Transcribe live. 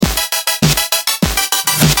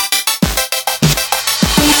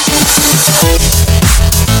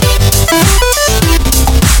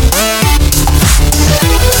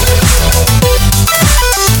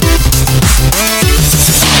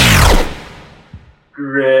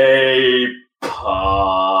Grapevine.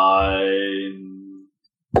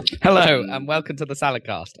 Hello and welcome to the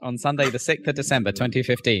Saladcast on Sunday the 6th of December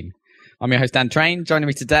 2015. I'm your host Dan Train. Joining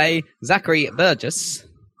me today, Zachary Burgess.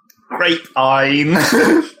 Grapevine.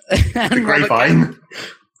 The grapevine.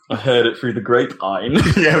 I heard it through the grapevine.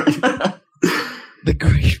 Yeah. The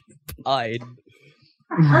grapevine.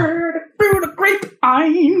 Heard it through the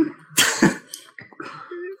grapevine.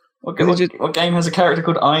 What game has a character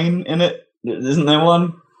called Ein in it? Isn't there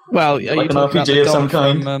one? Well, are Like you an talking about RPG the of some dog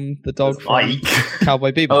kind? from the dog from Ike.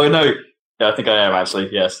 Cowboy Bebop? Oh no. Yeah, I think I am actually.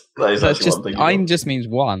 Yes, that is That's actually just one thing. Ein just means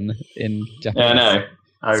one in Japanese. Yeah, I know.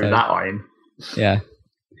 Oh, So- that one. Yeah.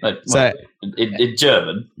 Like, So in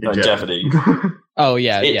German, not in German. Japanese. oh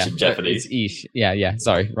yeah, It's yeah. in Japanese. It's ish. Yeah.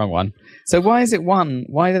 Sorry, wrong one. So why is it one?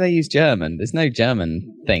 Why do they use German? There's no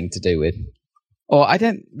German thing to do with. Or I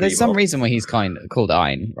don't. There's some Bebop. reason why he's called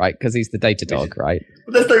Ein, right? Because he's the data dog, right?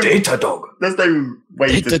 There's no Data dog. There's no way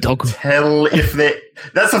Data to dog. tell if they.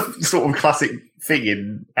 That's a sort of classic thing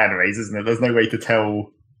in animes, isn't it? There's no way to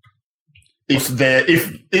tell if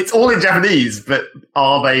it's all in Japanese, but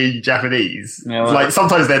are they Japanese? Yeah, well- Like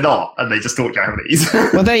sometimes they're not, and they just talk Japanese.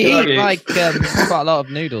 Well, they Yeah, eat yeah. like quite a lot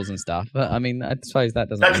of noodles and stuff. But I mean, I suppose that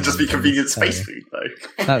doesn't. That mean could just be anything, convenient so- space food,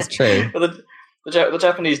 though. That's true. But the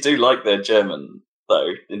Japanese do like their German, though.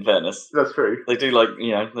 In fairness, That's true. they do like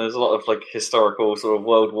there's a lot of like historical sort of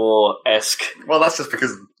World War-esque Well, that's just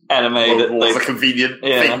because anime World that War's a they convenient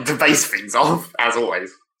Yeah. thing to base things off, as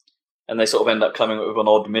always. and they sort of end up coming up with an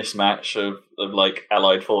odd mismatch of like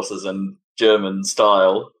Allied forces and German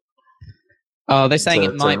style. Oh, they're saying To-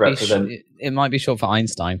 it to might be represent- it might be short for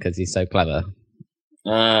Einstein because he's so clever.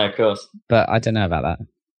 Ah, of course, But I don't know about that.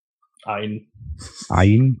 Ein,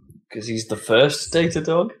 Ein. because he's the first data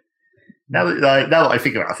dog. Now that I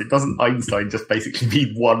think about it, doesn't Einstein just basically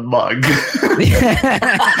mean one mug?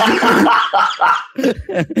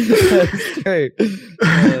 That's true.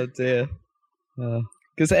 Oh dear.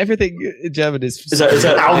 Because everything in German is. Is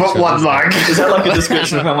that- Albert literal, one isn't it? mug. Is that like a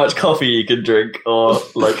description of how much coffee you can drink, or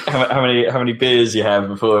like how many beers you have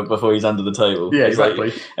before he's under the table? Yeah, It's like, exactly.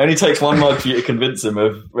 it only takes one mug for you to convince him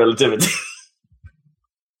of relativity.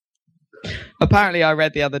 Apparently, I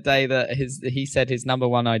read the other day that he said his number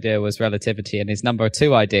one idea was relativity, and his number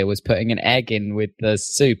two idea was putting an egg in with the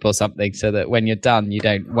soup or something, so that when you're done, you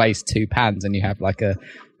don't waste two pans and you have like a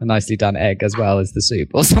nicely done egg as well as the soup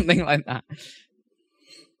or something like that.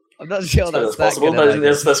 I'm not sure that's that possible. good an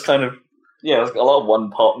idea. That's kind of a lot of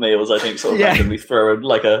one pot meals. I think sort of Yeah. randomly throw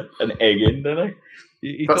like an egg in, don't they?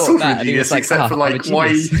 He That's thought sort of that, and he was genius, like, except for I'm like a why?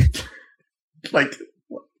 genius. Like,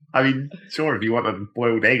 I mean, sure, if you want a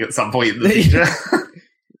boiled egg at some point in the future,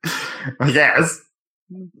 I guess.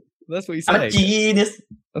 That's what he's I'm a saying. genius.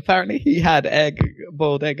 Apparently, he had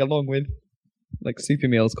boiled egg along with like soupy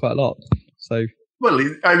meals quite a lot. So Well,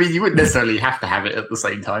 I mean, you wouldn't necessarily have to have it at the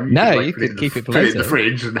same time. No, like, you put it could in keep it for put it in the later.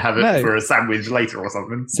 fridge and have it No. for a sandwich later or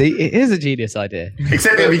something. see, it is a genius idea.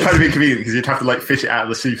 Except it'd be kind of inconvenient because you'd have to like fish it out of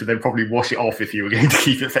the soup and then probably wash it off if you were going to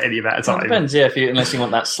keep it for any amount of Well, it time. depends, yeah. Unless you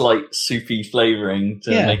want that slight soupy flavouring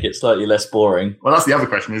to Yeah. make it slightly less boring. Well, that's the other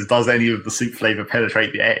question: is does any of the soup flavour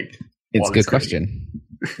penetrate the egg? It's while a good cooking?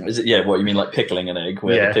 question. Is it? Yeah. What you mean, like pickling an egg,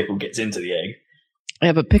 where Yeah. the pickle gets into the egg?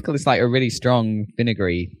 Yeah, but pickle is like a really strong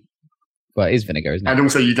vinegary. Well, it is vinegar, isn't it? And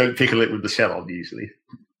also, you don't pickle it with the shell on usually.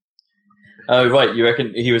 Oh right, you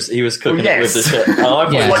reckon he was cooking Well, it with the yes. shit? Oh, I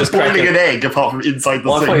thought Yeah. he was Like just boiling cracking. an egg, apart from inside the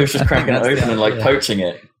Well, I soup. thought he was just cracking it That's the open and like idea. poaching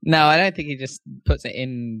it. No, I don't think he just puts it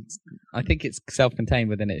in. I think it's self-contained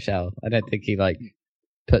within its shell. I don't think he like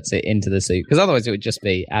puts it into the soup because otherwise it would just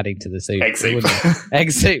be adding to the soup. Egg soup. wouldn't it?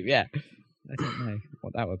 Egg soup, yeah. I don't know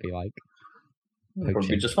what that would be like. Probably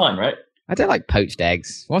Poaching. just fine, right? I don't like poached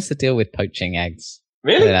eggs. What's the deal with poaching eggs?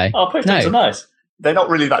 Really? I don't know. Oh, poached No. eggs are nice. They're not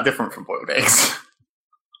really that different from boiled eggs.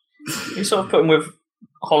 You sort of put them with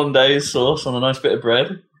hollandaise sauce on a nice bit of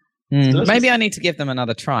bread. delicious. Maybe I need to give them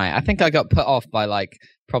another try. I think I got put off by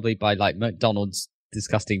probably by McDonald's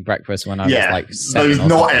disgusting breakfast when I was Yeah, like 7 those or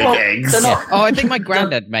not something. egg Well, eggs. they're not- Yeah. Oh, I think my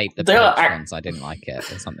granddad made the They are poached ac- ones. I didn't like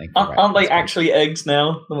it or something. for Aren't they breakfast. actually eggs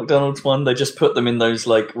now? The McDonald's one, they just put them in those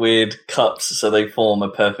like weird cups so they form a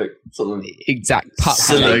perfect sort of exact putt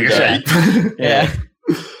Cylinder shape? shape. Yeah.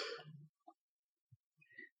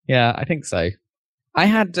 Yeah, I think so. I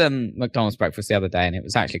had McDonald's breakfast the other day and it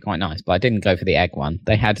was actually quite nice, but I didn't go for the egg one.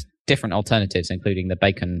 They had different alternatives, including the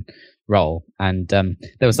bacon roll, and there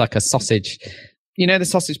was like a sausage. You know the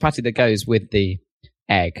sausage patty that goes with the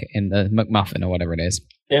egg in the McMuffin or whatever it is?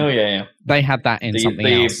 Oh, yeah. They had that in something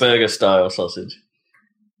The else. burger-style sausage.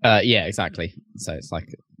 Yeah, exactly. So it's like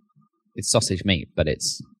it's sausage meat, but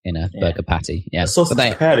it's in a burger patty. Yeah, A sausage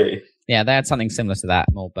But patty. yeah, they had something similar to that,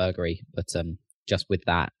 more burgery, but just with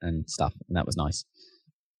that and stuff, and that was nice.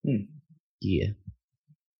 Yeah.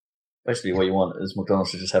 Basically, what you want is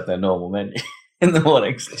McDonald's to just have their normal menu in the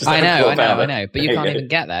mornings. Just I know, but you can't even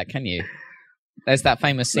get that, can you? There's that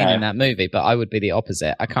famous scene in that movie, but I would be the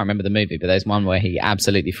opposite. I can't remember the movie, but there's one where he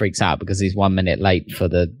absolutely freaks out because he's 1 minute late for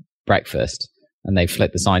the breakfast, and they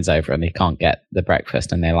flip the signs over and he can't get the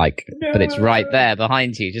breakfast, and they're like, but it's right there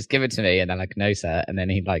behind you, just give it to me. And they're like, no sir, and then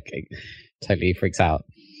he like totally freaks out.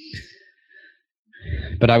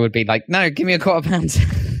 But I would be like, no, give me a £quarter.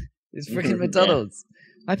 It's freaking McDonald's.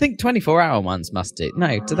 I think 24-hour ones must do.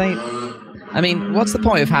 No, do they? I mean, what's the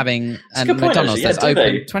point of having a McDonald's that's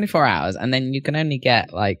open 24 hours and then you can only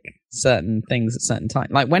get like certain things at certain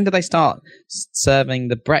times? Like, when do they start serving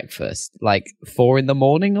the breakfast? Like 4 a.m.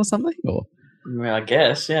 or something? Or I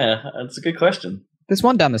guess, yeah. That's a good question. There's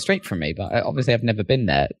one down the street from me, but obviously I've never been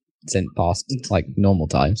there since past like normal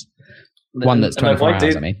times. One that's 24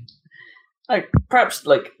 hours, I mean. Like, perhaps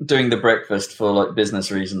like doing the breakfast for like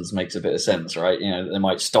business reasons makes a bit of sense, right? You know, they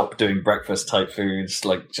might stop doing breakfast type foods,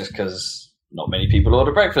 like just because not many people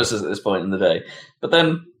order breakfast at this point in the day. But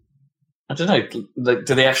then, I don't know, like,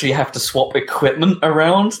 do they actually have to swap equipment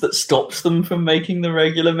around that stops them from making the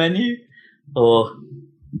regular menu? Or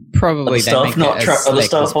probably are the staff not are the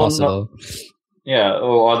staff possible?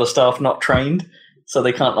 Or are the staff not trained? So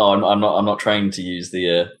they can't. Oh, I'm not trained to use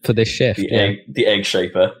the for this shift. The egg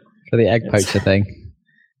shaper. For the egg poacher thing.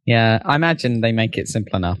 Yeah, I imagine they make it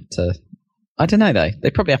simple enough to... I don't know, though. They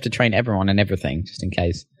probably have to train everyone and everything, just in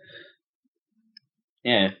case.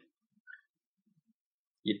 Yeah.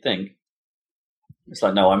 You'd think. It's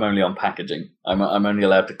like, no, I'm only on packaging. I'm only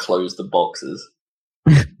allowed to close the boxes.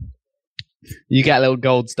 You get a little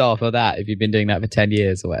gold star for that if you've been doing that for 10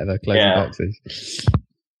 years or whatever, closing boxes.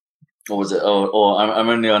 Or was it... Or I'm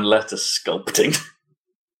only on lettuce sculpting.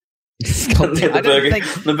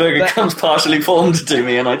 The burger comes partially formed to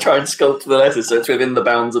me, and I try and sculpt the lettuce so it's within the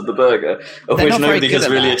bounds of the burger, of which nobody has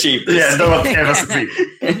really achieved this. Yeah, no one's ever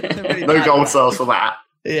succeeded. No gold stars for that.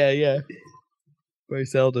 Yeah. Very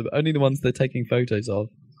seldom. Only the ones they're taking photos of.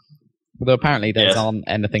 Although apparently those aren't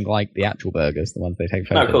anything like the actual burgers, the ones they take photos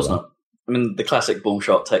of. No, of course not. I mean, the classic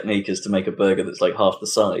bullshot technique is to make a burger that's like half the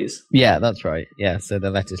size. Yeah, that's right. Yeah, so the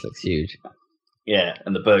lettuce looks huge. Yeah,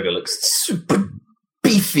 and the burger looks super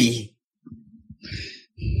beefy.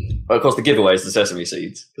 But of course, the giveaway is the sesame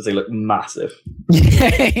seeds because they look massive.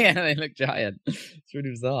 Yeah, they look giant. It's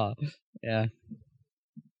really bizarre. Yeah.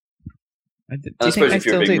 I suppose if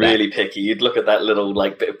you're being really picky, you'd look at that little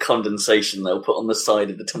like bit of condensation they'll put on the side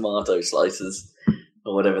of the tomato slices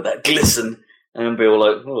or whatever, that glisten, and be all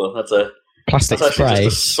like, "Oh, that's a plastic spray."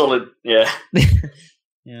 Just a solid, yeah.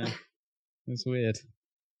 Yeah, it's weird.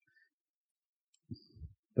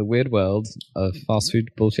 The weird world of fast food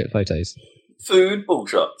bullshit photos. Food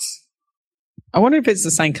bullshots. I wonder if it's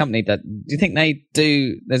the same company that... Do you think they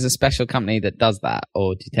do... There's a special company that does that?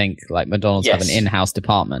 Or do you think like McDonald's have an in-house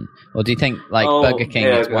department? Or do you think like Burger King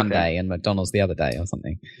is one day and McDonald's the other day or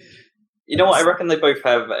something? You know what? I reckon they both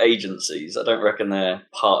have agencies. I don't reckon they're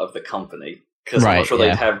part of the company. Because I'm not sure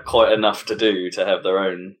they'd have quite enough to do to have their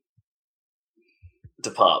own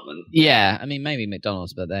department. Yeah, I mean, maybe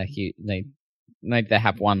McDonald's, but they're huge. Maybe they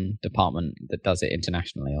have one department that does it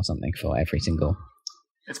internationally or something for every single...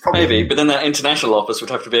 It's probably maybe, but then that international office would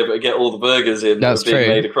have to be able to get all the burgers in that are being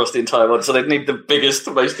made across the entire world. So they'd need the biggest,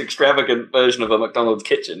 most extravagant version of a McDonald's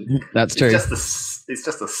kitchen. That's true. It's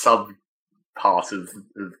just a sub part of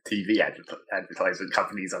TV advertisement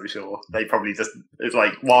companies, I'm sure. They probably just, it's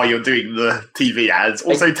like, while you're doing the TV ads,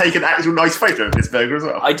 also take an actual nice photo of this burger as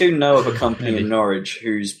well. I do know of a company in Norwich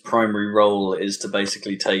whose primary role is to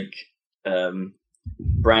basically take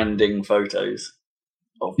branding photos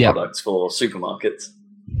of products for supermarkets.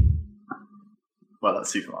 Well,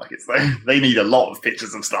 that's supermarkets, though. They need a lot of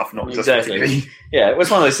pictures of stuff, not just TV. Yeah, it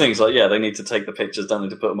was one of those things, like, they need to take the pictures down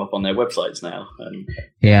and to put them up on their websites now, and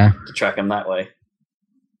to track them that way.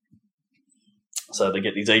 So they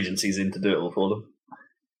get these agencies in to do it all for them.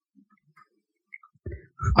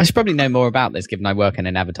 I should probably know more about this, given I work in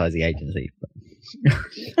an advertising agency.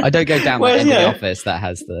 I don't go down the end of the office that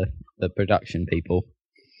has the production people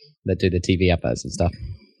that do the TV adverts and stuff.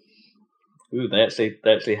 Ooh, they actually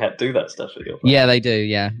do that stuff for you. Yeah, they do.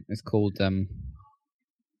 Yeah, it's called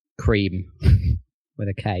Cream with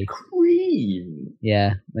a K. Cream.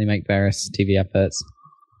 Yeah, they make various TV adverts,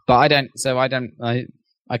 but I don't. So I don't.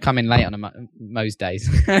 I come in late on most days,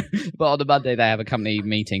 but on a Monday they have a company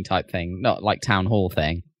meeting type thing, not like town hall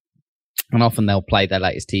thing, and often they'll play their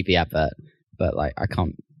latest TV advert. But like I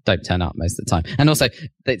don't turn up most of the time, and also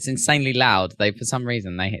it's insanely loud. For some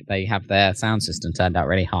reason they have their sound system turned out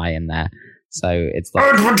really high in there. So it's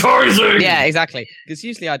like advertising. Yeah, exactly. Because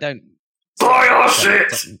usually I don't buy our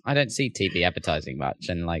shit. I don't see TV advertising much,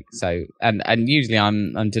 and like so, and usually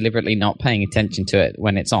I'm deliberately not paying attention to it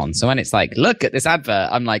when it's on. So when it's like, look at this advert,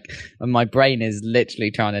 I'm like, and my brain is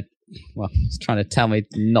literally it's trying to tell me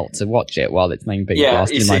not to watch it while it's being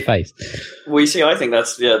blasted in my face. Well, you see, I think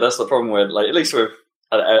that's the problem with, like, at least with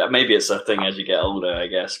maybe it's a thing as you get older, I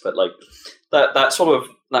guess, but like that sort of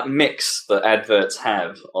that mix that adverts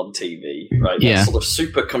have on TV, right? Yeah. That sort of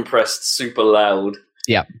super compressed, super loud,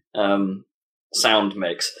 sound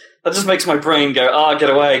mix. That just makes my brain go, get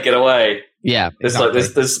away. Yeah, there's exactly.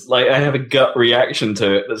 there's I have a gut reaction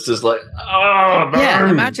to it. That's just like, no. Yeah.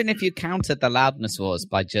 Imagine if you countered the loudness wars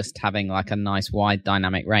by just having like a nice wide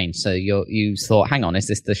dynamic range. So you thought, hang on, is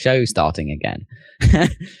this the show starting again?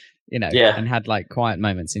 And had like quiet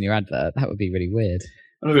moments in your advert. That would be really weird.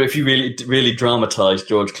 I don't know if you really dramatized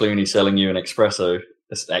George Clooney selling you an espresso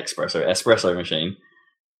machine.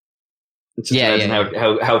 Just imagine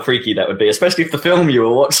how freaky that would be, especially if the film you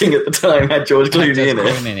were watching at the time had George Clooney in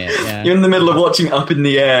it. You're in the middle of watching Up in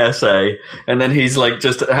the Air, say, and then he's like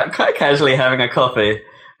just quite casually having a coffee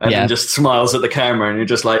and then just smiles at the camera, and you're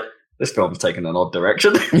just like, this film's taken an odd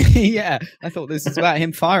direction. Yeah, I thought this was about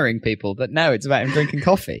him firing people, but no, it's about him drinking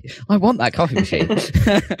coffee. I want that coffee machine.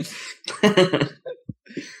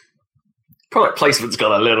 Product placement's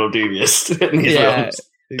got a little dubious in these films.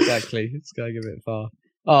 Exactly. It's going a bit far.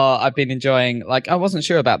 Oh, I've been enjoying, I wasn't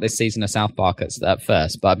sure about this season of South Park at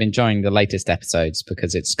first, but I've been enjoying the latest episodes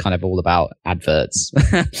because it's kind of all about adverts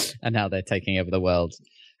and how they're taking over the world.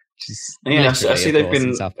 I see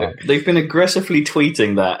they've been aggressively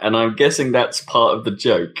tweeting that, and I'm guessing that's part of the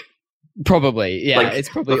joke. Probably, yeah. It's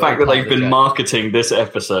probably the fact that they've been marketing this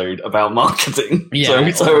episode about marketing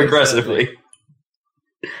so aggressively.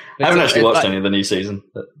 I haven't actually watched any of the new season.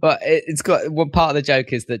 But it's got one part of the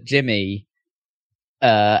joke is that Jimmy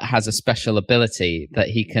has a special ability that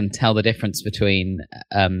he can tell the difference between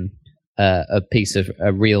a piece of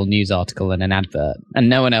a real news article and an advert, and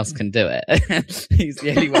no one else can do it. He's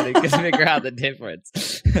the only one who can figure out the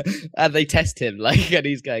difference. And they test him, and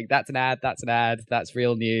he's going, that's an ad, that's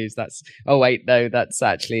real news, that's that's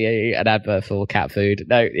actually an advert for cat food.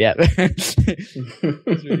 No, yeah. It's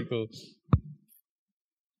really cool.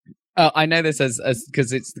 I know this as because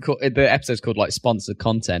the episode's called like sponsored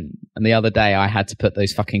content, and the other day I had to put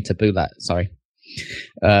those fucking Taboola,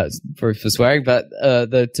 for swearing, but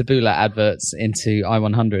the Taboola adverts into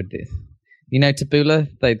I-100. You know Taboola?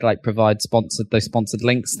 They like provide sponsored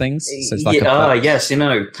links things. So it's like yes,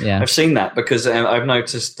 I've seen that because I've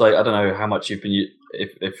noticed, like, I don't know how much you've been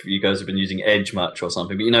if you guys have been using Edge much or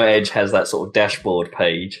something, but Edge has that sort of dashboard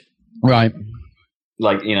page, right?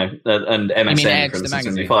 Like, and MSN, Edge, for instance,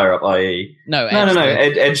 when you fire up IE. No,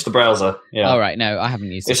 Edge the browser. Yeah. Oh, right. No, I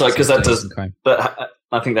haven't used it. It's like, because that does, but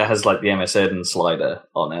I think that has like the MSN slider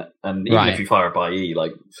on it. And even if you fire up IE,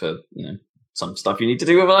 like for, some stuff you need to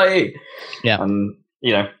do with IE. Yeah. And,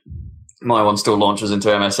 my one still launches into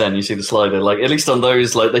MSN. You see the slider, like, at least on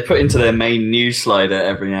those, like, they put into their main news slider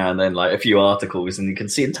every now and then, like, a few articles, and you can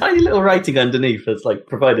see a tiny little writing underneath that's like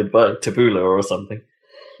provided by Taboola or something.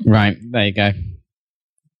 Right. There you go.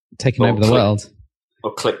 Taking over the world,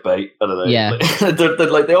 or clickbait. I don't know. Yeah,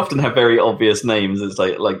 they often have very obvious names. It's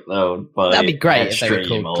like that'd be great if they were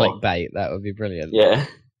called clickbait. That would be brilliant. Yeah,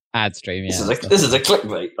 ad stream. Yeah, this is a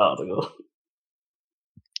clickbait article.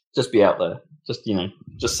 Just be out there. Just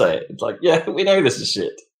say it. It's like, yeah, we know this is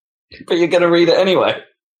shit, but you're gonna read it anyway.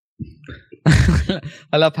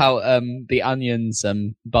 I love how the Onion's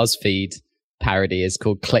BuzzFeed parody is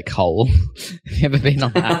called Clickhole. Have you ever been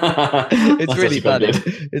on that? It's really funny.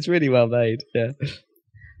 It's really well made. Yeah.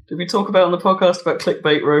 Did we talk about on the podcast about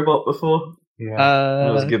Clickbait Robot before? Yeah.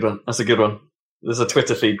 That was a good one. That's a good one. There's a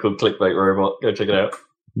Twitter feed called Clickbait Robot. Go check it out.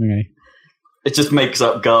 Okay. It just makes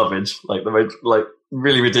up garbage, like the most, like,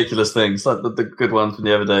 really ridiculous things. Like the good one from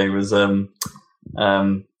the other day was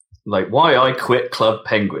like Why I Quit Club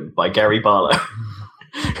Penguin by Gary Barlow.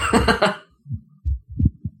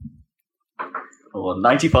 Or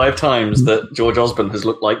 95 times that George Osborne has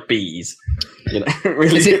looked like bees.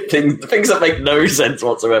 Really things that make no sense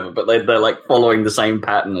whatsoever, but they're like following the same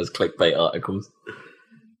pattern as clickbait articles.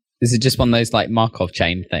 Is it just one of those like Markov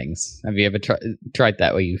chain things? Have you ever tried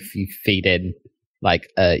that where you feed in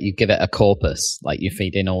like you give it a corpus, like you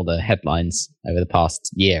feed in all the headlines over the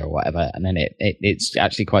past year or whatever, and then it's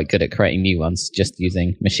actually quite good at creating new ones just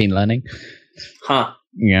using machine learning. Huh.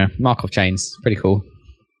 Yeah, Markov chains, pretty cool.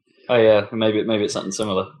 Oh yeah, maybe it's something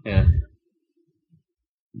similar. Yeah,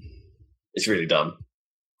 it's really dumb.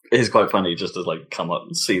 It is quite funny just to like come up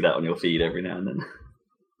and see that on your feed every now and then.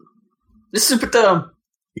 It's super dumb.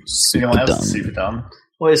 Anyone else is super dumb?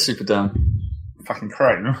 What is super dumb? Fucking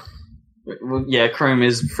Chrome. Well, yeah, Chrome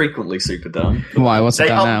is frequently super dumb. Why? What's it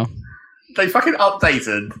done now? They fucking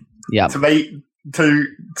updated to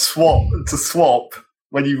swap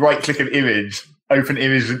when you right click an image, open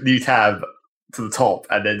image new tab to the top,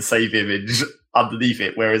 and then save image underneath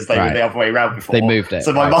it, whereas they were the other way around before. They moved it.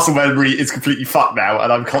 So my muscle memory is completely fucked now,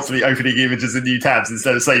 and I'm constantly opening images in new tabs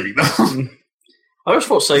instead of saving them. I always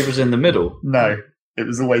thought save was in the middle. No, it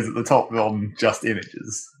was always at the top on just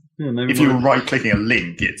images. Yeah, if you were right clicking a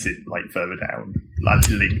link, it's like further down, like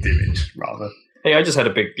linked image rather. Hey, I just had a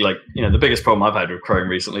big, the biggest problem I've had with Chrome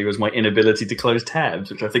recently was my inability to close tabs,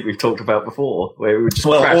 which I think we've talked about before, where it would just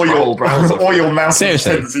crash the whole browser. Or your mouse's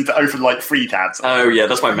tendency to open like 3 tabs. Oh, yeah,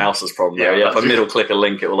 that's my mouse's problem. Yeah, if I middle click a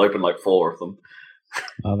link, it will open like 4 of them.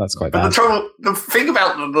 Oh, that's quite bad. But the thing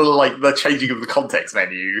about the changing of the context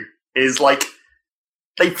menu is like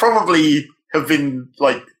they probably have been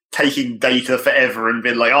like taking data forever and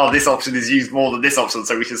been like, oh, this option is used more than this option,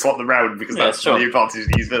 so we can swap them around because that's the advantage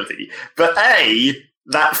of usability. But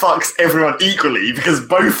that fucks everyone equally because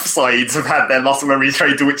both sides have had their muscle memory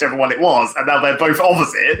trained to whichever one it was, and now they're both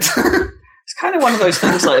opposite. It's kind of one of those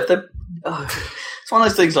things like, it's one of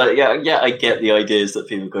those things like, I get the ideas that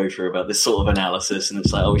people go through about this sort of analysis, and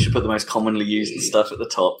it's like, oh, we should put the most commonly used stuff at the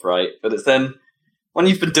top, right? But it's then, when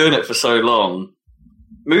you've been doing it for so long,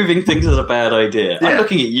 moving things is a bad idea. Yeah. I'm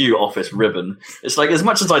looking at you, Office Ribbon. It's like, as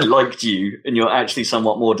much as I liked you, and you're actually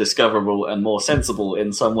somewhat more discoverable and more sensible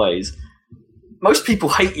in some ways, most people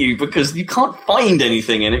hate you because you can't find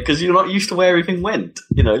anything in it because you're not used to where everything went.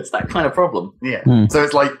 It's that kind of problem. Yeah. So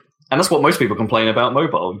it's like... And that's what most people complain about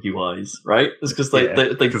mobile UIs, right? It's because they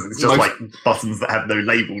it's just like buttons that have no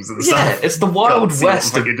labels and stuff. Yeah, it's the Wild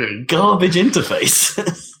West of garbage interface.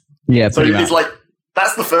 Yeah, so it's like...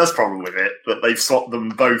 That's the first problem with it, that they've swapped them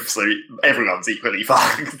both so everyone's equally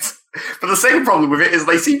fucked. But the second problem with it is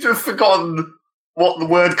they seem to have forgotten what the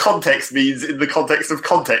word context means in the context of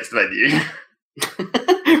context menu.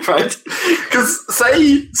 Right? Because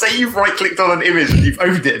say you've right-clicked on an image and you've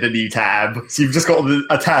opened it in a new tab, so you've just got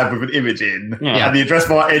a tab with an image in, and the address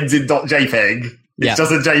bar ends in .jpeg. It's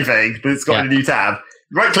just a JPEG, but it's got a new tab.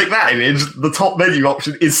 Right-click that image, the top menu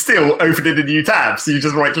option is still open in a new tab. So you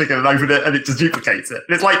just right-click it and open it, and it just duplicates it.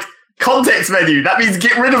 And it's like, context menu, that means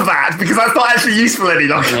get rid of that, because that's not actually useful any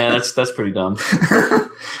longer. Yeah, that's pretty dumb.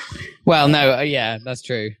 Well, no, that's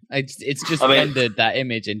true. It's just rendered that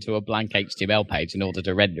image into a blank HTML page in order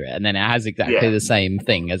to render it, and then it has exactly the same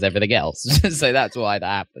thing as everything else. So that's why that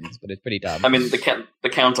happens, but it's pretty dumb. I mean, the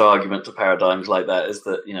counter-argument to paradigms like that is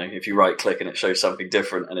that, if you right-click and it shows something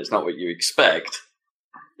different and it's not what you expect,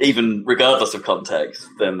 even regardless of context,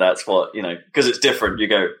 then that's what, because it's different, you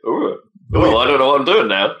go, oh, I don't know what I'm doing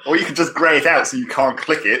now. Or you can just grey it out so you can't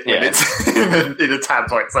click it when it's in a tab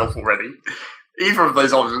by itself already. Either of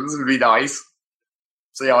those options would be nice.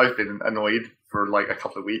 So yeah, I've been annoyed for like a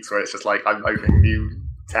couple of weeks where it's just like I'm opening new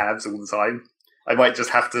tabs all the time. I might just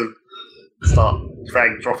have to start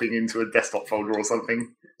drag-dropping into a desktop folder or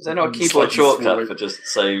something. Is there not a keyboard shortcut for just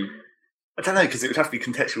say... I don't know, because it would have to be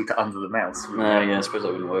contextual to under the mouse. Yeah, I suppose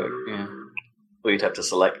that wouldn't work. Yeah. Or you'd have to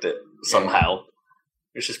select it somehow,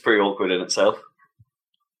 which is pretty awkward in itself.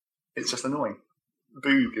 It's just annoying.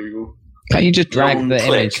 Boo, Google. Can't you just drag the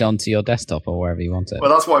image onto your desktop or wherever you want it? Well,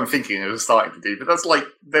 that's what I'm thinking of starting to do, but that's like,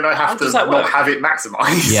 then I have to not have it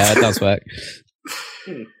maximised. Yeah, it does work.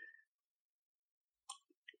 I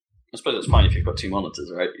suppose it's fine if you've got 2 monitors,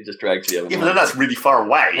 right? You just drag to the other one. Yeah, but then that's really far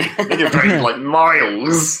away. Then you're dragging like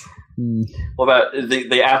miles. What about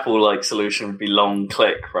the Apple solution would be long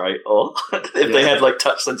click, right? Or if they had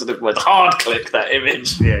touch sensitive words, hard click that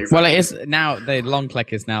image. Yeah, exactly. Well, it is now the long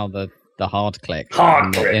click is now the hard click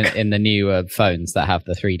in the newer phones that have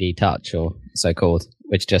the 3D touch or so called,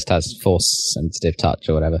 which just has force sensitive touch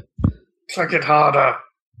or whatever. Click it harder.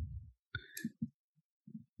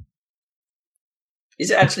 Is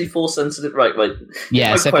it actually force sensitive? Right,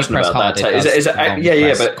 yeah. So if you press hard,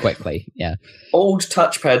 but quickly, yeah. Old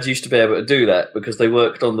touchpads used to be able to do that because they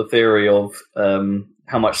worked on the theory of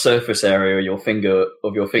how much surface area your finger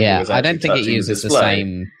was actually I don't think it uses the the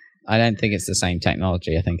same. I don't think it's the same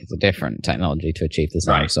technology. I think it's a different technology to achieve the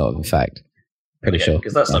same sort of effect. Pretty sure,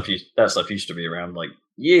 because that stuff used to be around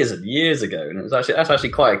years and years ago, and that's actually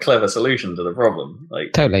quite a clever solution to the problem.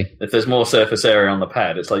 Totally, if there's more surface area on the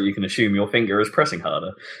pad, it's like you can assume your finger is pressing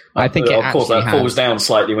harder. I think of course that falls down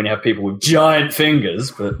slightly when you have people with giant fingers,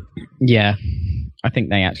 but yeah, I think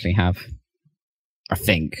they actually have. I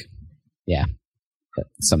think,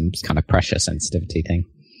 some kind of pressure sensitivity thing.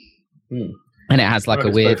 And it has a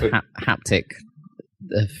weird haptic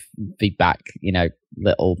feedback,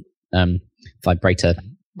 little vibrator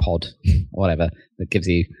pod, whatever, that gives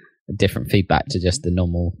you a different feedback to just the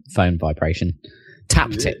normal phone vibration.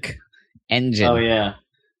 Taptic engine. Oh yeah.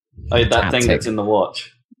 Oh, that thing that's in the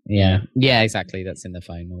watch. Yeah, exactly. That's in the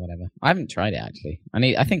phone or whatever. I haven't tried it actually.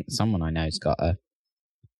 I think someone I know's got a.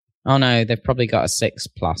 Oh no, they've probably got a 6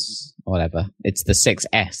 Plus or whatever. It's the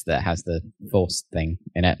 6S that has the Force thing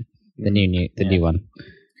in it. The new one.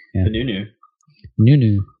 Yeah. The new.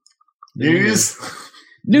 News.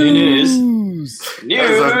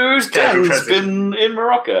 Dan's been in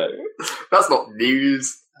Morocco. That's not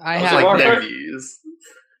news. I That's have. like no news.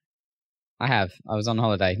 I have. I was on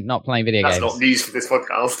holiday, not playing video That's games. not news for this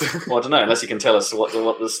podcast. Well, I don't know, unless you can tell us what's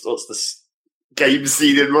the Game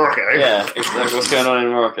scene in Morocco. yeah, exactly what's going on in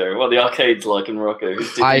Morocco. What the arcade's like in Morocco.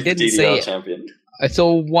 Who's I the didn't DDR see- champion? I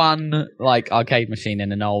saw one like arcade machine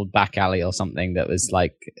in an old back alley or something that was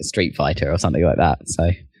like a Street Fighter or something like that.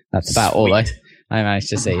 So that's about all I managed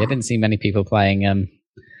to see. I didn't see many people playing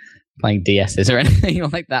DSs or anything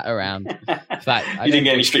like that around. In fact, You didn't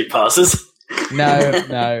get any street passes. No,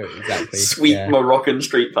 exactly. Sweet yeah. Moroccan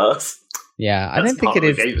street pass. Yeah, I That's don't think part it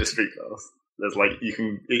of the is. game, the street pass. There's like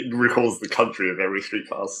it recalls the country of every street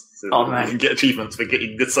pass, so man. you can get achievements for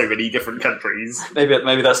getting to so many different countries.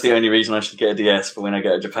 Maybe that's the only reason I should get a DS for when I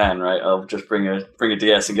go to Japan, right? I'll just bring a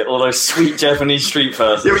DS and get all those sweet Japanese street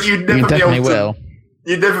passes. Yeah, but you'd You never be definitely able to. will.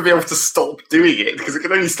 You'd never be able to stop doing it because it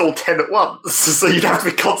can only store 10 at once, so you'd have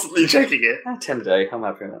to be constantly checking it. 10 a day, I'm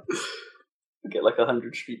happy with that. I get like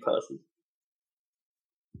 100 street passes.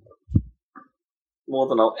 More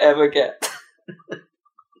than I'll ever get.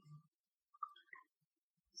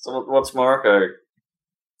 So what's Morocco?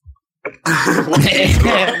 Well,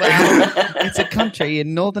 it's a country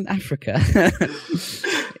in northern Africa.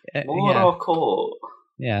 Morocco.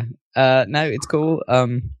 Yeah. No, it's cool.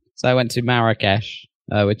 So I went to Marrakesh,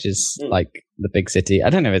 which is like the big city. I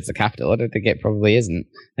don't know if it's the capital. I don't think it probably isn't.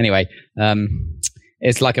 Anyway,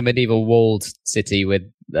 it's like a medieval walled city with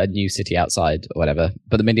a new city outside or whatever.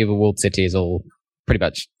 But the medieval walled city is all pretty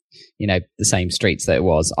much, the same streets that it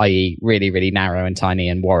was, i.e. really, really narrow and tiny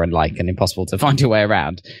and Warren-like and impossible to find your way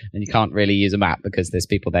around. And you can't really use a map because there's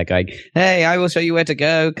people there going, hey, I will show you where to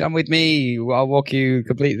go. Come with me. I'll walk you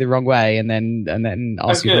completely the wrong way and then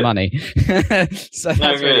ask you for money. So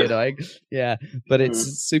that's really annoying. Yeah, but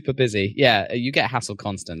it's super busy. Yeah, you get hassled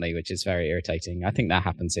constantly, which is very irritating. I think that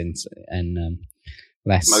happens in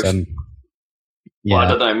less... Well, I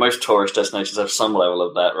don't know. Most tourist destinations have some level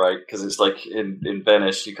of that, right? Because it's like in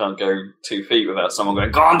Venice, you can't go 2 feet without someone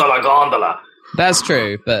going, gondola, gondola. That's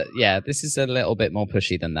true, but yeah, this is a little bit more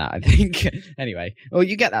pushy than that, I think. Anyway, well,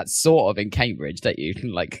 you get that sort of in Cambridge that you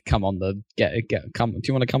can like come on the come. Do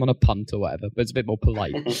you want to come on a punt or whatever? But it's a bit more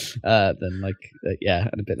polite than and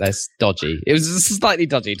a bit less dodgy. It was slightly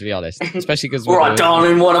dodgy, to be honest, especially because all right,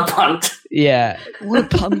 darling, want a punt? Yeah, what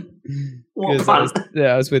a punt. What a punt?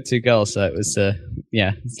 I was with 2 girls, so it was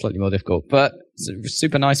slightly more difficult, but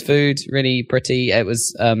super nice food, really pretty. It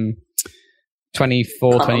was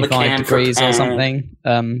 24, 25 degrees or something,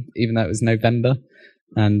 even though it was November,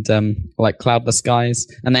 and like cloudless skies.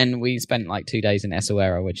 And then we spent like 2 days in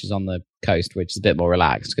Essaouira, which is on the coast, which is a bit more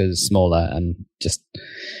relaxed because it's smaller and just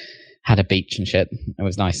had a beach and shit. It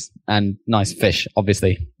was nice. And nice fish,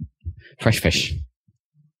 obviously. Fresh fish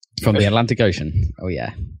from the Atlantic Ocean. Oh,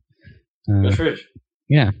 yeah. Fresh fish.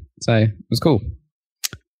 Yeah, so it was cool.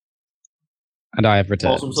 And I have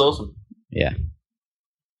returned. Awesome. Yeah.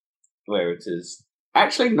 Where it is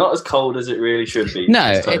actually not as cold as it really should be.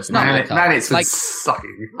 No, it's not. Man, it's been like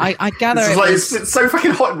sucking. I gather it's so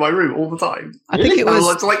fucking hot in my room all the time. I think it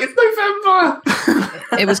was like it's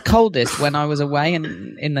November. It was coldest when I was away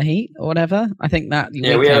in the heat or whatever. I think that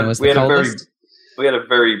we had a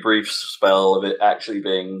very brief spell of it actually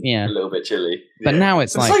being a little bit chilly. But now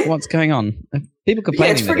it's like, what's going on? People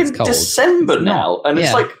complaining that it's cold. December now, and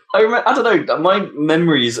it's like I don't know. My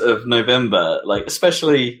memories of November, like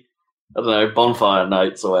especially. I don't know, bonfire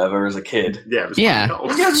nights or whatever as a kid. Yeah,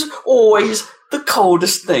 it's always the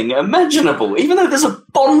coldest thing imaginable, even though there's a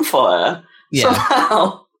bonfire. Yeah.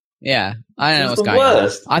 Somehow. Yeah, I don't know what's the going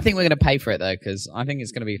worst. on. I think we're going to pay for it though, because I think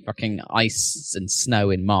it's going to be fucking ice and snow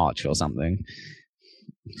in March or something.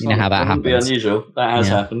 You know how that happens. Be unusual. That has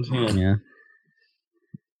happened. Yeah.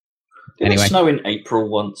 Anyway, snow in April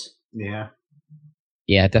once. Yeah.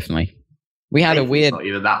 Yeah, definitely. We had a weird. Not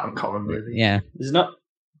even that uncommon, really. Yeah, it's not.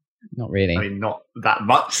 Not really. I mean, not that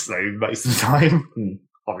much, though, most of the time.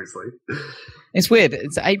 Obviously. It's weird.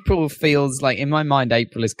 April feels like, in my mind,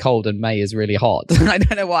 April is cold and May is really hot. I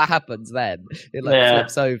don't know what happens then. It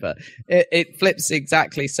flips over. It flips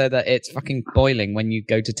exactly so that it's fucking boiling when you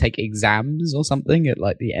go to take exams or something at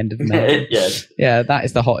like the end of May. Yes. Yeah, that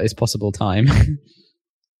is the hottest possible time.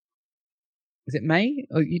 Is it May?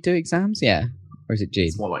 Oh, you do exams? Yeah. Or is it June?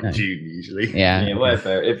 It's more like No. June usually. Yeah. Yeah, well,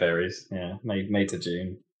 it varies. Yeah, May to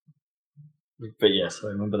June. But yes, I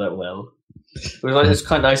remember that well. It's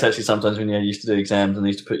quite nice actually. Sometimes when you used to do exams and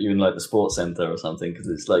they used to put you in like the sports centre or something because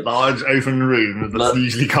it's like Large open room that's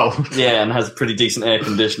usually cold. Yeah, and has pretty decent air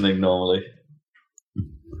conditioning normally.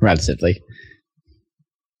 Relatively.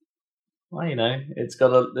 Well, it's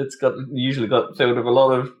usually got filled with a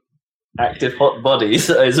lot of active hot bodies.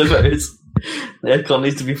 I suppose the aircon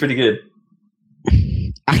needs to be pretty good,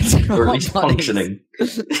 or at least functioning. Oh,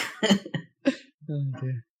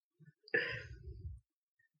 dear.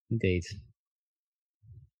 Indeed.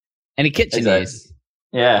 Any kitchen news?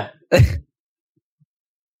 Yeah.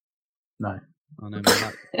 No. Oh no,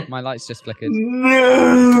 my light's just flickered.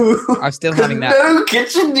 No. I'm still having that. No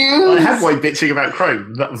kitchen news. I had my bitching about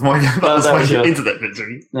Chrome. That was my your internet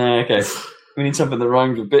bitching. Okay. We need something that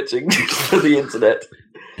rhymes with bitching for the internet.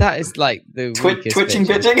 That is like the weakest Twitching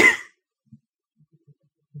bitching?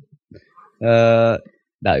 No.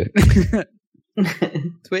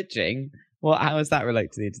 Twitching? How does that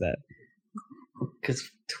relate to the internet? Because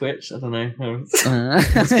Twitch, I don't know.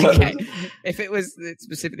 Okay. If it was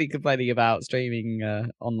specifically complaining about streaming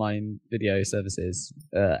online video services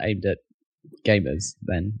aimed at gamers,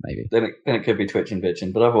 then maybe. Then it could be twitching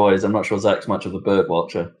bitching, but otherwise, I'm not sure Zach's much of a bird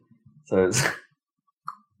watcher. So it's...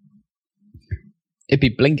 It'd be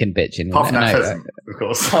blinking bitching. Apart from that pheasant, of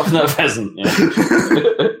course. Apart from that pheasant,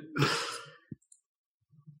 yeah.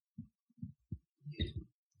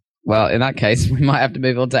 Well, in that case, we might have to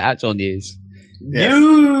move on to actual news. Yes.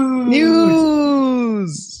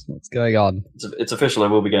 News! What's going on? It's official. I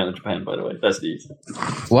will be going to Japan, by the way. That's news.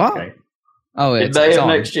 What? Okay. Oh, In it's May of on.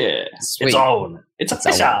 next year. Sweet. It's on. It's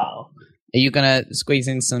official. Are you going to squeeze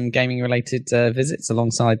in some gaming-related visits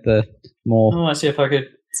alongside the more Oh, I see if I could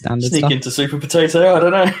standard sneak stuff? into Super Potato. I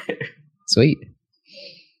don't know. Sweet.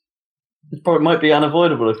 It probably might be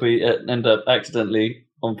unavoidable if we end up accidentally,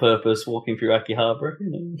 on purpose, walking through Akihabara.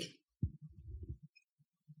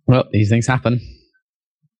 Well, these things happen.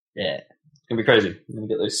 Yeah. It's going to be crazy. I'm going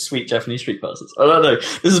to get those sweet Japanese street passes. I don't know.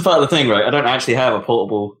 This is part of the thing, right? I don't actually have a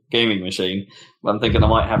portable gaming machine. But I'm thinking I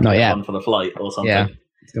might have to Not get yet. one for the flight or something. Yeah.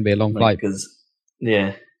 It's going to be a long flight. Because, yeah.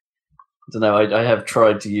 I don't know. I have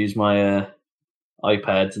tried to use my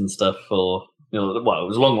iPads and stuff for, it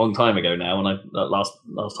was a long time ago now when last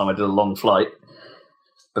time I did a long flight.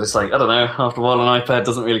 But it's like, I don't know, after a while an iPad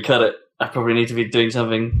doesn't really cut it. I probably need to be doing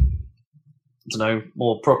something,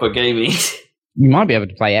 more proper gaming. You might be able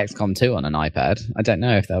to play XCOM 2 on an iPad. I don't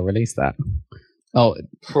know if they'll release that. Oh,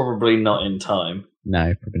 Probably not in time,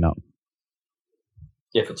 no, probably not.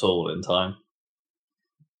 if at all in time.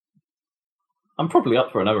 I'm probably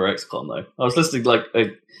up for another XCOM though. I was listening,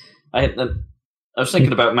 I was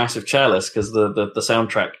thinking about Massive Chalice because the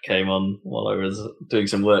soundtrack came on while I was doing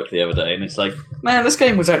some work the other day, and it's like, man, this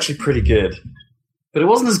game was actually pretty good, but it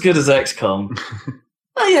wasn't as good as XCOM.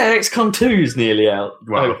 Oh yeah, XCOM 2 is nearly out.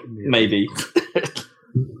 Well, Maybe.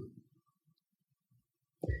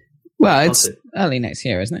 Well, it's early next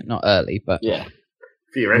year, isn't it? Not early, but Yeah.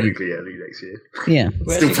 theoretically early next year. yeah.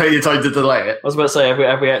 Still plenty of time to delay it. I was about to say,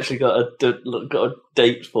 have we actually got a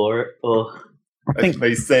date for it, or I think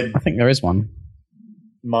They said there is one.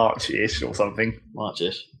 March-ish or something.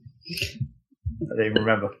 Marchish? I don't even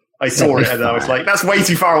remember. I saw it and I was like, that's way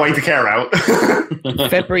too far away to care about.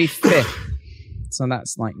 February 5th. So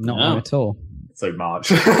that's not long at all. So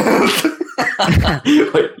March. Wait,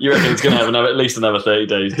 you reckon it's going to have at least another 30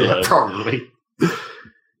 days delay? Yeah, probably.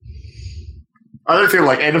 I don't feel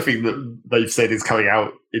like anything that they've said is coming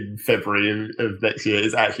out in February of next year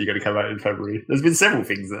is actually going to come out in February. There's been several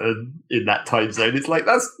things that are in that time zone. It's like,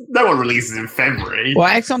 no one releases in February. Well,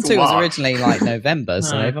 XCOM 2 was March. originally November,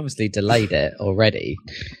 so they've obviously delayed it already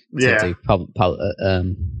to Yeah. do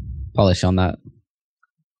polish on that.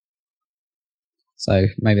 So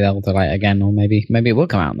maybe they'll delay it again, or maybe it will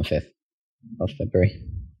come out on the 5th of February.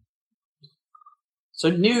 So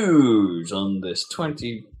news on this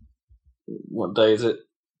 20... What day is it?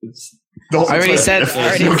 It's... Not I already said-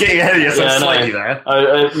 You're getting ahead of yourself Yeah, I know. slightly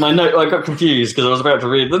there. My note, I got confused because I was about to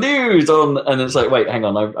read the news and it's like, wait, hang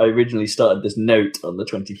on. I originally started this note on the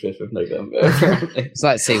 25th of November. So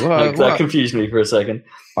let's see. That confused me for a second.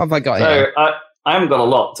 What have I got So here? I haven't got a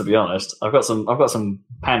lot, to be honest. I've got some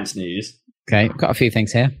pants news. Okay, I've got a few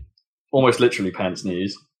things here. Almost literally pants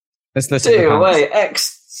news. Let's listen to the Two pants. away.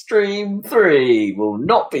 Extreme 3 will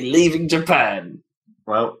not be leaving Japan.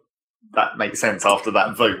 Well, that makes sense after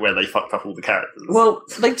that vote where they fucked up all the characters. Well,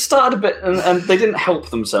 they started a bit, and they didn't help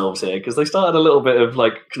themselves here because they started a little bit of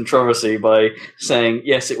controversy by saying,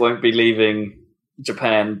 yes, it won't be leaving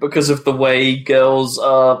Japan because of the way girls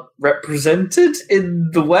are represented in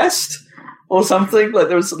the West or something. Like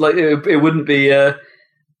there was like it wouldn't be it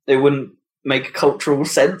wouldn't make cultural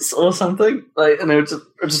sense or something. Like, and they were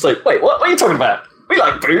just like, wait, what are you talking about? We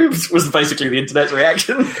like boobs, was basically the internet's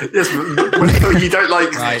reaction. Yes, but you don't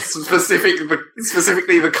like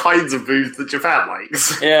specifically the kinds of boobs that Japan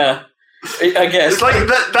likes. Yeah, I guess. It's like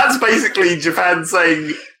that's basically Japan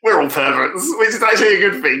saying we're all perverts, which is actually a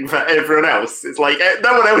good thing for everyone else. It's like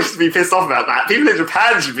no one else should be pissed off about that. People in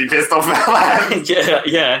Japan should be pissed off about that.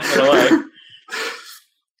 yeah, in a way.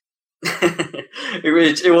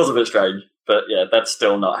 it was a bit strange, but yeah, that's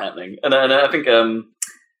still not happening. And I think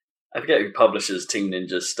I forget who publishes Team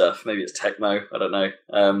Ninja's stuff. Maybe it's Tecmo. I don't know.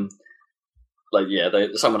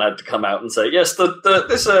 Someone had to come out and say, yes,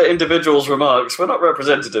 this individual's remarks were not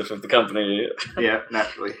representative of the company. Yeah,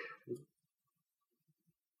 naturally.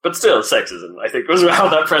 But still, sexism, I think, was how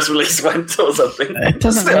that press release went or something. It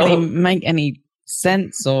doesn't really make any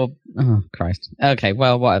sense or... Oh, Christ. Okay,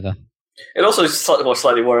 well, whatever. It also is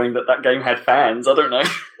slightly worrying that game had fans. I don't know.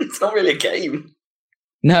 It's not really a game.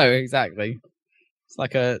 No, exactly. It's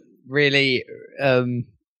like a really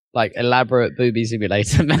elaborate booby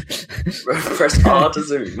simulator. Press R to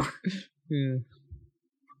zoom. Yeah.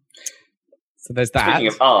 So there's that. Speaking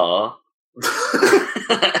of R...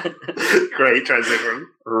 Great transition.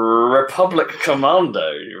 Republic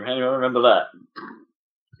Commando. Anyone remember that?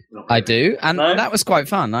 I do, and that was quite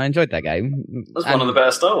fun. I enjoyed that game. That's one of the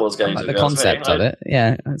better Star Wars games. Like the concept of it.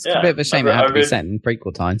 Yeah, it's a bit of a shame it had to be set in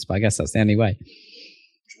prequel times, but I guess that's the only way.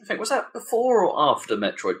 I think, was that before or after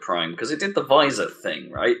Metroid Prime? Because it did the visor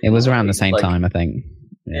thing, right? It was around the same time, I think.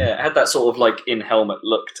 Yeah, it had that sort of like in-helmet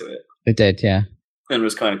look to it. It did, yeah. And it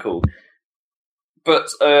was kind of cool. But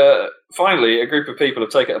finally, a group of people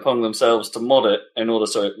have taken it upon themselves to mod it in order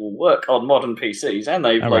so it will work on modern PCs, and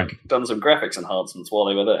they've done some graphics enhancements while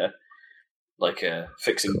they were there, like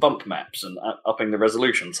fixing bump maps and upping the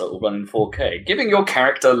resolution so it will run in 4K, giving your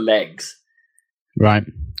character legs. Right,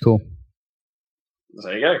 cool. So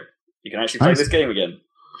there you go. You can actually play this game again.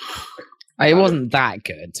 It wasn't that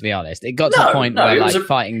good, to be honest. It got to the point where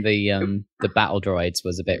fighting the battle droids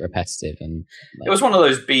was a bit repetitive, and it was one of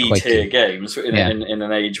those B-tier games in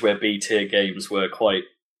an age where B-tier games were quite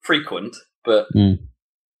frequent. But you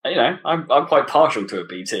know, I'm quite partial to a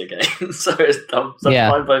B-tier game, so it's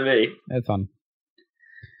fine by me. It's fun.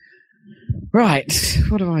 Right,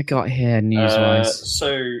 what have I got here news-wise?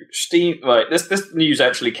 So Steam, right? This news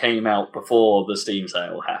actually came out before the Steam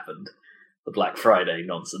sale happened, the Black Friday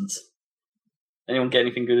nonsense. Anyone get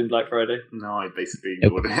anything good in Black Friday? No, I basically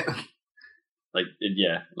ignored it.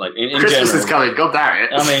 In Christmas general, is coming, god damn it.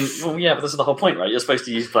 I mean, well, yeah, but this is the whole point, right? You're supposed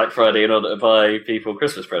to use Black Friday in order to buy people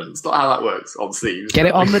Christmas presents. It's not how that works on Steam. Get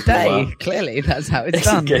it on the day. Clearly, that's how it's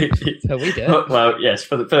done. So we do it. Well, yes,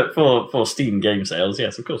 for Steam game sales,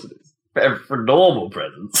 yes, of course it is. But for normal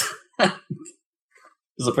presents, as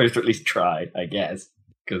opposed to at least try, I guess,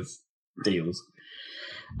 because deals.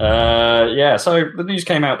 So the news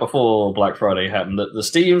came out before Black Friday happened that the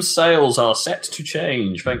Steam sales are set to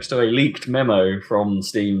change thanks to a leaked memo from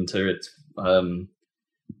Steam to its,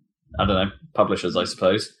 publishers, I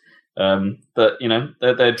suppose. That, you know,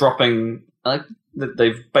 they're dropping,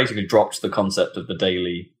 they've basically dropped the concept of the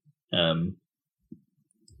daily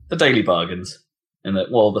bargains, in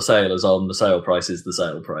that while the sale is on, the sale price is the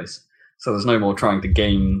sale price. So there's no more trying to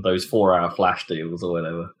game those 4-hour flash deals or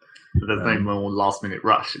whatever. There's no more last-minute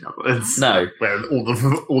rush, in other words. No. Where all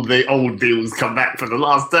the old deals come back for the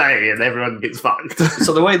last day and everyone gets fucked.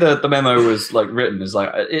 So the way the memo was written is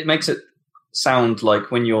it makes it sound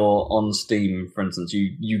like when you're on Steam, for instance,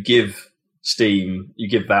 you give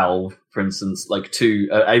Valve, for instance, to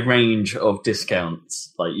a range of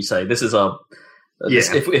discounts. Like you say, this is our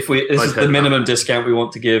this is the minimum discount we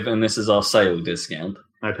want to give, and this is our sale discount.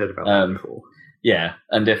 I've heard about that before. Yeah,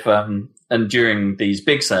 and if and during these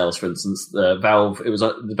big sales, for instance, Valve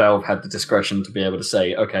had the discretion to be able to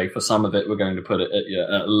say, okay, for some of it we're going to put it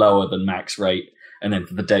at lower than max rate, and then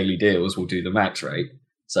for the daily deals we'll do the max rate.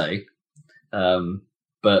 Say,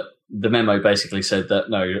 but the memo basically said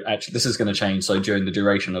that no, actually this is going to change. So during the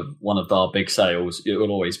duration of one of our big sales, it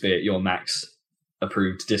will always be at your max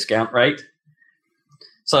approved discount rate.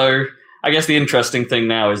 So I guess the interesting thing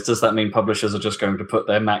now is, does that mean publishers are just going to put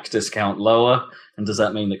their max discount lower? And does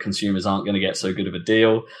that mean that consumers aren't going to get so good of a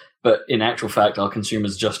deal? But in actual fact, are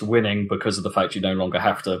consumers just winning because of the fact you no longer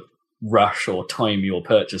have to rush or time your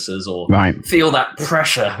purchases or feel that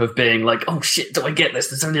pressure of being like, oh shit, do I get this?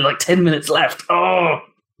 There's only 10 minutes left. Oh!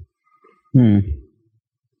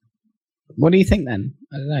 What do you think then?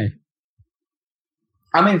 I don't know.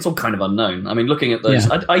 I mean, it's all kind of unknown. I mean, looking at those,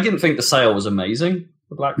 I didn't think the sale was amazing.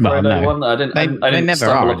 The Black Friday one. I didn't never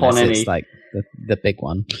stumble are upon any. It's like the big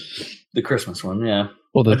one. The Christmas one, yeah.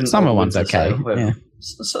 Or the summer one's okay. Yeah.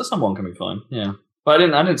 Someone can be fine, yeah. But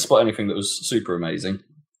I didn't spot anything that was super amazing.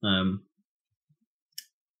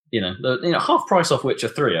 Half price off Witcher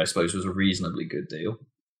 3, I suppose, was a reasonably good deal,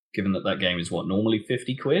 given that game is normally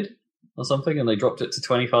 £50 or something, and they dropped it to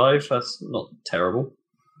 25. That's not terrible.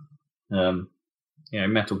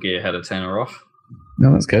 Metal Gear had a tenner off.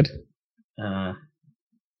 No, that's good. So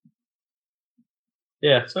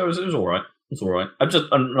it was all right. It's all right.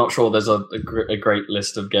 I'm not sure there's a great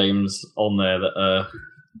list of games on there that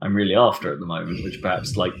I'm really after at the moment, which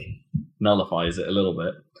perhaps nullifies it a little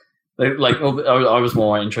bit. I was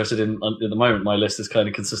more interested in at the moment. My list is kind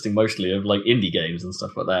of consisting mostly of indie games and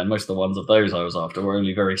stuff like that, and most of the ones of those I was after were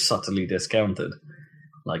only very subtly discounted,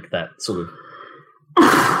 like that sort of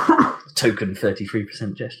token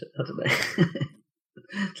 33% gesture. I don't know.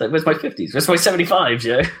 It's like, where's my 50s? Where's my 75s,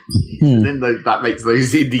 yo? And then that makes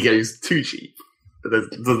those indie games too cheap. They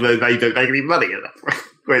don't make any money at that point.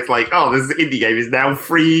 Where it's like, oh, this indie game is now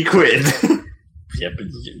 £3. Yeah, but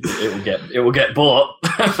it will get bought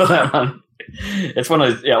for that one. It's one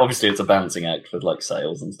of those, obviously it's a balancing act with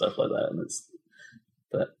sales and stuff like that, and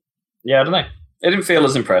I don't know. It didn't feel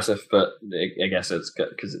as impressive, but I guess it's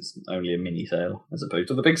because it's only a mini sale as opposed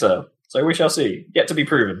to the big sale. So we shall see. Yet to be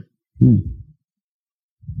proven.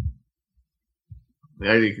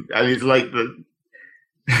 It's like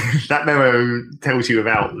that memo tells you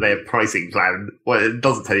about their pricing plan. What it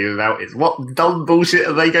doesn't tell you about is what dumb bullshit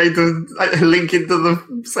are they going to link into the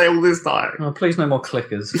sale this time. Oh, please no more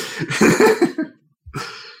clickers.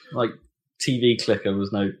 TV clicker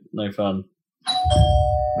was no fun.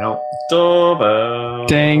 No. Doorbell.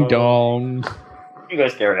 Ding dong. You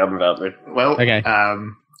guys carry on without me. Well, okay.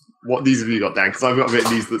 What news have you got, Dan? Because I've got a bit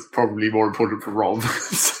of news that's probably more important for Rob.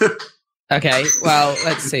 Okay, well,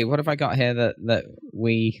 let's see. What have I got here that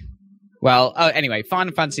we... Well, anyway,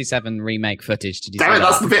 Final Fantasy VII remake footage. Did you Damn it,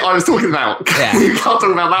 that's the bit I was talking about. Yeah. You can't talk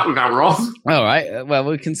about that without Rob. All right, well,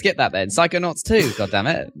 we can skip that then. Psychonauts 2,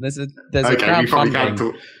 goddammit. There's a crowdfunding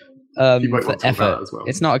for effort. As well.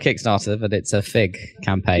 It's not a Kickstarter, but it's a FIG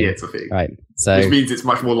campaign. Yeah, it's a FIG. Right, so... Which means it's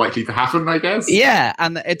much more likely to happen, I guess. Yeah,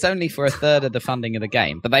 and it's only for a third of the funding of the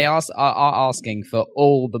game. But they are asking for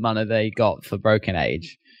all the money they got for Broken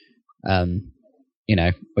Age.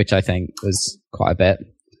 Which I think was quite a bit.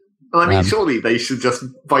 Well, I mean, surely they should just,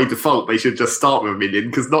 by default, they should just start with $1 million,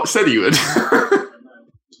 because Notch said he would.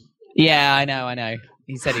 Yeah, I know.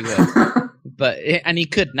 He said he would. And he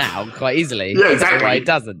could now, quite easily. Yeah, exactly. Why he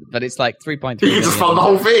doesn't, but it's like 3.3 He could just fund the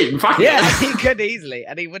whole thing. Yeah, he could easily,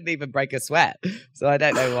 and he wouldn't even break a sweat. So I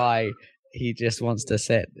don't know why he just wants to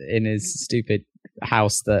sit in his stupid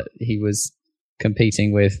house that he was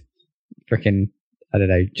competing with frickin', I don't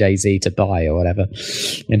know, Jay-Z to buy or whatever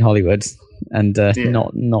in Hollywood and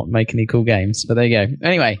not make any cool games. But there you go.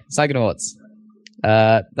 Anyway, Psychonauts.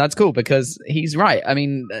 That's cool because he's right. I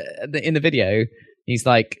mean, in the video, he's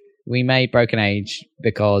like, we made Broken Age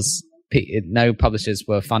because no publishers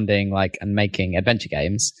were funding and making adventure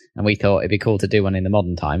games, and we thought it'd be cool to do one in the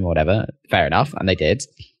modern time or whatever. Fair enough, and they did.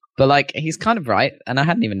 But he's kind of right, and I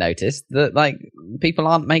hadn't even noticed that people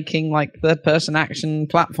aren't making third-person action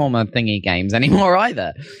platformer thingy games anymore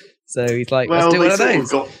either. So he's like, let's do one of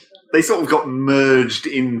those. They sort of got merged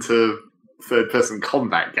into third-person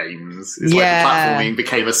combat games. It's like the platforming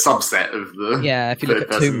became a subset of the if you look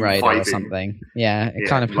at Tomb Raider or something. Yeah, it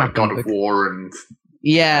kind of happened. God of War and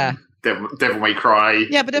Devil May Cry.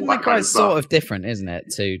 Yeah, but Devil May Cry is sort of different, isn't it,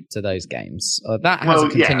 to those games? That has a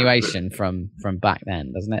continuation from back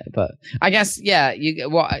then, doesn't it? But I guess,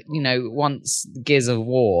 once Gears of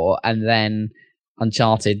War and then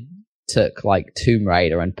Uncharted took Tomb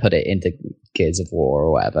Raider and put it into Gears of War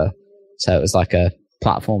or whatever. So it was like a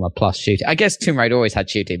platformer plus shooting. I guess Tomb Raider always had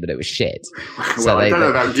shooting, but it was shit. Well, I don't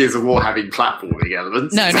know about Gears of War having platforming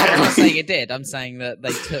elements. No, I'm not saying it did. I'm saying that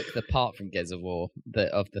they took the part from Gears of War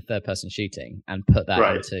of the third-person shooting and put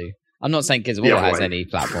that into... I'm not saying Gears of War has any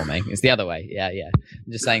platforming. It's the other way. Yeah.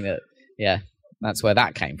 I'm just saying that, that's where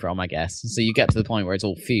that came from, I guess. So you get to the point where it's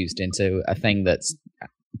all fused into a thing that's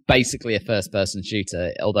basically a first-person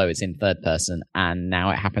shooter, although it's in third person, and now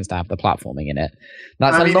it happens to have the platforming in it.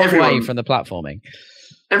 That's a long way from the platforming.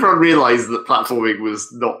 Everyone realised that platforming was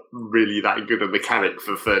not really that good a mechanic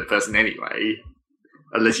for third person anyway,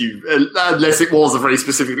 unless it was a very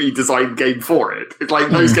specifically designed game for it. It's like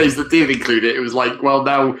those games that did include it. It was like, well,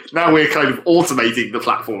 now we're kind of automating the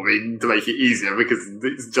platforming to make it easier because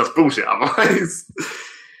it's just bullshit otherwise.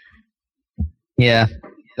 Yeah,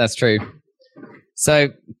 that's true. So,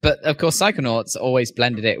 but of course, Psychonauts always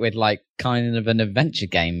blended it with like kind of an adventure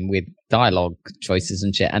game with dialogue choices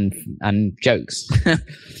and shit and jokes.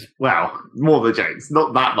 Well, more the jokes,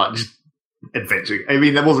 not that much adventure. I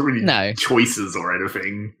mean, there wasn't really No. choices or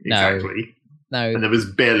anything exactly, No, and there was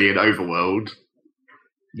barely an overworld.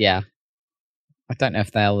 yeah. I don't know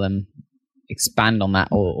if they'll expand on that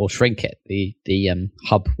or shrink it, the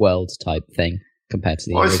hub world type thing compared to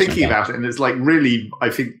the I was original thinking game. about it, and it's like really,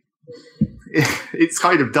 I think it's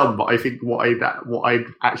kind of dumb, but I think what I'd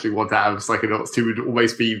actually want to have Psychonauts 2 would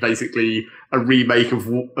almost be basically a remake of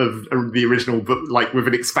the original, but like with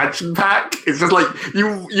an expansion pack. It's just like you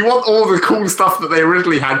want all the cool stuff that they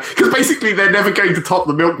originally had, because basically they're never going to top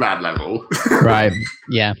the Milkman level. Right,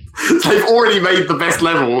 yeah. They've already made the best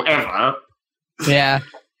level ever. Yeah,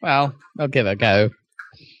 well, I'll give it a go.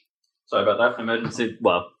 Sorry about that. Emergency.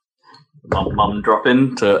 Well, mum drop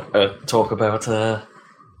in to talk about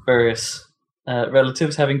various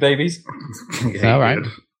relatives having babies. Okay, All right.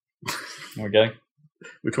 good. There we go.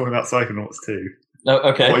 We're talking about Psychonauts 2. Oh,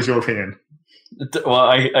 okay. What is your opinion? Well,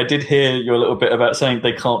 I did hear your little bit about saying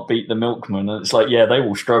they can't beat the milkman, and it's like, yeah, they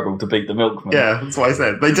will struggle to beat the milkman. Yeah, that's what I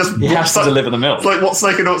said. They just He has to deliver the milk. It's like what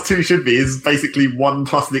Psychonauts 2 should be is basically 1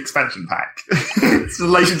 plus the expansion pack. So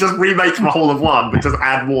they should just remake the whole of 1, but just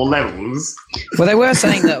add more levels. Well, they were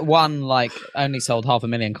saying that 1 like only sold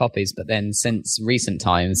 500,000 copies, but then since recent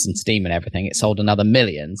times and Steam and everything, it sold another 1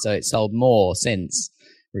 million. So it sold more since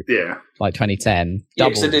Yeah. like 2010, Yeah,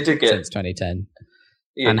 double so they did get- since 2010,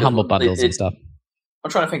 Yeah, and humble bundles and stuff. I'm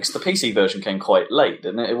trying to think, 'cause the PC version came quite late,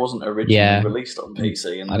 didn't it? It wasn't originally Yeah. released on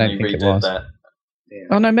PC, and I then don't they think it redid was. that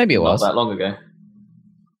Oh no, maybe it not was. that long ago.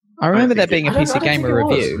 I remember there think being it- a I don't PC think Gamer it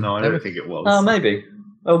was. review. No, I There don't think it was. Oh, maybe.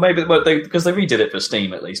 Oh, maybe because they redid it for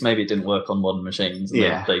Steam at least. Maybe it didn't work on modern machines. And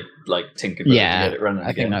Yeah. they like tinkered with it Yeah, to get it running. I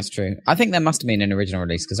think again. that's true. I think there must have been an original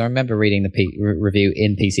release because I remember reading the review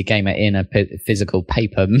in PC Gamer in a physical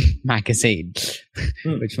paper magazine,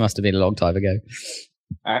 which must have been a long time ago.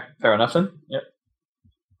 All right, fair enough then. Yep.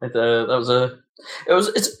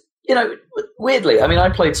 It's weirdly. I mean, I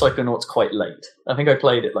played Psychonauts quite late. I think I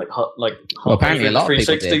played it like Well, apparently a lot of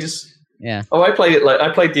people did. 360s. Yeah. Oh, I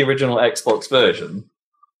played the original Xbox version,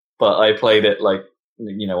 but I played it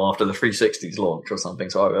after the 360s launch or something.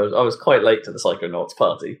 So I was quite late to the Psychonauts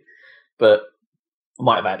party, but I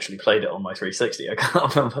might have actually played it on my 360. I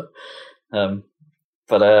can't remember.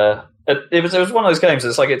 It was one of those games.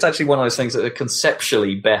 It's actually one of those things that are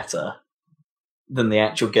conceptually better than the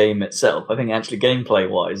actual game itself. I think actually gameplay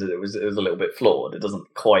wise, it was a little bit flawed. It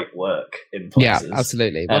doesn't quite work in places. Yeah,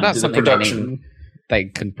 absolutely. Well, And that's the something production. they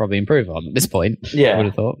can probably improve on at this point. I Yeah, would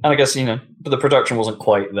have thought. and I guess but the production wasn't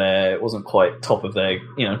quite there. It wasn't quite top of their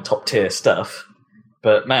top tier stuff.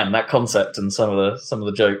 But man, that concept and some of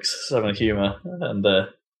the jokes, some of the humor, and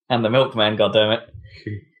the milkman, goddammit,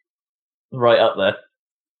 right up there.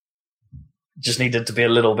 Just needed to be a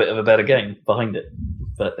little bit of a better game behind it,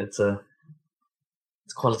 but it's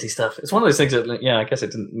quality stuff. It's one of those things that I guess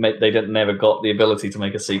they never got the ability to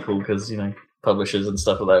make a sequel because publishers and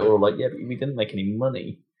stuff like that were all like, yeah, but we didn't make any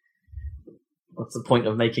money. What's the point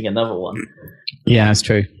of making another one? Yeah, that's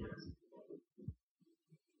true.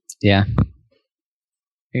 Yeah.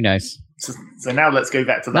 Who knows? So now let's go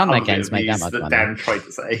back to the None of other their games bit of make that news much that money. Dan tried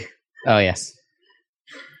to say. Oh, yes.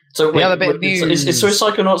 So The other bit of is news-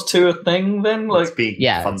 Psychonauts 2 a thing then? It's being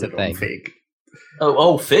yeah, funded it's a thing. on Fig.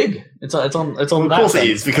 Oh, Fig. It's on Of that. course then. it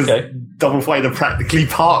is, because Okay. Double Fine are practically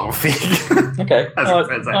part of Fig. Okay. As it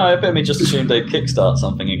turns out. I bet me just assumed they'd kickstart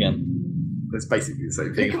something again. It's basically the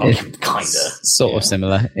same thing. Kinda. Sort of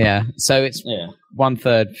similar, yeah. So it's Yeah.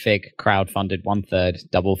 1/3 Fig crowd-funded, 1/3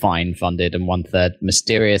 Double Fine funded, and 1/3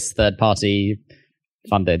 mysterious third-party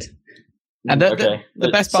funded. And the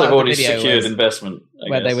best part they've of the already video secured was investment,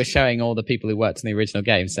 where they were showing all the people who worked in the original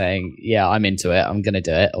game saying, yeah, I'm into it, I'm going to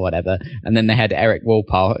do it, or whatever. And then they had Eric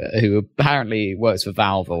Wolpar, who apparently works for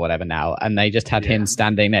Valve or whatever now, and they just had him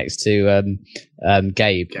standing next to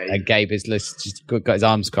Gabe. And Gabe is just got his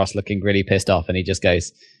arms crossed looking really pissed off, and he just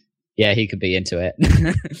goes, yeah, he could be into it.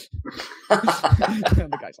 The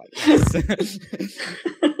guy's like,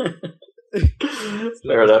 yes.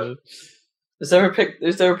 Fair enough. Is there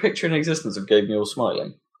a picture in existence of Gabe Newell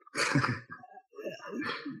smiling?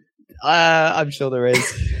 I'm sure there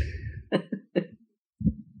is.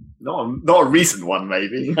 Not a recent one,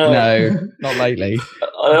 maybe. No, not lately.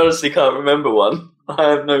 I honestly can't remember one. I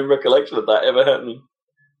have no recollection of that ever happening.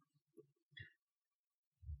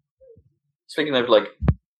 Speaking of there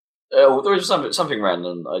was something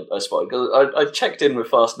random I spotted. 'Cause I checked in with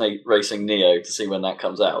Fast Racing Neo to see when that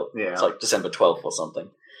comes out. Yeah. It's like December 12th or something.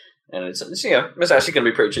 And it's it's actually going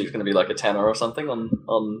to be pretty cheap. It's going to be like a tenner or something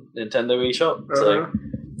on Nintendo eShop. So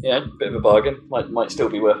bit of a bargain. Might still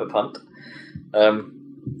be worth a punt.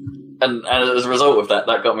 And as a result of that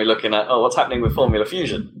got me looking at what's happening with Formula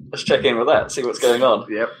Fusion. Let's check in with that, see what's going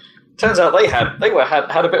on. Yep. Turns out they had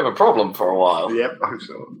a bit of a problem for a while. Yep, I'm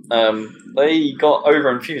sure. They got over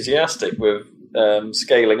enthusiastic with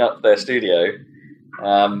scaling up their studio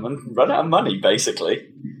and run out of money basically,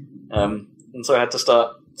 and so had to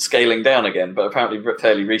start scaling down again. But apparently,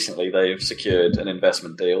 fairly recently, they've secured an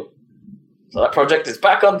investment deal, so that project is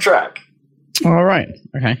back on track. All right.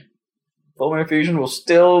 Okay. Formula Fusion will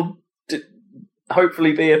still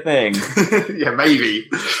hopefully be a thing. Yeah, maybe.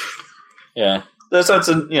 Yeah. There's a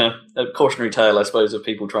cautionary tale, I suppose, of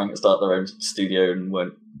people trying to start their own studio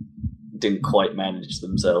and didn't quite manage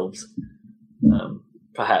themselves.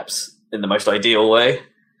 Perhaps in the most ideal way.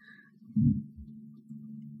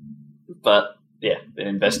 But, yeah, the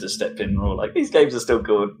investors stepped in and were like, these games are still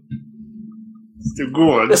good. Still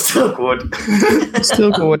good. They're still good.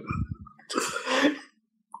 Still good.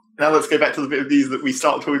 Now let's go back to the bit of news that we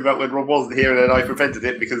started talking about when Rob wasn't here, and then I prevented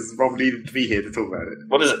it because Rob needed to be here to talk about it.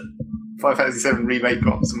 What is it? Final Fantasy VII Remake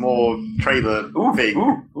got some more trailer thing.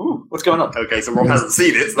 Ooh, what's going on? Okay, so Rob hasn't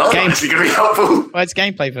seen it, so that's not actually going to be helpful. Well, it's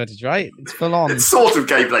gameplay footage, right? It's full on. It's sort of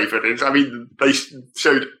gameplay footage. I mean, they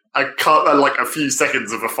showed a few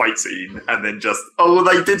seconds of a fight scene, and then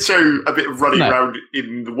they did show a bit of running around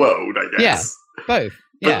in the world, I guess. Yeah, both.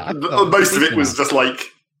 Yeah, most of it was just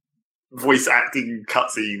like voice acting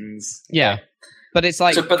cutscenes. Yeah, but it's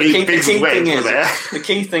like. But the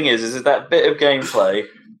key thing is that bit of gameplay.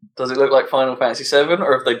 Does it look like Final Fantasy VII,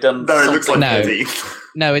 or have they done? No, it looks like 15.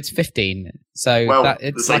 No, it's 15. So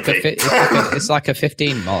it's like a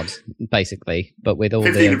 15 mod, basically, but with all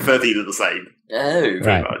 15 and 13 are the same. Oh,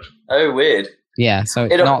 right. Much. Oh, weird. Yeah, so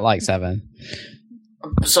it's not like 7.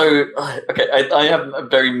 So, okay, I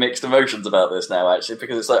have very mixed emotions about this now, actually,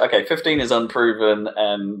 because it's like, okay, 15 is unproven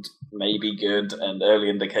and maybe good, and early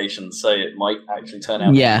indications say it might actually turn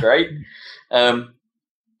out to be great.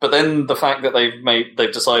 But then the fact that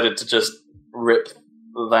they've decided to just rip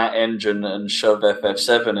that engine and shove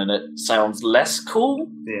FF7 in it sounds less cool.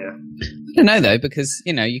 Yeah. I don't know though, because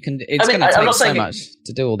you can. It's going to take so much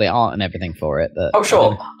to do all the art and everything for it.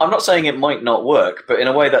 Sure. I'm not saying it might not work, but in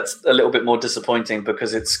a way that's a little bit more disappointing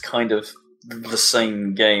because it's kind of the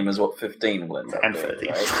same game as what 15 will end up and doing, 13.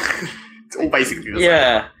 Right? It's all basically the same.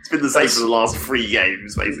 Yeah. It's been the same for the last 3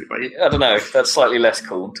 games, basically. I don't know. That's slightly less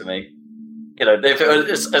cool to me.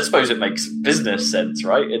 I suppose it makes business sense,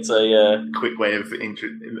 right? It's a quick way of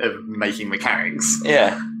making mechanics.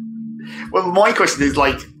 Yeah. Well, my question is,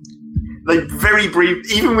 very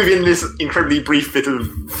brief, even within this incredibly brief bit of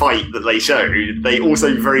fight that they showed, they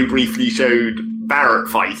also very briefly showed Barrett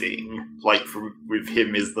fighting, with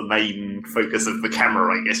him as the main focus of the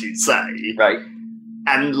camera, I guess you'd say. Right.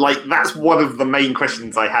 And, that's one of the main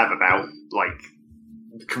questions I have about,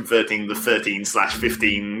 converting the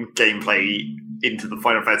 13/15 gameplay into the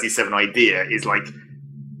Final Fantasy VII idea is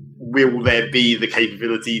will there be the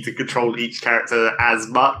capability to control each character as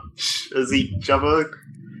much as each other?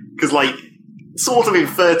 Because sort of in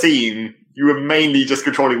 13 you were mainly just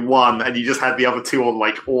controlling one and you just had the other two on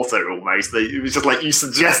auto almost. It was just you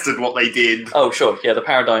suggested what they did. Oh sure, yeah, the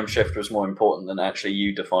paradigm shift was more important than actually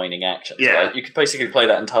you defining actions. Yeah. Right? You could basically play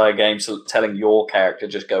that entire game telling your character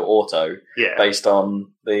just go auto based on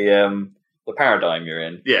the paradigm you're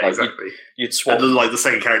in. Yeah, exactly. You'd swap and the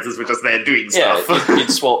second characters were just there doing stuff. Yeah, you'd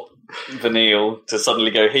swap Vanille to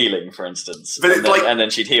suddenly go healing, for instance. But and then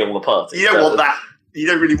she'd heal the party. You don't want that. You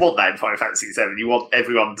don't really want that in Final Fantasy VII. You want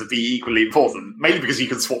everyone to be equally important. Mainly because you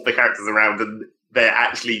can swap the characters around and they're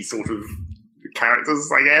actually sort of characters,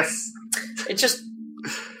 I guess. It just...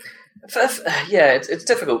 Yeah, it's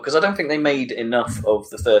difficult because I don't think they made enough of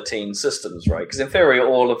the 13 systems, right? Because in theory,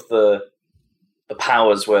 all of the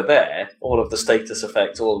powers were there, all of the status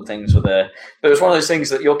effects, all the things were there. But it was one of those things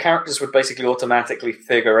that your characters would basically automatically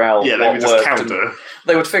figure out they what would just worked. Counter.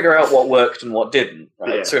 They would figure out what worked and what didn't,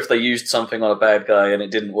 right? Yeah. So if they used something on a bad guy and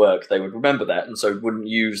it didn't work, they would remember that and so wouldn't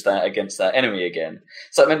use that against that enemy again.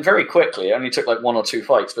 So it meant very quickly, it only took 1 or 2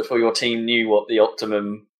 fights before your team knew what the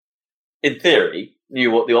optimum, in theory,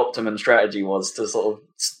 knew what the optimum strategy was to sort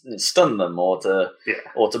of stun them or to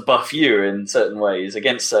buff you in certain ways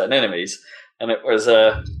against certain enemies. And it was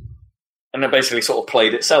and it basically sort of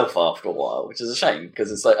played itself after a while, which is a shame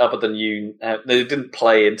because it's other than you, they didn't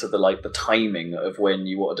play into the timing of when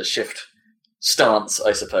you wanted to shift stance,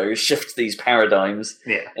 I suppose, shift these paradigms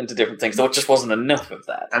into different things. There just wasn't enough of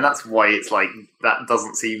that, and that's why it's that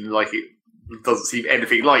doesn't seem like it doesn't seem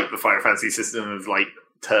anything like the Final Fantasy system of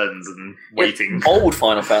turns and waiting. Old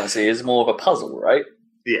Final Fantasy is more of a puzzle, right?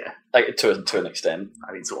 Yeah. Like, to an extent.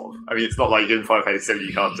 I mean, sort of. I mean, it's not like in Final Fantasy 7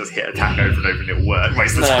 you can't just hit attack over and over and it'll work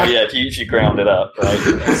most of the time. Yeah, if you ground it up,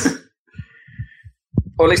 right?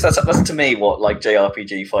 Or at least that's to me what like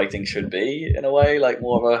JRPG fighting should be in a way, like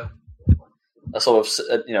more of a sort of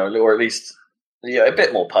or at least a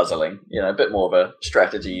bit more puzzling, a bit more of a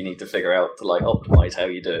strategy you need to figure out to like optimize how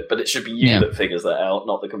you do it. But it should be you that figures that out,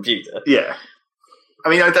 not the computer. Yeah, I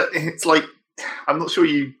mean, it's like I'm not sure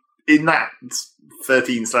you in that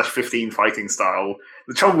 13/15 fighting style.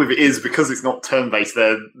 The trouble with it is because it's not turn-based.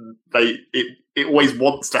 It always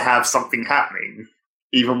wants to have something happening,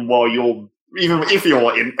 even if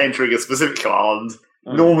you're entering a specific command.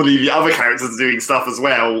 Normally, the other characters are doing stuff as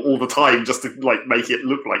well all the time, just to like make it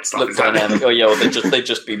look like stuff is dynamic. Or they'd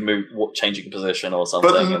just be changing position or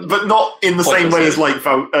something. But not in the same way as like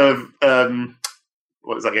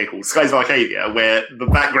what is that game called? Skies of Arcadia, where the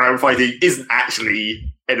background fighting isn't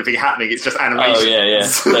actually anything happening; it's just animation.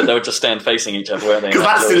 Oh yeah. They would just stand facing each other, weren't they? Because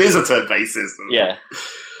that still is a turn-based system. Yeah.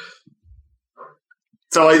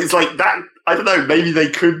 So it's like that. I don't know. Maybe they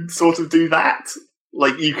could sort of do that.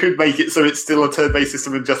 Like you could make it so it's still a turn-based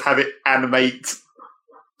system and just have it animate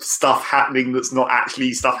stuff happening that's not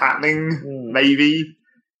actually stuff happening. Maybe.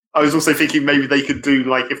 I was also thinking maybe they could do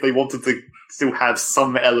like if they wanted to still have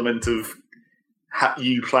some element of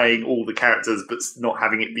you playing all the characters but not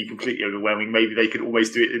having it be completely overwhelming. Maybe they could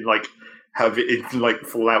almost do it in like have it in like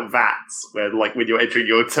Fallout VATS, where like when you're entering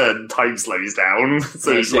your turn, time slows down.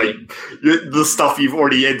 So it's like the stuff you've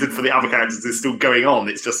already entered for the other characters is still going on.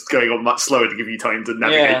 It's just going on much slower to give you time to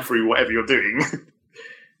navigate through whatever you're doing.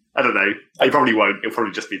 I don't know. They probably won't. It'll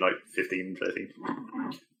probably just be like 15, 13.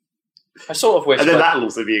 I sort of wish... And then that'll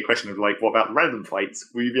also be a question of like, what about random fights?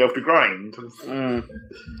 Will you be able to grind?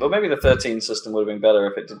 Well, maybe the 13 system would have been better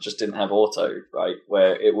if it just didn't have auto, right?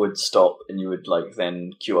 Where it would stop and you would like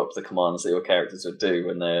then queue up the commands that your characters would do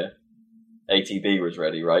when their ATB was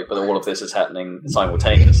ready, right? But all of this is happening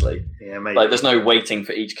simultaneously. Yeah, maybe. Like, there's no waiting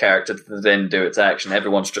for each character to then do its action.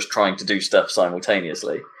 Everyone's just trying to do stuff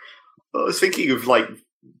simultaneously. I was thinking of like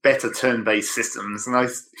better turn-based systems, and I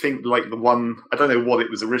think like the one, I don't know what it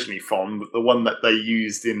was originally from, but the one that they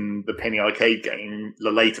used in the Penny Arcade game,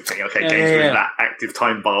 the later Penny Arcade games, with that active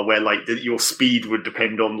time bar where like your speed would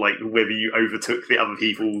depend on like whether you overtook the other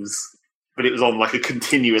people's, but it was on like a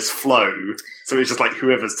continuous flow, so it's just like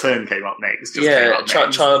whoever's turn came up next just came up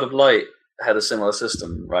next. Child of Light had a similar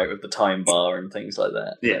system, right, with the time bar and things like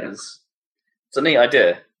that. Yeah, it's a neat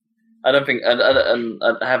idea. I don't think, and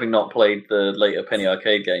having not played the later Penny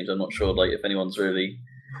Arcade games, I'm not sure like if anyone's really.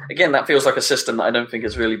 Again, that feels like a system that I don't think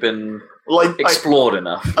has really been explored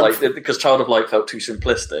enough. Like because Child of Light felt too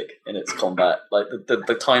simplistic in its combat. Like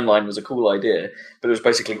the timeline was a cool idea, but it was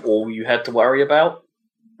basically all you had to worry about.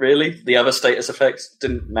 Really, the other status effects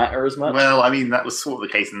didn't matter as much. Well, I mean, that was sort of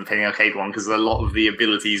the case in the Penny Arcade one, because a lot of the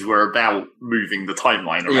abilities were about moving the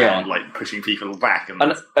timeline around, like pushing people back. And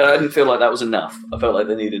I didn't feel like that was enough. I felt like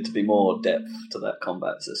there needed to be more depth to that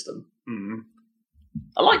combat system.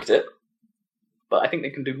 I liked it, but I think they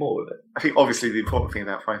can do more with it. I think, obviously, the important thing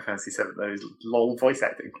about Final Fantasy VII, though, is LOL voice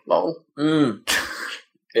acting. LOL.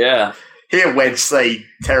 Yeah. Hear Wedge say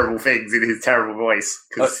terrible things in his terrible voice,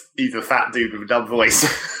 because he's a fat dude with a dumb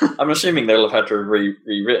voice. I'm assuming they'll have had to have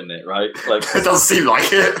rewritten it, right? Like, it doesn't seem like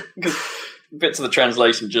it. Because bits of the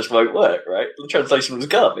translation just won't work, right? The translation was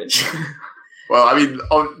garbage. Well, I mean,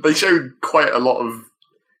 they showed quite a lot of...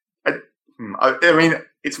 I mean,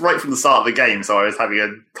 it's right from the start of the game, so I was having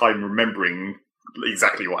a time remembering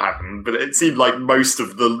exactly what happened, but it seemed like most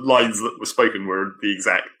of the lines that were spoken were the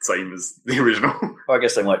exact same as the original. Well, I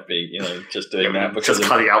guess they might be, just doing that because just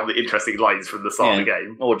cutting out the interesting lines from the start of the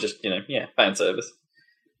game, or just fan service.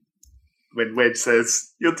 When Wedge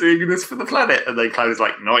says you're doing this for the planet, and then Cloud's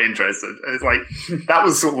like not interested, and it's like that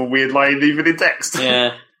was sort of a weird line even in text.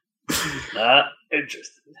 Yeah, not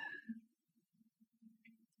interested.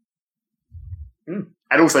 And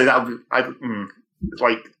also it's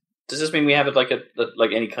like. Does this mean we have like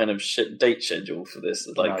any kind of date schedule for this?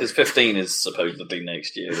 Like, because 15 is supposedly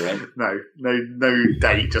next year, right? No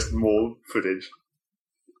date, just more footage.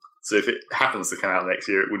 So if it happens to come out next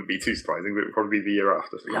year, it wouldn't be too surprising, but it would probably be the year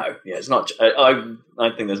after. No, it's not. I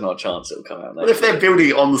think there's not a chance it'll come out next year. Well, if they're building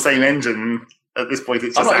it on the same engine at this point,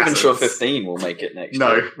 it's just I'm not even sure 15 will make it next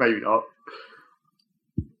year. No, maybe not.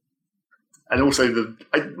 And also,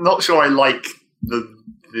 I'm not sure I like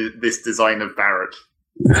this design of Barrett.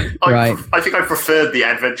 I think I preferred the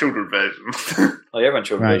Advent Children version. The Advent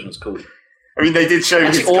Children version was cool. I mean, they did show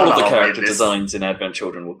his all gun of the arm character in this. designs in Advent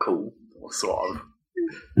Children were cool. Sort of.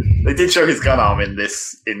 They did show his gun arm in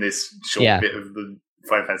this short bit of the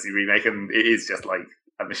Final Fantasy remake, and it is just like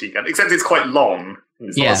a machine gun, except it's quite long.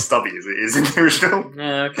 It's not as stubby as it is in the original.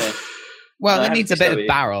 Yeah, okay. Well, it needs a bit of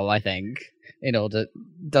barrel, I think, in order,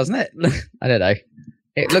 doesn't it? I don't know.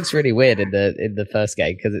 It looks really weird in the first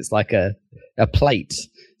game because it's like a plate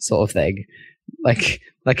sort of thing, like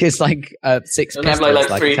it's like 6 pistols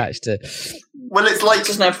like three, attached to. Well, it's like it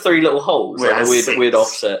doesn't have 3 little holes, like a weird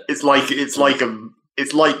offset. It's like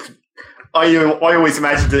I always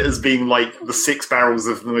imagined it as being like the 6 barrels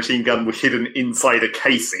of the machine gun were hidden inside a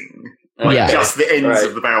casing. Like just the ends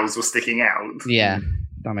of the barrels were sticking out. Yeah,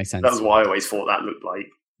 that makes sense. That's what I always thought that looked like.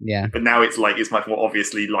 Yeah, but now it's much more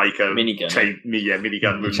obviously like a minigun.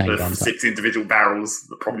 Minigun with the 6 individual barrels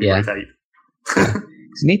that probably rotate.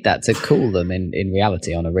 You need that to cool them in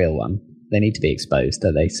reality on a real one. They need to be exposed,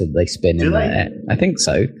 don't they? So they spin in the air. I think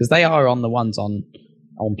so, because they are on the ones on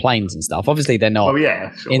planes and stuff. Obviously, they're not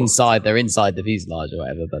inside. They're inside the fuselage or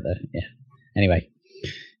whatever. But yeah. Anyway,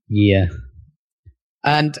 yeah.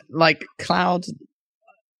 And like Cloud,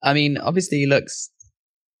 I mean, obviously he looks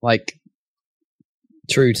like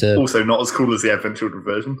true to. Also, not as cool as the Advent Children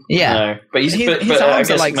version. Yeah, no, but his arms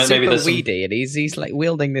are like super weedy, and he's like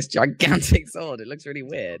wielding this gigantic sword. It looks really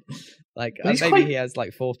weird. Like maybe he has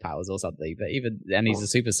like force powers or something. But he's a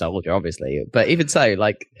super soldier, obviously. But even so,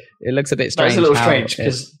 like it looks a bit strange. It's a little strange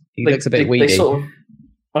because he looks a bit weedy. I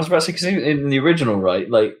was about to say, because in the original, right?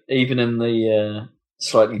 Like even in the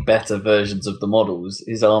slightly better versions of the models,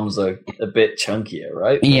 his arms are a bit chunkier,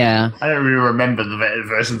 right? Yeah, I don't really remember the better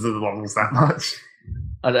versions of the models that much.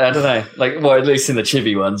 I don't know, like, well, at least in the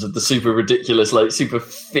chibi ones with the super ridiculous, like, super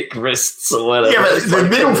thick wrists or whatever. Yeah, but the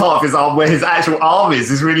middle part of his arm, where his actual arm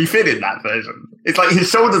is really thin in that version. It's like his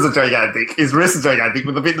shoulders are gigantic, his wrists are gigantic,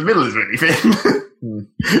 but the bit in the middle is really thin.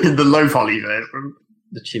 In the low poly version.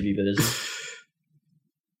 The chibi version.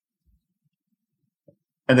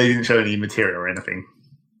 And they didn't show any material or anything.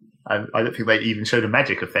 I don't think they even showed a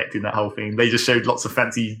magic effect in that whole thing. They just showed lots of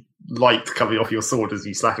fancy light coming off your sword as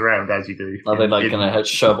you slash around, as you do. Are they going to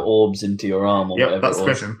shove orbs into your arm or whatever? Yeah, that's the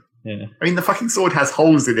question. Yeah. I mean, the fucking sword has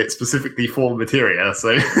holes in it specifically for materia,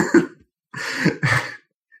 so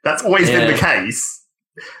that's always been the case.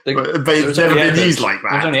 But it's never been used like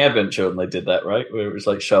that. It was only Advent Children they did that, right? Where it was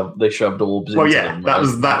like they shoved orbs into them. That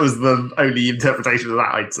was the only interpretation of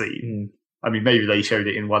that I'd seen. I mean, maybe they showed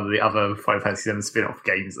it in one of the other Final Fantasy VII spin-off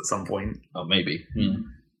games at some point. Oh, maybe.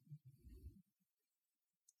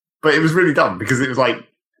 But it was really dumb, because it was like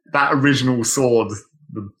that original sword,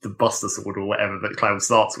 the Buster Sword or whatever that Cloud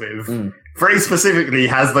starts with, very specifically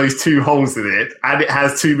has those 2 holes in it, and it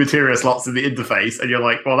has 2 materia slots in the interface, and you're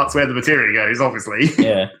like, well, that's where the materia goes, obviously.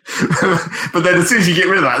 Yeah. But then as soon as you get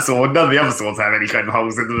rid of that sword, none of the other swords have any kind of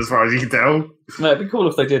holes in them, as far as you can tell. No, it'd be cool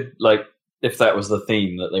if they did, like, if that was the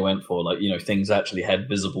theme that they went for, like, you know, things actually had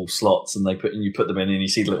visible slots, and you put them in, and you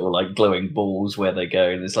see little like glowing balls where they go,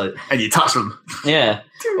 and it's like, and you touch them. Yeah,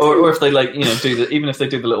 or if they like, you know, even if they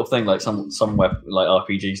do the little thing like some weapon, like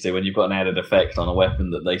RPGs do, when you've got an added effect on a weapon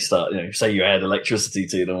that they start, you know, say you add electricity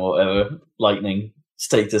to them or whatever, lightning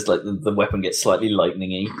status, like the weapon gets slightly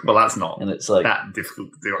lightning-y. Well, that's not, and it's like that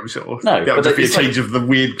difficult to do, I'm sure. No, that would just be a change of the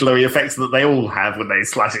weird glowy effects that they all have when they're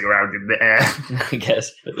slashing around in the air. I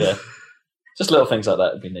guess, but yeah. Just little things like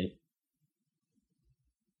that would be neat.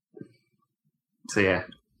 So yeah,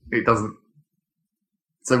 it doesn't.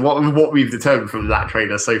 So what we've determined from that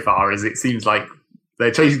trailer so far is it seems like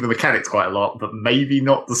they're changing the mechanics quite a lot, but maybe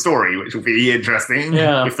not the story, which will be interesting.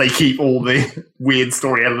 Yeah. If they keep all the weird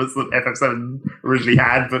story elements that FF7 originally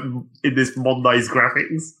had, but in this modernized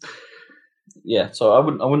graphics. Yeah, so I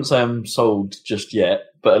wouldn't say I'm sold just yet,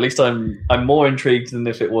 but at least I'm more intrigued than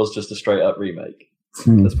if it was just a straight up remake.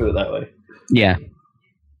 Let's put it that way. Yeah.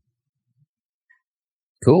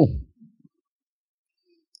 Cool.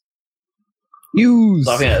 News.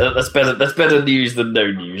 So I think that's better news than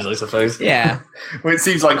no news, I suppose. Yeah. Well, it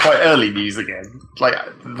seems like quite early news again. Like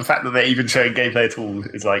the fact that they're even showing gameplay at all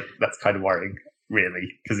is like, that's kind of worrying, really,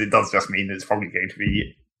 because it does just mean it's probably going to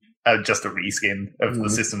be just a reskin of the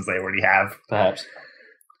systems they already have. Perhaps.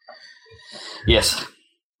 Yes.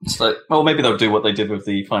 So, well, maybe they'll do what they did with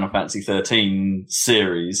the Final Fantasy 13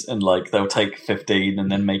 series, and like they'll take 15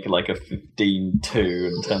 and then make like a 15-2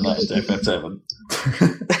 and turn that into FF7.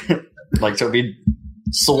 Like, so it'll be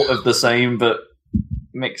sort of the same, but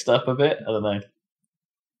mixed up a bit. I don't know.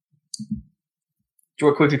 Do you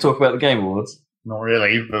want to quickly talk about the Game Awards? Not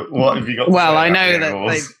really, but what have you got? Well, I know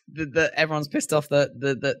that everyone's pissed off that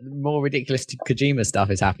the more ridiculous Kojima stuff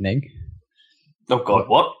is happening. Oh God,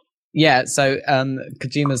 what? Yeah, so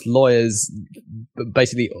Kojima's lawyers,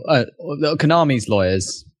 basically, Konami's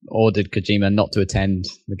lawyers ordered Kojima not to attend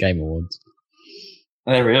the Game Awards.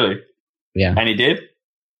 Oh, really? Yeah. And he did?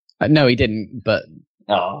 No, he didn't. But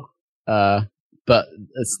but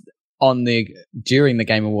during the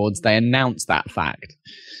Game Awards, they announced that fact.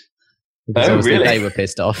 Because obviously really? They were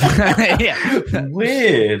pissed off. Yeah.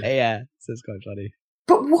 Weird. Yeah, so it's quite funny.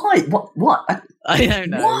 But why? What? I don't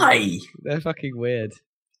know. Why? They're fucking weird.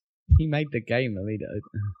 He made the game. I mean,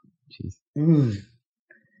 jeez.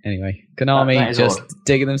 Anyway, Konami just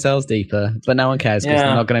digging themselves deeper, but no one cares because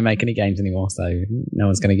they're not going to make any games anymore. So no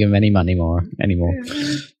one's going to give them any money anymore.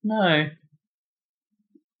 No.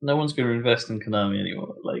 No one's going to invest in Konami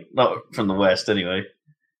anymore. Like, not from the West, anyway.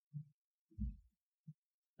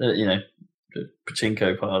 The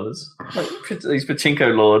pachinko parlors. Like, these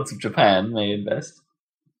pachinko lords of Japan may invest.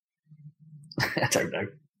 I don't know.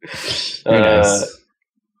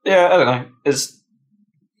 Yeah, I don't know.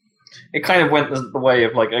 It kind of went the way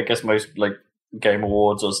of, like, I guess most, like, Game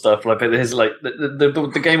Awards or stuff. Like, but there's, like,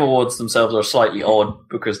 the Game Awards themselves are slightly odd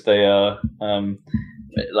because they are,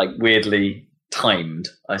 like, weirdly timed,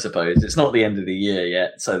 I suppose. It's not the end of the year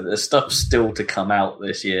yet, so there's stuff still to come out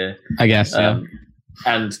this year. I guess, yeah.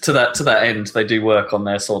 And to that end, they do work on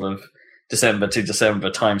their sort of December to December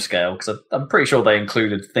timescale, because I'm pretty sure they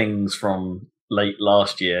included things from late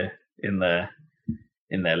last year in their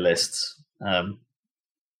lists.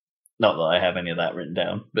 Not that I have any of that written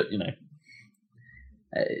down, but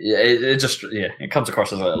it comes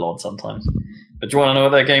across as a little odd sometimes. But do you want to know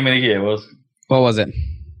what their game of the year was? What was it?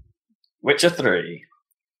 Witcher 3.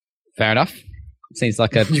 Fair enough. Seems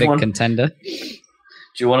like a big contender.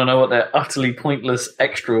 Do you want to know what their utterly pointless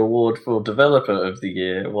extra award for developer of the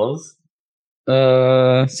year was?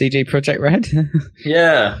 CG Project Red?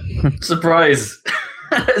 Yeah. Surprise.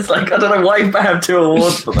 It's like, I don't know why you have 2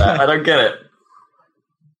 awards for that. I don't get it.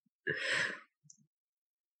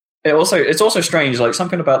 It's also strange, like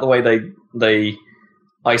something about the way they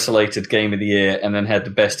isolated Game of the Year and then had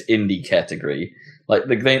the best indie category. Like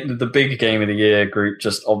the big Game of the Year group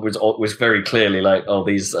just was very clearly like, oh,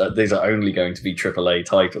 these are only going to be AAA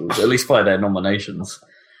titles, at least by their nominations.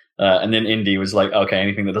 And then indie was like, okay,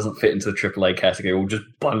 anything that doesn't fit into the AAA category, we'll just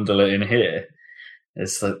bundle it in here.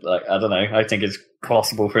 It's like, I don't know. I think it's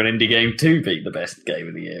possible for an indie game to be the best Game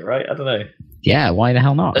of the Year, right? I don't know. Yeah, why the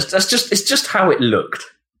hell not? It's just how it looked.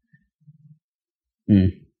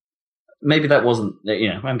 Maybe that wasn't.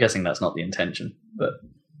 I'm guessing that's not the intention, but.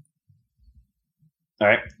 All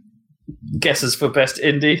right. Guesses for best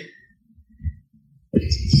indie?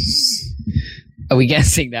 Are we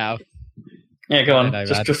guessing now? Yeah, go on.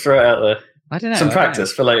 Just throw it out there. I don't know. Some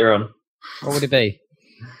practice for later on. What would it be?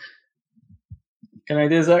 Any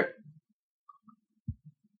idea, Zach?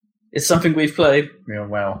 It's something we've played. Yeah,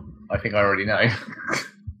 well, I think I already know.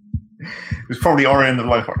 It was probably Ori and the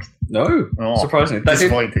Blind Forest. No, surprisingly.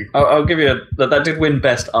 Disappointing. I'll give you that did win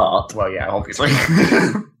best art. Well, yeah, obviously.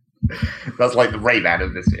 That's like the Rayman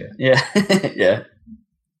of this year. Yeah, yeah.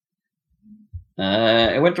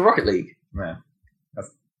 It went to Rocket League. Yeah.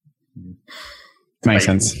 Makes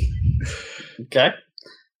sense. Okay.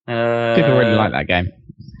 People really like that game.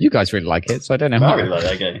 You guys really like it, so I don't know. I really like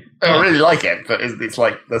that game. I really like it, but it's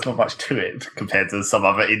like there's not much to it compared to some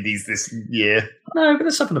other indies this year. No, but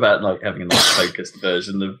there's something about like having a nice focused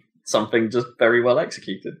version of something just very well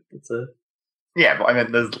executed. Yeah, but I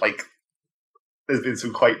mean, there's been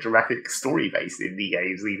some quite dramatic story-based indie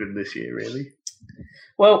games even this year, really.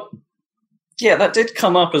 Well, yeah, that did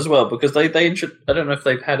come up as well because they I don't know if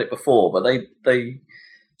they've had it before, but they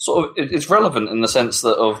sort of it's relevant in the sense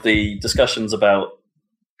that of the discussions about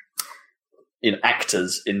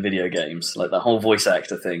actors in video games, like the whole voice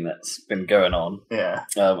actor thing that's been going on,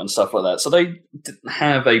 and stuff like that. So they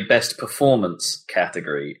have a best performance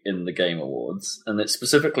category in the Game Awards, and it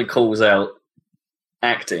specifically calls out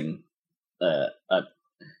acting.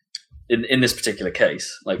 In this particular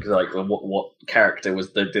case, like what character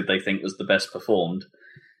did they think was the best performed?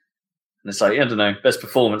 And it's like, I don't know, best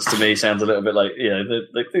performance to me sounds a little bit like,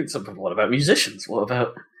 they think something. What about musicians? What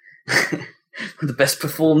about the best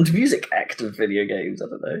performed music act of video games? I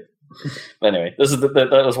don't know. But anyway,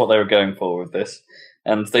 that was what they were going for with this,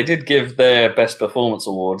 and they did give their best performance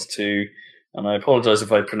award to, and I apologise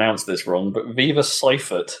if I pronounced this wrong, but Viva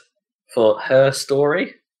Seifert for Her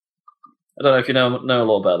Story. I don't know if you know a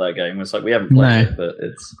lot about that game. It's like we haven't played it, but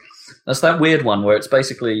that's that weird one where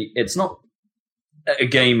it's not a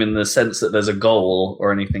game in the sense that there's a goal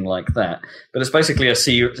or anything like that, but it's basically a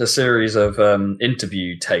series of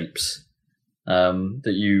interview tapes that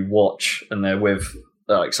you watch, and they're with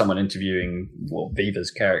like someone interviewing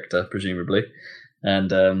Viva's character, presumably,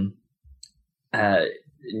 and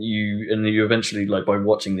you eventually, like, by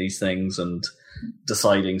watching these things and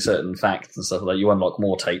deciding certain facts and stuff like that. You unlock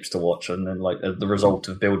more tapes to watch, and then like the result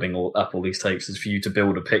of building up all these tapes is for you to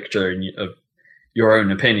build a picture of your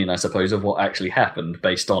own opinion, I suppose, of what actually happened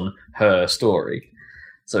based on her story.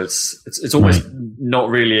 So it's almost not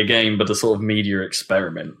really a game, but a sort of media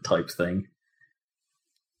experiment type thing.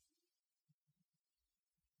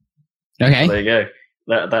 Okay. So there you go.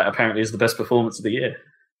 That apparently is the best performance of the year.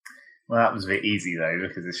 Well, that was a bit easy though,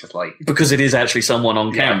 because it's just like because it is actually someone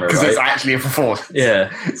on camera, because right? it's actually a performance.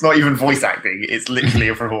 Yeah, it's not even voice acting; it's literally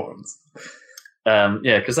a performance.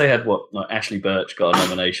 Because they had Ashley Birch got a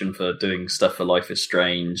nomination for doing stuff for Life is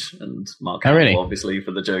Strange, and Mark Hamill, really? obviously,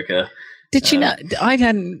 for the Joker. Did you know? I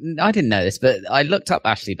didn't know this, but I looked up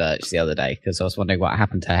Ashley Birch the other day because I was wondering what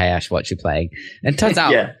happened to Hey Ash, what you playing, and it turns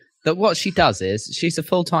out that what she does is she's a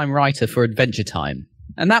full-time writer for Adventure Time,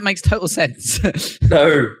 and that makes total sense.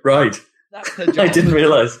 No, right. That's her job. I didn't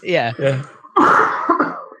realise. Yeah.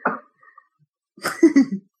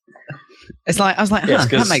 It's like I was like,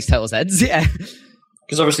 that makes total sense. Yeah.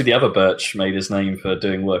 Because obviously the other Birch made his name for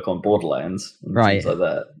doing work on Borderlands, and right? Things like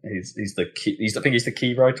that. He's the key. I think he's the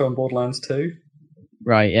key writer on Borderlands 2.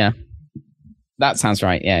 Right. Yeah. That sounds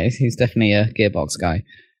right. Yeah, he's definitely a Gearbox guy.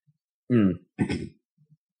 Well,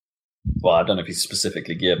 I don't know if he's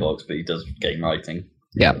specifically Gearbox, but he does game writing.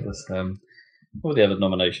 Yeah. What were the other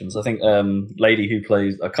nominations? I think lady who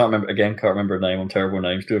plays, can't remember her name. I'm terrible with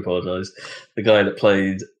names. Do apologise. The guy that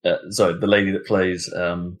played, the lady that plays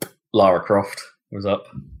Lara Croft was up,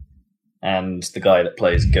 and the guy that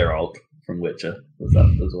plays Geralt from Witcher was up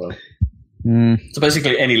as well. So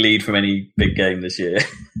basically, any lead from any big game this year.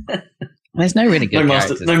 There's no really good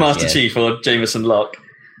no Master Chief or Jameson Locke.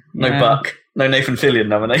 No Buck. No Nathan Fillion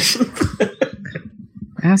nomination.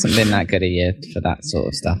 It hasn't been that good a year for that sort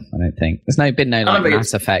of stuff, I don't think. There's been no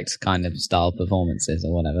Mass Effect kind of style performances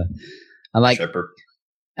or whatever.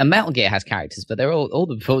 And Metal Gear has characters, but they're all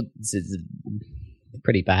the performances are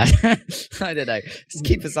pretty bad. I don't know.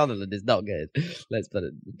 Kiefer Sutherland is not good. Let's put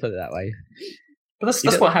it that way. But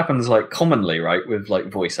that's what happens commonly, right, with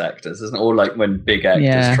voice actors, isn't it? Or when big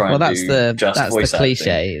actors try and do just voice the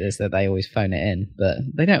cliche is that they always phone it in, but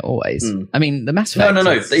they don't always. I mean, the Mass Effect.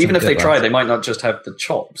 No. Even if they try, they might not just have the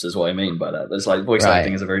chops. Is what I mean by that. There's voice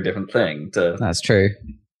acting is a very different thing. That's true.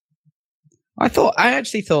 I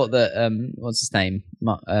actually thought that what's his name,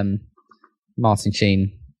 Martin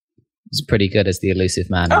Sheen was pretty good as the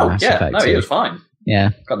elusive man. Oh yeah, he was fine.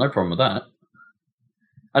 Yeah, got no problem with that.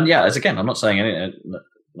 And I'm not saying anything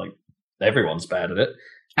everyone's bad at it.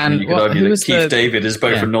 And you could argue that Keith David is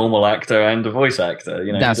both a normal actor and a voice actor. That's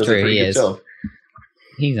he does true. A pretty good job.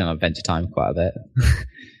 He's on Adventure Time quite a bit.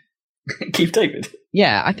 Keith David.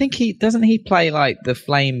 Yeah, I think he play the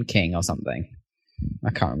Flame King or something.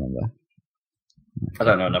 I can't remember. I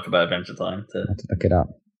don't know enough about Adventure Time to look it up.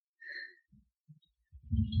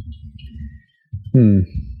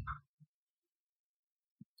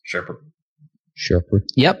 Sherper.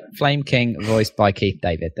 Yep, Flame King, voiced by Keith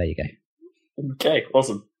David. There you go. Okay,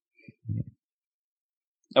 awesome.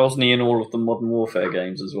 Wasn't he in all of the Modern Warfare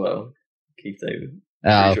games as well? Keith David.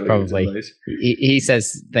 Oh, probably. He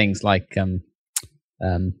says things like,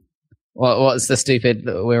 what's the stupid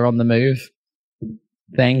 "we're on the move"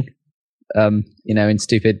 thing? In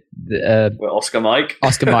stupid. Oscar Mike.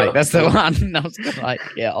 Oscar Mike, that's the one. Oscar Mike,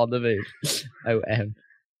 yeah, on the move. OM.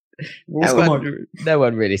 No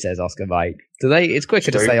one really says Oscar Mike. Do they? It's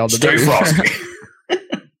quicker to say on the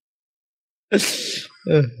move.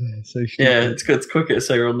 So yeah, it's good. It's quicker to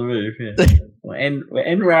say we're on the move. Yeah. we're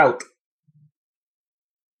en route.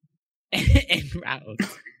 En route.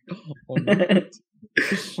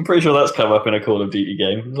 I'm pretty sure that's come up in a Call of Duty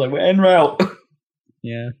game. It's we're en route.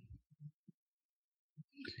 Yeah.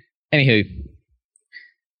 Anywho,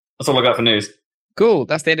 that's all I got for news. Cool,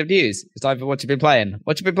 that's the end of news. It's time for what you've been playing.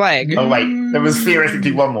 What you've been playing? Oh wait, there was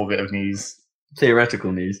theoretically one more bit of news.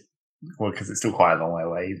 Theoretical news. Well, because it's still quite a long way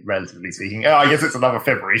away, relatively speaking. Oh, I guess it's another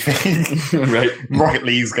February thing. Right. Rocket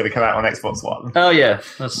League's going to come out on Xbox One. Oh yeah,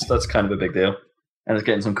 that's kind of a big deal, and it's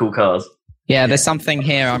getting some cool cars. Yeah, there's something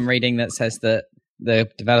here I'm reading that says that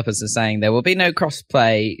the developers are saying there will be no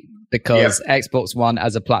crossplay because Xbox One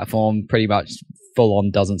as a platform pretty much full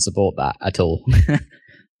on doesn't support that at all.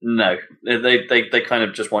 No, they kind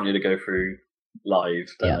of just want you to go through live,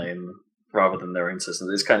 don't they? And rather than their own system,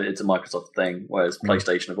 it's a Microsoft thing. Whereas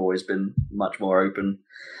PlayStation have always been much more open,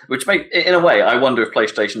 which in a way, I wonder if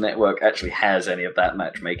PlayStation Network actually has any of that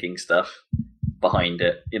matchmaking stuff behind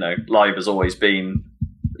it. Live has always been,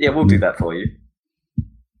 we'll do that for you.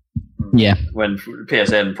 Yeah. When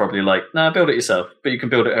PSN probably build it yourself, but you can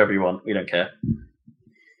build it however you want. We don't care.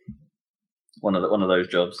 One of those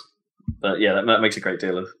jobs. But yeah, that makes a great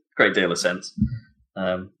deal of great deal of sense.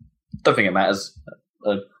 Don't think it matters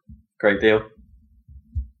a great deal.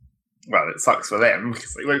 Well, it sucks for them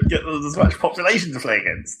because they won't get as much population to play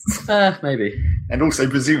against. Maybe. And also,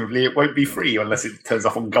 presumably, it won't be free unless it turns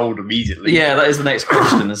up on gold immediately. Yeah, that is the next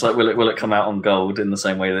question. It's like, will it come out on gold in the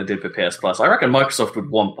same way they did for PS Plus? I reckon Microsoft would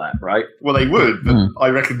want that, right? Well, they would, but I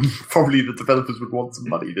reckon probably the developers would want some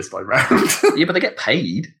money this time round. Yeah, but they get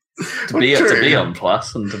paid to be on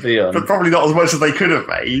Plus and to be on. But probably not as much as they could have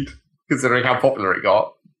made, considering how popular it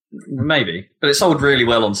got. Maybe, but it sold really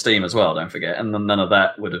well on Steam as well. Don't forget, and none of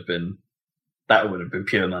that would have been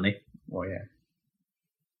pure money. Well, yeah,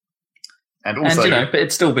 and also, but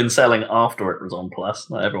it's still been selling after it was on Plus.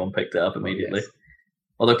 Not everyone picked it up immediately. Yes.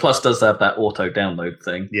 Although Plus does have that auto download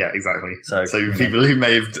thing. Yeah, exactly. So people who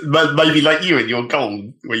may have maybe like you in your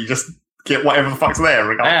gold, where you just get whatever the fuck's there,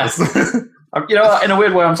 regardless. Yeah. In a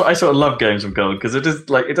weird way, I sort of love games of gold because it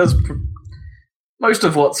does. Most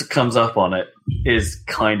of what comes up on it is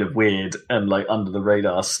kind of weird and like under the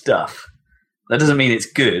radar stuff. That doesn't mean it's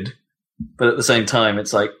good, but at the same time,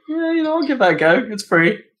 it's like, yeah, I'll give that a go. It's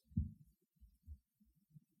free.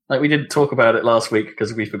 Like we didn't talk about it last week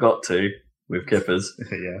because we forgot to with Kippers.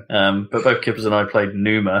 Yeah. But both Kippers and I played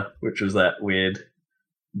Numa, which was that weird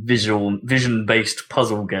vision-based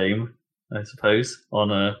puzzle game, I suppose,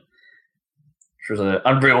 which was an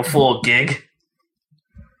Unreal 4 gig.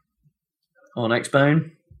 On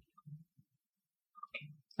Xbone.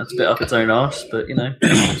 That's a bit up its own arse, but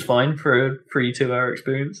it's fine for a free 2-hour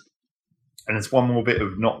experience. And it's one more bit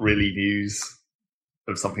of not really news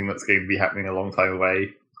of something that's going to be happening a long time away,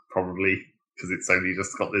 probably, because it's only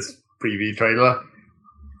just got this preview trailer.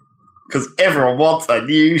 Because everyone wants a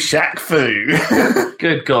new Shaq Fu.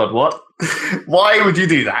 Good God, what? Why would you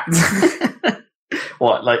do that?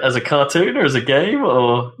 What, like as a cartoon or as a game?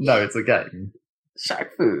 Or no, it's a game. Shaq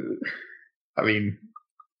Fu. I mean,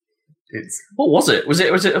 it's... What was it? Was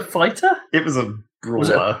it a fighter? It was a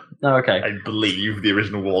brawler. Oh, okay. I believe the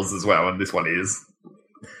original was as well, and this one is.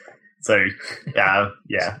 So, yeah.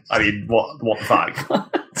 I mean, what the fuck?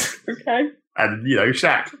 Okay. And,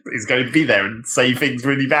 Shaq is going to be there and say things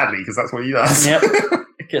really badly, because that's what he does. Yep.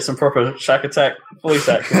 Get some proper Shaq Attack voice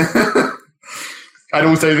acting. And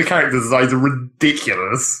also, the character designs are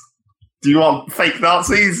ridiculous. Do you want fake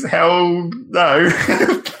Nazis? Hell no.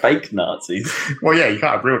 Fake Nazis? Well, yeah, you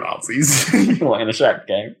can't have real Nazis. What, in a Shaq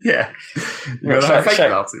game? Yeah. You gotta have fake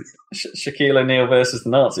Nazis. Shaquille O'Neal versus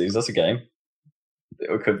the Nazis, that's a game.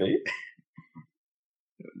 It could be.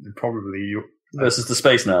 Probably. Versus the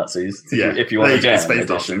Space Nazis. Yeah. If you want a jam Space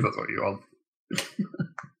edition. Nazis, that's what you want.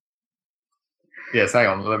 Yes, hang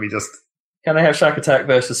on, let me just... Can they have Shaq Attack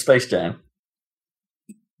versus Space Jam?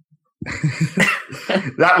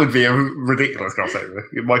 That would be a ridiculous crossover.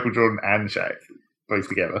 Michael Jordan and Shaq both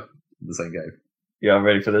together in the same game. Yeah, I'm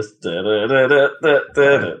ready for this.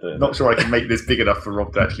 Not sure I can make this big enough for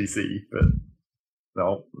Rob to actually see, but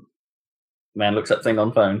no. Man looks up thing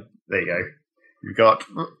on phone. There you go. You've got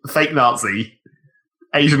fake Nazi,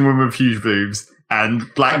 Asian woman with huge boobs,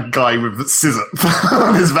 and black guy with scissor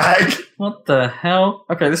on his back. What the hell?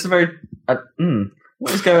 Okay, this is very.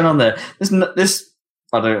 What is going on there? This.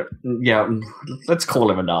 I don't. Yeah, let's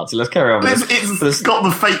call him a Nazi. Let's carry on with this. It's got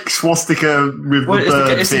the fake swastika with the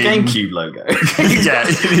bird it's the GameCube logo. Yeah,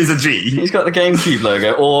 it is a G. He's got the GameCube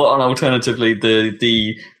logo, or alternatively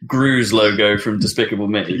the Gru's logo from Despicable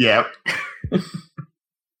Me. Yeah.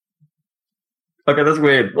 Okay, that's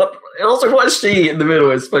weird. Also, what is she in the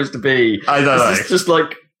middle is supposed to be? I don't know. It's just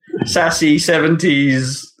like sassy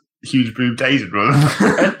 70s huge boobed Asian woman.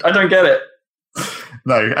 I don't get it.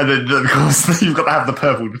 No, and then of course you've got to have the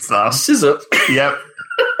purple stuff. Scissor. Yep.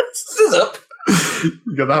 Scissor.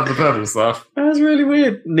 You've got to have the purple stuff. That's really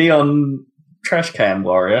weird. Neon trash can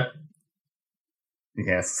warrior.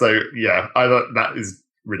 Yes, so yeah, I thought that is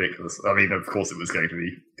ridiculous. I mean, of course it was going to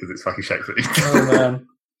be, because it's fucking Shaq Fu. Oh man.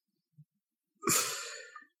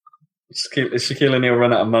 Is Shaquille O'Neal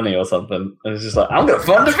run out of money or something? And it's just like, I'm going to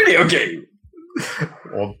fund a video game!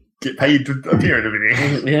 Or get paid to appear in a video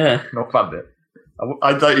game. Yeah. Not fund it.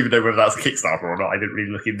 I don't even know whether that's a Kickstarter or not. I didn't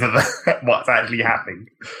really look into what's actually happening.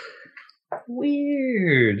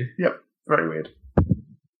 Weird. Yep, very weird.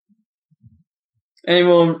 Any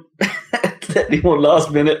more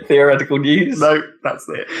last minute theoretical news? No, that's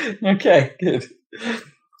it. Okay, good.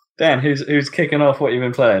 Dan, who's kicking off what you've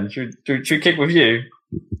been playing? Should we kick with you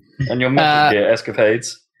and your Metal Gear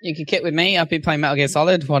escapades? You can kit with me. I've been playing Metal Gear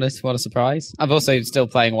Solid. What a surprise! I've also still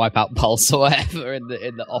playing Wipeout Pulse or whatever in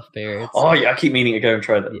the off periods. Oh yeah, I keep meaning to go and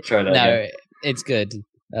try that. No, again. It's good.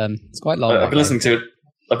 It's quite long. I've been listening to it.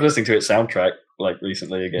 I've been listening to its soundtrack like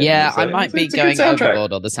recently again. Yeah, So I might be it's a good going soundtrack.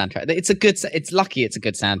 overboard on the soundtrack. It's lucky it's a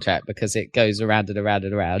good soundtrack because it goes around and around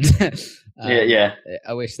and around. Yeah.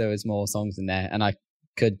 I wish there was more songs in there, and I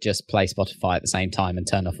could just play Spotify at the same time and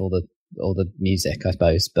turn off all the music, I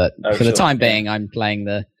suppose. But for the time being, I'm playing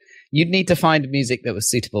the. You'd need to find music that was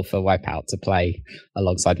suitable for Wipeout to play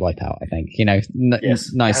alongside Wipeout. I think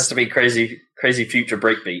Yes, nice. It has to be crazy future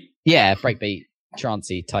breakbeat. Yeah, breakbeat,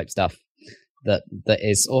 trancey type stuff that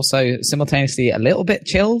is also simultaneously a little bit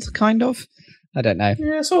chilled, kind of. I don't know.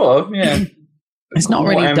 Yeah, sort of. Yeah, it's not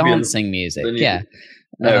More really ambient dancing music. than you- Yeah.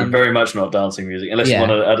 No, very much not dancing music. Unless Yeah. you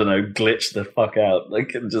want to, I don't know, glitch the fuck out,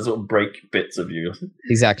 like and just sort of break bits of you.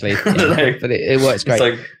 Exactly. I don't know. But it works great.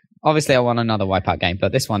 It's like, Obviously, I want another Wipeout game,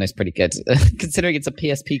 but this one is pretty good. Considering it's a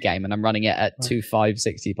PSP game and I'm running it at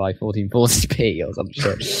 2560 by 1440p or some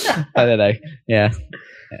shit. I don't know. Yeah.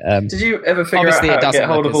 did you ever figure out Obviously, how it to doesn't get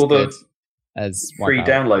hold look of all the good as free Wipeout,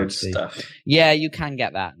 download obviously. stuff? Yeah, you can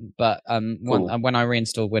get that, but Cool. when I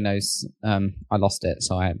reinstalled Windows, I lost it,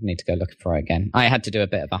 so I need to go looking for it again. I had to do a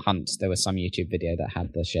bit of a hunt. There was some YouTube video that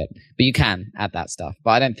had the shit, but you can add that stuff.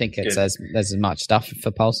 But I don't think it's Good. there's as much stuff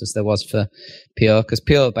for Pulse as there was for Pure, because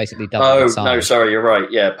Pure basically doubled Oh its size. no, sorry, you're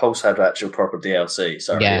right. Yeah, Pulse had actual proper DLC.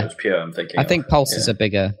 Sorry, Yeah. it was Pure. I'm thinking. I think Pulse Yeah. is a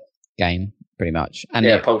bigger game, pretty much. And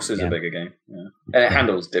Yeah, it- Pulse is yeah. a bigger game. Yeah, and it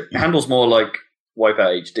handles handles more like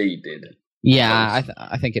Wipeout HD did. Yeah,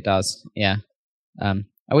 I think it does. Yeah. I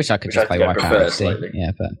wish I could Which just I play think I Wipeout prefer HD. slightly.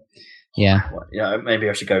 Yeah, but yeah. Well, yeah, maybe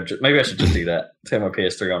I should go. Maybe I should just do that. Turn my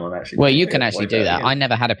PS3 on and actually. Well, play you can actually do Wipeout that. again. I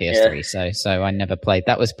never had a PS3, so I never played.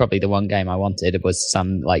 That was probably the one game I wanted. It was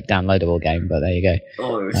some like downloadable game, but there you go.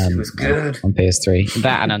 Oh, it was good. On PS3.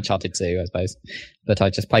 That and Uncharted 2, I suppose. But I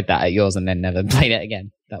just played that at yours and then never played it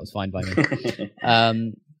again. That was fine by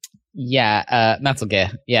me. Metal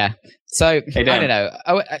Gear. Yeah. So Hey, I Dan. don't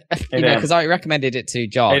know. Dan. Because I recommended it to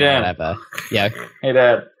John Hey, or Dan. whatever. Yeah. Hey,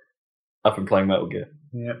 Dad. I've been playing Metal Gear.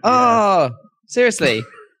 Oh, seriously?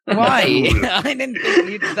 Why? I didn't think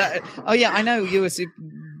you'd that. Oh, yeah, I know you were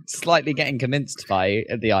slightly getting convinced by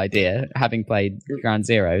the idea, having played Ground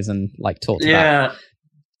Zeroes and like talked about. Yeah.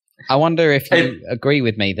 I wonder if you agree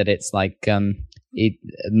with me that it's like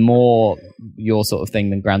more your sort of thing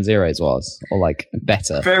than Ground Zeroes was, or like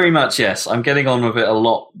better. Very much, yes. I'm getting on with it a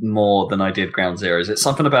lot more than I did Ground Zeroes. It's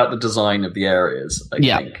something about the design of the areas, I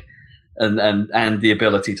think, and the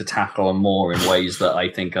ability to tackle them more in ways that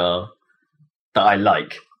I think are that I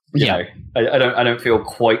like. You know, I don't feel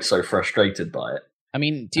quite so frustrated by it. I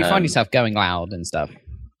mean, do you find yourself going loud and stuff?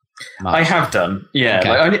 Much? I have done, yeah. Okay.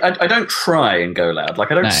 Like, I don't try and go loud.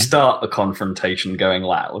 Like I don't No. start a confrontation going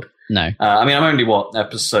loud. No. I mean, I'm only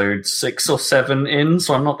episode 6 or 7 in,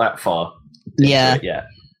 so I'm not that far. Yeah. Yeah.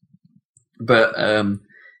 But there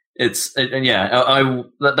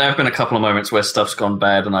have been a couple of moments where stuff's gone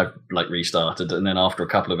bad and I've like restarted, and then after a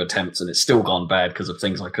couple of attempts and it's still gone bad because of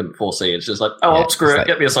things I couldn't foresee. It's just like, screw it, like-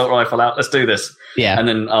 get the assault rifle out, let's do this. Yeah. And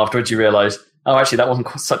then afterwards you realise, oh, actually that wasn't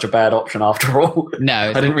such a bad option after all. No.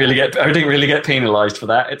 I didn't really get penalised for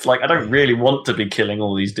that. It's like I don't really want to be killing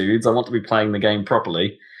all these dudes. I want to be playing the game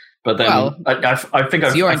properly. But then I think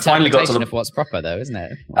It's your I've finally got to interpretation the of what's proper, though, isn't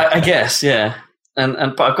it? I guess, yeah. But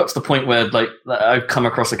I've got to the point where like I've come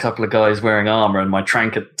across a couple of guys wearing armor, and my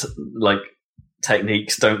trinket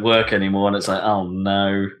techniques don't work anymore, and it's like, oh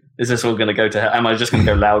no, is this all going to go to hell? Am I just going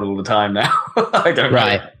to go loud all the time now? I don't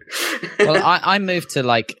Right. know. Well, I moved to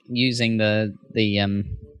like using the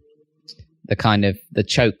kind of the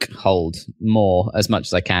choke hold more as much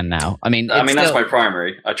as I can now. I mean, that's still- my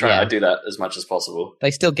primary. I try. Yeah. I do that as much as possible.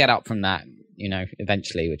 They still get up from that,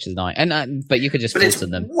 eventually, which is nice. And but you could just But it's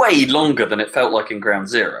filter them. way longer than it felt like in Ground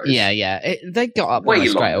Zero. Yeah. They got up Way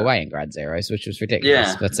almost straight longer. away in Ground Zeroes, which was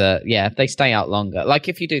ridiculous. Yeah. But they stay out longer. Like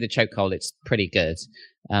if you do the choke hold, it's pretty good.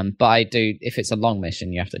 But I do if it's a long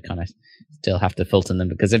mission, you have to kind of still have to filter them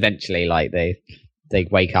because eventually, like they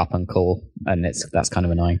wake up and call, and that's kind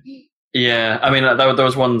of annoying. Yeah, I mean, there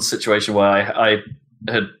was one situation where I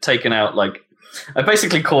had taken out, like, I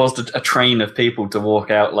basically caused a train of people to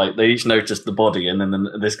walk out, like, they each noticed the body, and then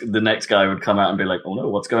the next guy would come out and be like, oh no,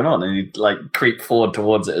 what's going on? And he'd, like, creep forward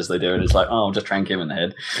towards it as they do, and it's like, oh, I'll just trank him in the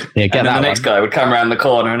head. Yeah, And then the next guy would come around the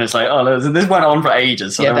corner, and it's like, oh, no, this went on for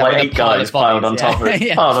ages, so Yeah, there were there like were 8 a pile guys of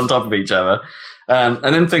bodies, piled on top of each other. And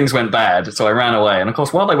then things went bad, so I ran away. And of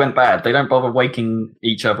course, while they went bad, they don't bother waking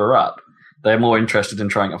each other up. They're more interested in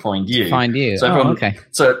trying to find you. So everyone, okay.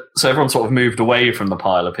 So everyone sort of moved away from the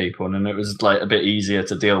pile of people, and then it was like a bit easier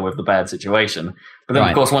to deal with the bad situation. But then, Right.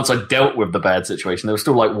 of course, once I dealt with the bad situation, there was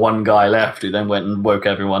still like one guy left who then went and woke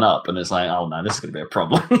everyone up, and it's like, oh no, this is going to be a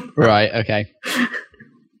problem. Right, okay.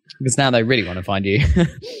 Because now they really want to find you.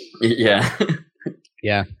 Yeah.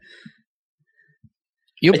 Yeah.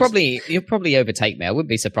 You'll probably overtake me. I wouldn't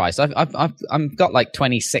be surprised. I've got like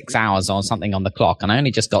 26 hours or something on the clock, and I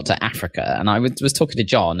only just got to Africa. And I was talking to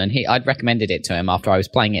John, and I'd recommended it to him after I was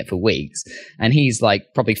playing it for weeks, and he's like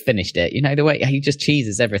probably finished it. You know, the way he just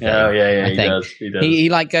cheeses everything. Oh yeah, he does. He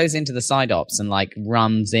like goes into the side ops and like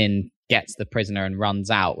runs in, gets the prisoner and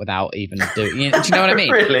runs out without even doing. Do you know what I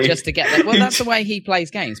mean? Really? Just to get there. Well, that's the way he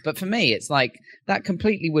plays games. But for me, it's like that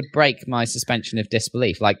completely would break my suspension of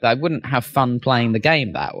disbelief. Like I wouldn't have fun playing the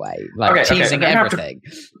game that way. Like cheesing everything.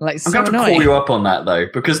 I'm going to call you up on that though,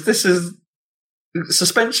 because this is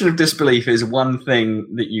suspension of disbelief is one thing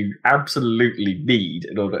that you absolutely need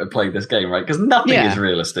in order to play this game, right? Because nothing is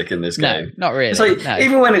realistic in this game. Not really. It's like,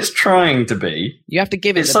 even when it's trying to be, you have to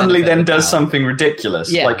give it. It suddenly then does something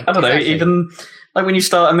ridiculous. Yeah, like I don't know, even like when you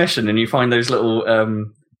start a mission and you find those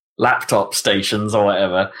little laptop stations or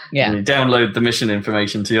whatever, and you download the mission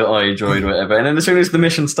information to your iDroid or whatever, and then as soon as the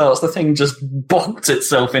mission starts, the thing just bonks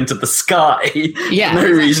itself into the sky for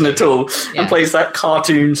no reason at all, and plays that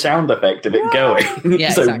cartoon sound effect of it going.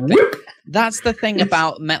 Yeah, so exactly. whoop. That's the thing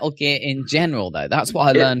about Metal Gear in general, though. That's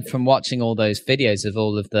what I learned from watching all those videos of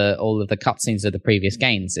all of the cutscenes of the previous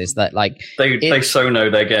games. Is that like they so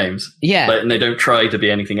know their games, and they don't try to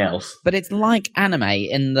be anything else. But it's like anime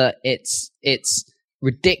in that it's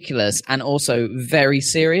ridiculous and also very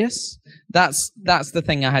serious. That's the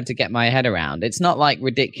thing I had to get my head around. It's not like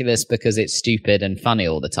ridiculous because it's stupid and funny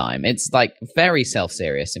all the time. It's like very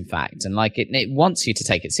self-serious, in fact, and like it wants you to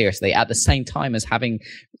take it seriously at the same time as having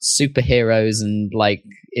superheroes and like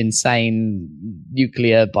insane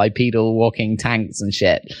nuclear bipedal walking tanks and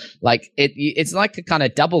shit. Like it's like a kind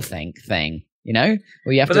of doublethink thing. You know,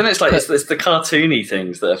 well, you have then it's like it's the cartoony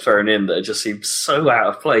things that are thrown in that just seem so out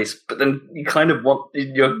of place. But then you kind of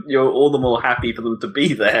you're all the more happy for them to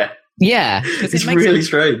be there. Yeah, because it's really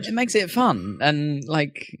strange. It makes it fun and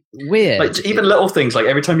like weird. Like even little things, like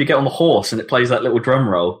every time you get on the horse and it plays that little drum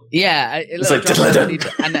roll. Yeah, it's like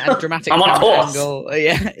and dramatic. I'm on a horse. Angle.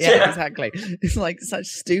 Yeah, exactly. It's like such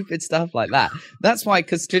stupid stuff like that. That's why,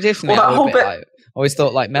 because traditionally, I always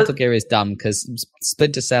thought like Metal Gear is dumb because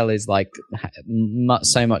Splinter Cell is like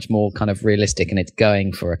so much more kind of realistic, and it's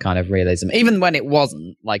going for a kind of realism, even when it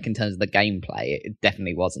wasn't. Like in terms of the gameplay, it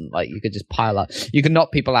definitely wasn't. Like you could just pile up, you could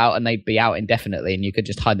knock people out, and they'd be out indefinitely, and you could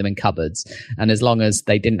just hide them in cupboards. And as long as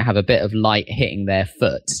they didn't have a bit of light hitting their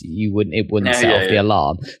foot, it wouldn't set off the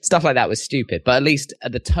alarm. Stuff like that was stupid, but at least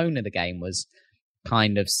the tone of the game was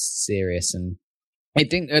kind of serious and. It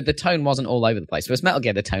didn't. The tone wasn't all over the place. Whereas Metal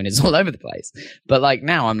Gear, the tone is all over the place. But like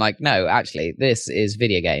now, I'm like, no, actually, this is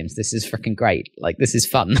video games. This is freaking great. Like this is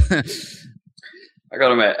fun. I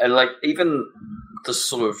gotta admit, and like even the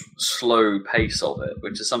sort of slow pace of it,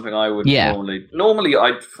 which is something I would normally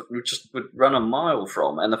I just would run a mile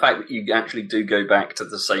from, and the fact that you actually do go back to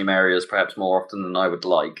the same areas perhaps more often than I would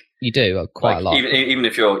like. You do quite a lot, even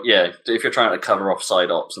if you're trying to cover off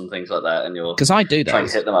side ops and things like that, and you're because I do trying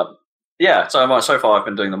to hit them up. Yeah, so far I've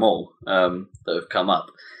been doing them all that have come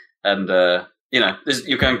up, and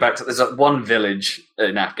you're going back to there's one village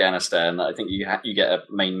in Afghanistan that I think you get a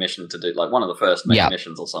main mission to do, like one of the first main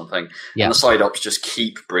missions or something, and the side ops just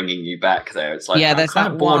keep bringing you back there. It's like I'm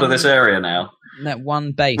kind of bored of this area now. That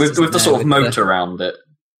one base with the sort of moat around it.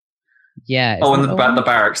 Yeah. And the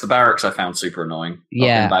barracks. The barracks I found super annoying. I've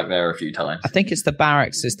been back there a few times. I think it's the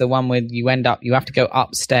barracks is the one where you have to go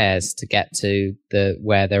upstairs to get to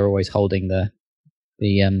where they're always holding the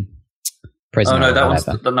prisoner. Oh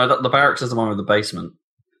no, the barracks is the one with the basement.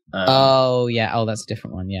 That's a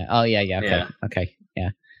different one. Yeah. Oh yeah. Okay. Yeah.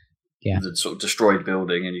 It's a sort of destroyed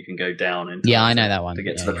building, and you can go down into. I know that one to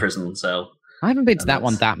get to the prison cell. I haven't been to that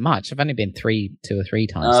one that much. I've only been 2 or 3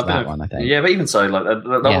 times to that one, I think. Yeah, but even so, like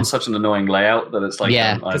that one's such an annoying layout that it's like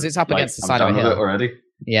because it's up against the side of a hill already.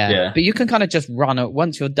 Yeah, but you can kind of just run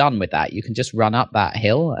once you're done with that. You can just run up that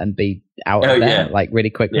hill and be out of there like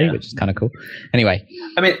really quickly, which is kind of cool. Anyway,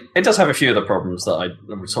 I mean, it does have a few of the problems that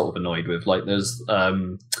I'm sort of annoyed with. Like there's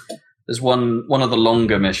one of the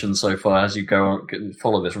longer missions so far as you go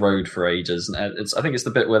follow this road for ages, and I think it's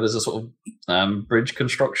the bit where there's a sort of bridge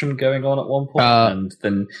construction going on at one point,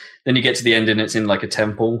 and then you get to the end and it's in like a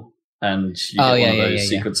temple, and you get one of those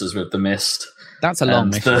sequences with the mist. That's a long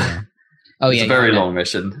mission. It's a very long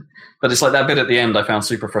mission, but it's like that bit at the end I found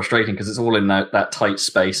super frustrating because it's all in that tight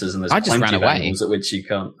spaces, and there's plenty of angles at which you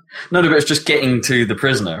can't. No, but it's just getting to the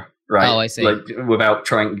prisoner. Right. Oh, I see. Like without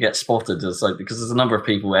trying to get spotted, it's like because there's a number of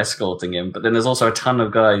people escorting him, but then there's also a ton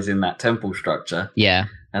of guys in that temple structure. Yeah,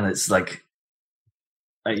 and it's like,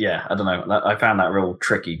 I don't know. I found that real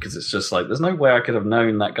tricky because it's just like there's no way I could have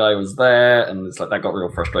known that guy was there, and it's like that got real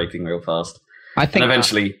frustrating real fast. I think and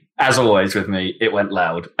eventually, as always with me, it went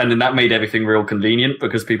loud. And then that made everything real convenient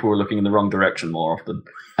because people were looking in the wrong direction more often.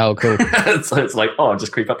 Oh, cool. So it's like, I'll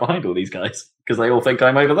just creep up behind all these guys because they all think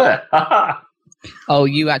I'm over there. Oh,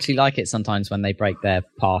 you actually like it sometimes when they break their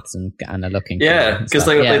paths and are looking. Yeah, because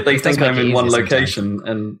they think I'm in one location,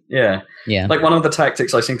 sometimes. and yeah. Like one of the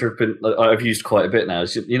tactics I seem to have I've used quite a bit now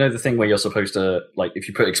is the thing where you're supposed to, like, if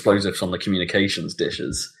you put explosives on the communications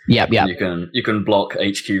dishes, yeah, you can block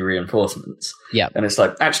HQ reinforcements. Yeah, and it's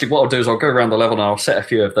like, actually, what I'll do is I'll go around the level and I'll set a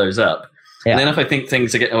few of those up. Yeah. And then if I think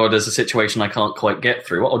things are there's a situation I can't quite get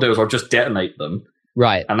through, what I'll do is I'll just detonate them.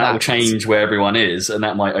 Right. And that will change where everyone is, and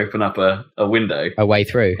that might open up a window. A way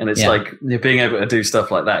through. And it's like, being able to do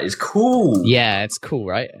stuff like that is cool. Yeah, it's cool,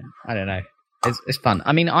 right? I don't know. It's fun.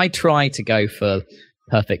 I mean, I try to go for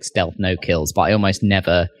perfect stealth, no kills, but I almost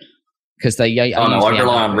never... Because I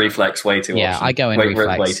rely on reflex way too often. Yeah, I go in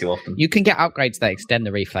reflex. Way too often. You can get upgrades that extend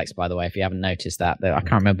the reflex, by the way, if you haven't noticed that. I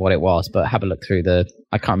can't remember what it was, but have a look through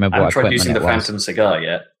I can't remember what equipment it was. I haven't tried using the Phantom Cigar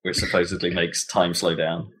yet, which supposedly makes time slow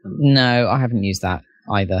down. No, I haven't used that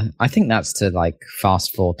either. I think that's to, like,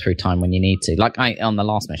 fast forward through time when you need to. Like, on the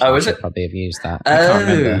last mission, I should probably have used that. I can't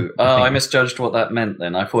remember. I misjudged what that meant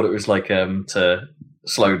then. I thought it was, like, to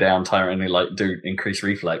slow down time and, like, do increase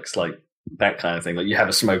reflex, like, that kind of thing. Like, you have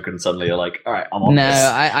a smoke and suddenly you're like, all right, I'm on this.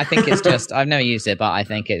 No, I think it's just, I've never used it, but I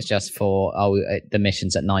think it's just for, the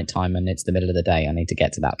mission's at night time and it's the middle of the day. I need to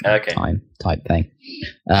get to that time type thing.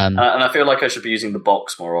 And I feel like I should be using the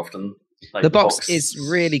box more often. Like, the box is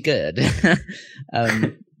really good.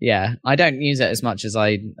 Yeah, I don't use it as much as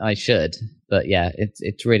I should, but yeah,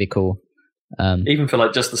 it's really cool. Even for,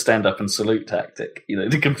 like, just the stand up and salute tactic,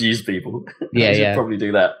 to confuse people. Yeah, should probably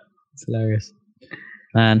do that. It's hilarious,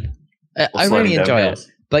 man. I really enjoy it.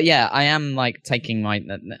 But yeah, I am, like,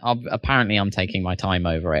 apparently I'm taking my time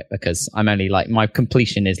over it because I'm only, like, my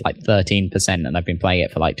completion is like 13% and I've been playing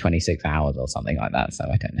it for like 26 hours or something like that. So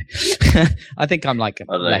I don't know. I think I'm like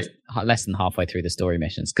less than halfway through the story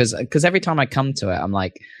missions because every time I come to it, I'm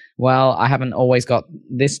like, well, I haven't always got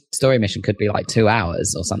this story mission could be like 2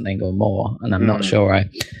 hours or something or more. And I'm not sure.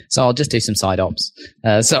 So I'll just do some side ops.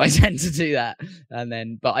 So I tend to do that.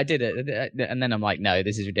 But I did it. And then I'm like, no,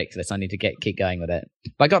 this is ridiculous. I need to keep going with it.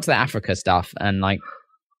 But I got to the Africa stuff and, like,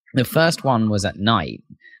 the first one was at night.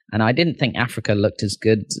 And I didn't think Africa looked as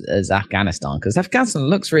good as Afghanistan because Afghanistan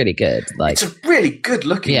looks really good. Like, it's a really good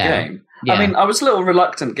looking game. Yeah. I mean, I was a little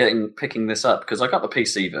reluctant picking this up because I got the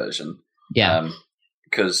PC version. Yeah.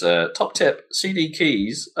 Because top tip, CD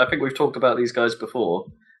keys. I think we've talked about these guys before.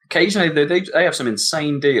 Occasionally, they have some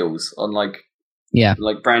insane deals on like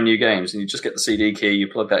brand new games, and you just get the CD key, you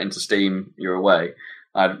plug that into Steam, you're away.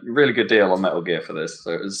 I had a really good deal on Metal Gear for this,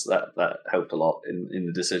 so it was that helped a lot in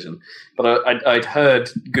the decision. But I'd heard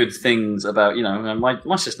good things about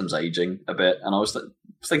my system's aging a bit, and I was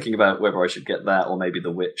thinking about whether I should get that or maybe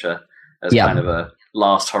The Witcher as kind of a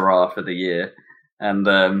last hurrah for the year,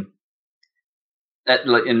 and.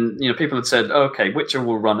 People had said, okay, Witcher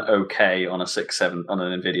will run okay on an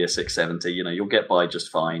NVIDIA 670. You'll get by just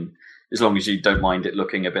fine as long as you don't mind it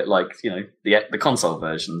looking a bit like the console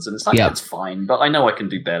versions. And it's like it's fine, but I know I can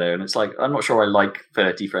do better. And it's like I'm not sure I like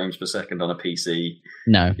 30 frames per second on a PC.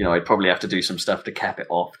 No, I'd probably have to do some stuff to cap it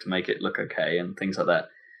off to make it look okay and things like that.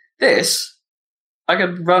 This I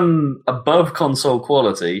could run above console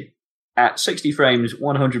quality. At 60 frames,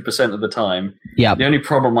 100% of the time. Yeah. The only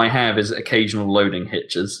problem I have is occasional loading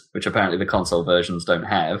hitches, which apparently the console versions don't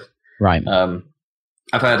have. Right.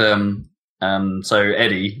 I've had so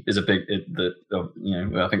Eddie is a big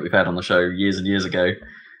I think we've had on the show years and years ago.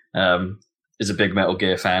 Is a big Metal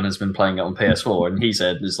Gear fan. Has been playing it on PS4, and he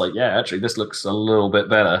said it's like, yeah, actually, this looks a little bit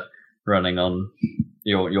better running on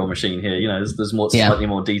your machine here. There's slightly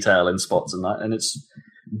more detail in spots and that, and it's.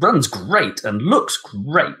 Runs great and looks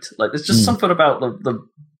great. Like there's just something about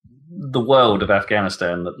the world of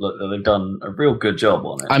Afghanistan that they've done a real good job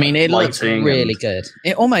on it. I mean, it looks really good.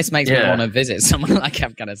 It almost makes me want to visit somewhere like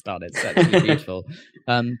Afghanistan. It's actually beautiful.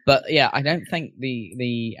 But yeah, I don't think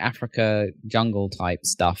the Africa jungle type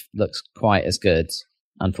stuff looks quite as good,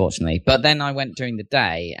 unfortunately. But then I went during the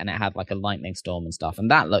day and it had like a lightning storm and stuff, and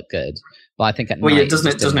that looked good. But I think at night,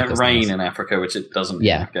 doesn't it rain in Africa, which it doesn't in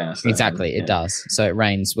Afghanistan? Exactly, it does. So it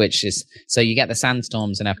rains, so you get the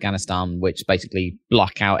sandstorms in Afghanistan, which basically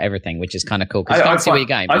block out everything, which is kind of cool because you can't see where you're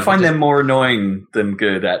going. I find them more annoying than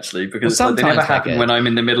good, actually, because they never happen when I'm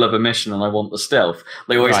in the middle of a mission and I want the stealth.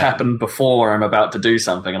 They always happen before I'm about to do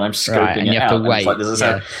something and I'm scoping it out. Wait. It's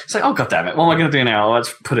like, oh, God damn it, what am I going to do now?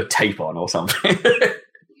 Let's put a tape on or something.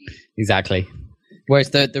 Exactly. Whereas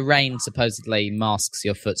the rain supposedly masks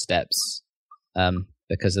your footsteps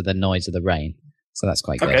because of the noise of the rain. So that's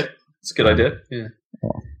quite good. Okay, it's a good idea. Yeah.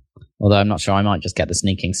 Although I'm not sure, I might just get the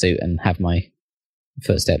sneaking suit and have my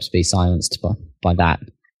footsteps be silenced by that.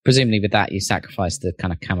 Presumably with that, you sacrifice the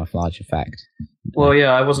kind of camouflage effect. Well,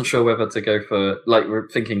 yeah, I wasn't sure whether to go for, like, we're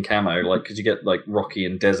thinking camo, like, because you get, like, rocky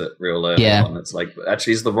and desert real early on. It's like,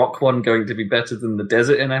 actually, is the rock one going to be better than the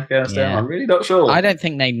desert in Afghanistan? Yeah. I'm really not sure. I don't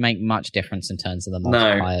think they'd make much difference in terms of the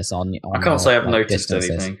multipliers on I can't say I've noticed distances.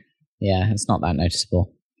 Anything. Yeah, it's not that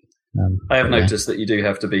noticeable. I have noticed that you do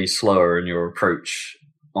have to be slower in your approach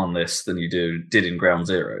on this than you did in Ground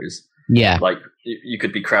Zeroes. Yeah. Like, you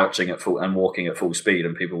could be crouching at full and walking at full speed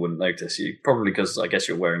and people wouldn't notice you. Probably because I guess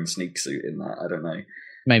you're wearing a sneak suit in that. I don't know.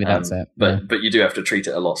 Maybe that's it. But you do have to treat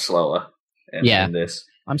it a lot slower in this.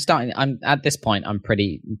 I'm at this point, I'm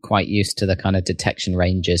quite used to the kind of detection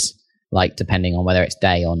ranges, like depending on whether it's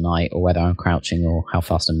day or night or whether I'm crouching or how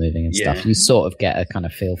fast I'm moving and stuff. You sort of get a kind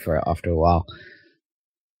of feel for it after a while.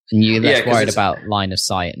 And you're less worried about line of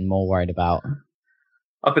sight and more worried about...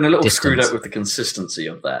 I've been a little distance. Screwed up with the consistency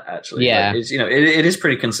of that, actually. Yeah. Like, it's, it is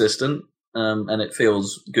pretty consistent, and it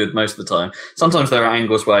feels good most of the time. Sometimes there are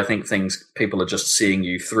angles where I think people are just seeing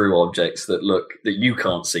you through objects that you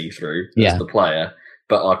can't see through as the player,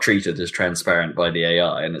 but are treated as transparent by the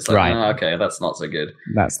AI, and it's like, okay, that's not so good.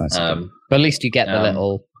 That's not so good. But at least you get the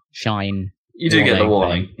little shine. You do get the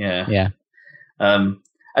warning, yeah. Yeah. And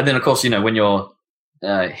then, of course, when you're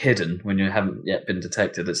hidden, when you haven't yet been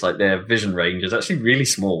detected, it's like their vision range is actually really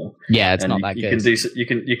small. Yeah, it's not that good.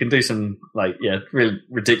 You can do some really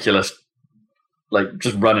ridiculous, like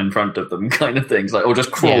just run in front of them kind of things, like or just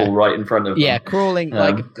crawl right in front of them. Yeah, crawling,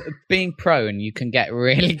 like being prone, you can get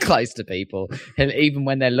really close to people, and even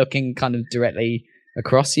when they're looking kind of directly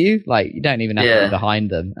across you, like you don't even have to be behind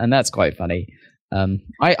them, and that's quite funny.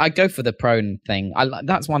 I go for the prone thing.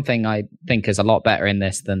 That's one thing I think is a lot better in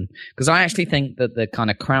this than, because I actually think that the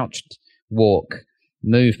kind of crouched walk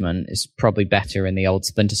movement is probably better in the old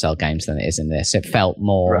Splinter Cell games than it is in this. It felt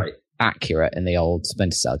more accurate in the old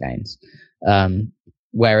Splinter Cell games.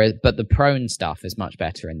 But the prone stuff is much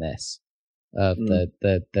better in this.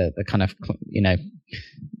 The kind of,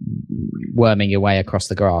 worming your way across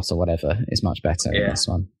the grass or whatever is much better in this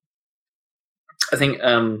one. I think,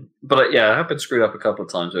 I have been screwed up a couple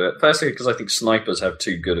of times with it. Firstly, because I think snipers have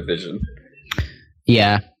too good a vision.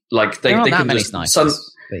 Yeah, like there aren't they that can many just,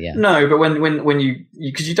 snipers. But yeah, no, but when you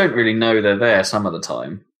because you don't really know they're there some of the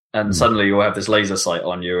time, and suddenly you'll have this laser sight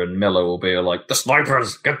on you, and Miller will be like, "The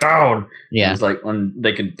snipers, get down!" Yeah, and it's like, and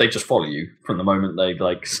they just follow you from the moment they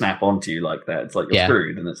like snap onto you like that. It's like you're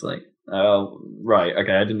screwed, and it's like, oh right,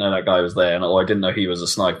 okay, I didn't know that guy was there, and I didn't know he was a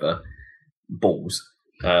sniper. Balls.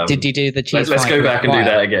 Did you do the cheese? Let's go back and do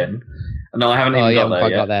that again. No, I haven't even got there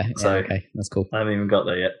yet. Got there. So okay, that's cool. I haven't even got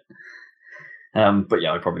there yet. But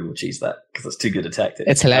yeah, I probably will cheese that because it's too good a tactic.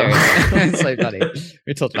 It's hilarious. It's so funny.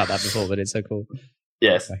 We talked about that before, but it's so cool.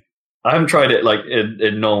 Yes. Okay. I haven't tried it like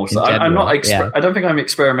in normal. So I'm not. I don't think I'm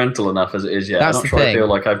experimental enough as it is yet. That's I'm not sure. I feel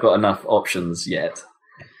like I've got enough options yet.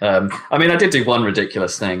 I mean, I did do one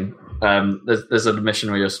ridiculous thing. There's a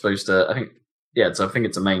mission where you're supposed to. I think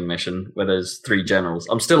it's a main mission where there's 3 generals.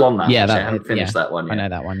 I'm still on that. Yeah, I haven't finished that one yet. I know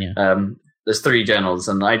that one. Yeah. There's 3 generals,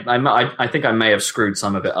 and I think I may have screwed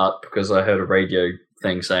some of it up because I heard a radio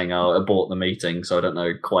thing saying, "Oh, abort the meeting." So I don't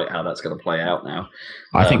know quite how that's going to play out now.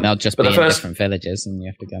 I think they'll just be in different villages, and you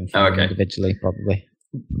have to go and find them individually, probably.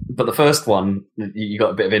 But the first one, you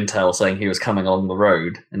got a bit of intel saying he was coming along the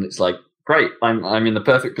road, and it's like, great, I'm in the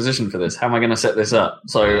perfect position for this. How am I going to set this up?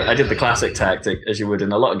 So I did the classic tactic, as you would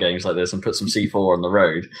in a lot of games like this, and put some C4 on the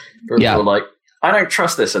road. But people were like, I don't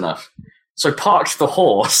trust this enough. So parked the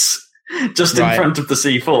horse just in front of the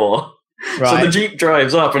C4. Right. So the Jeep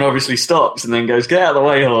drives up and obviously stops and then goes, get out of the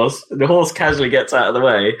way, horse. And the horse casually gets out of the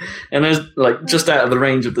way and there's like just out of the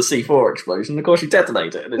range of the C4 explosion. Of course, you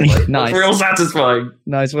detonate it. And it's like, nice. Real satisfying.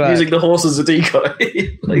 Nice work. Using the horse as a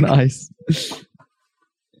decoy. Nice.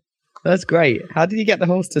 That's great. How did you get the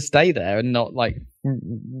horse to stay there and not like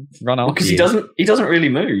run off? Because he doesn't really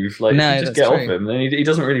move. Like, no, you just get off him, and he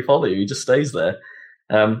doesn't really follow you. He just stays there.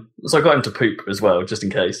 So I got him to poop as well, just in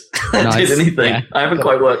case I did anything. Yeah. I haven't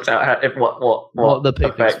quite worked out what the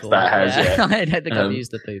effect that has yet. I don't think I've used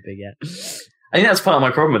the pooping yet. I think that's part of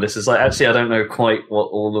my problem with this. Is like actually I don't know quite what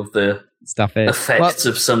all of the stuff is effects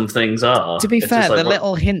of some things are. To be fair, the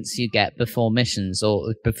little hints you get before missions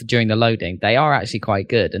or during the loading, they are actually quite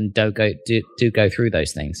good and do go through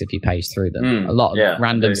those things if you page through them. A lot of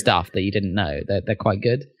random stuff that you didn't know, they're quite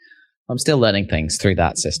good. I'm still learning things through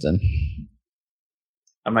that system.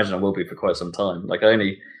 I imagine I will be for quite some time. Like I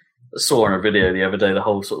only saw in a video the other day the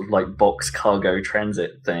whole sort of like box cargo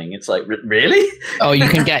transit thing. It's like, really? Oh, you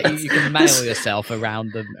can mail yourself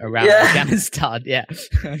around Afghanistan. Yeah,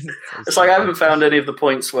 it's like I haven't found any of the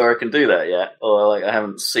points where I can do that yet, or like I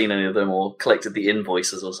haven't seen any of them or collected the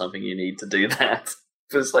invoices or something you need to do that.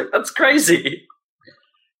 But it's like, that's crazy.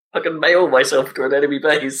 I can mail myself to an enemy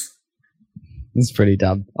base. It's pretty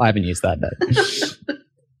dumb. I haven't used that though.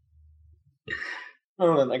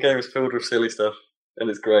 Oh man, that game is filled with silly stuff. And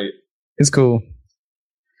it's great. It's cool.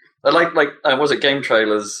 I like was it Game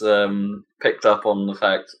Trailers picked up on the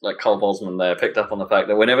fact, like Carl Bosman there picked up on the fact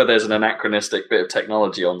that whenever there's an anachronistic bit of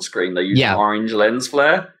technology on screen, they use an orange lens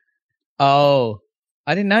flare. Oh,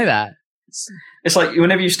 I didn't know that. It's like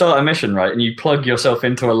whenever you start a mission, right, and you plug yourself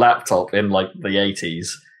into a laptop in like the 80s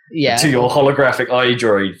to your holographic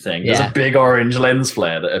iDroid thing, there's a big orange lens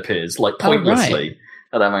flare that appears like pointlessly. Right.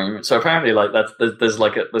 At that moment, so apparently, like there's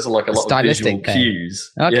a lot of visual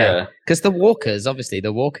cues. Okay, because the walkers, obviously,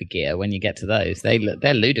 the walker gear. When you get to those,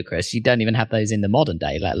 they're ludicrous. You don't even have those in the modern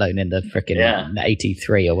day, let alone in the frickin'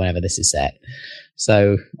 83 or whenever this is set.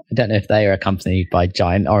 So I don't know if they are accompanied by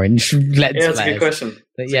giant orange lens flares. Yeah, that's a good question.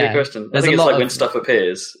 That's a good question. I think it's like when stuff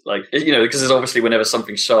appears, like because it's obviously whenever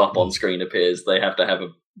something sharp on screen appears, they have to have a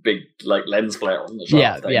big like lens flare on the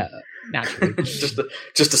sharp thing. Yeah. Naturally,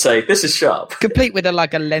 just to say this is sharp, complete with a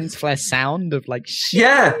lens flare sound of like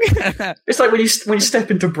yeah. It's like when you step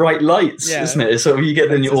into bright lights, isn't it? So you get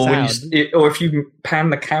then, or if you pan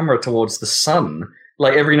the camera towards the sun,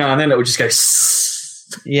 like every now and then it will just go.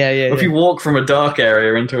 Or if you walk from a dark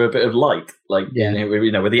area into a bit of light, like with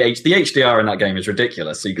the HDR in that game is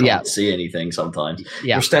ridiculous, so you can't see anything sometimes.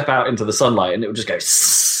 Yeah. You'll step out into the sunlight and it will just go.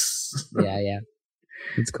 Yeah.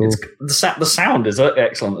 It's cool. The sound is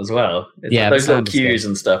excellent as well. Those little cues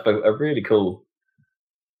and stuff are really cool.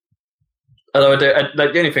 Although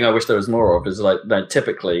the only thing I wish there was more of is like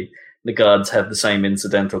typically the guards have the same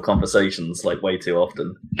incidental conversations like way too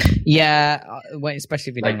often. Yeah,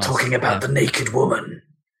 especially if you're like talking about the naked woman.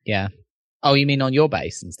 Yeah. Oh, you mean on your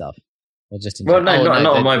base and stuff, or just in not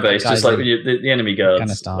on my base, just like the enemy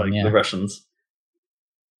guards, like the Russians.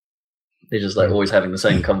 They're just like always having the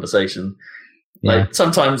same conversation. Like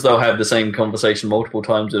sometimes they'll have the same conversation multiple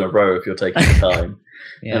times in a row if you're taking the time,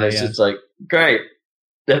 and it's just like great.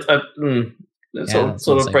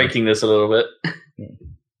 Sort of breaking this a little bit,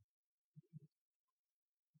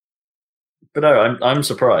 but no, I'm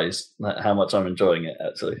surprised at how much I'm enjoying it.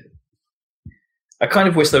 Actually, I kind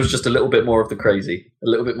of wish there was just a little bit more of the crazy, a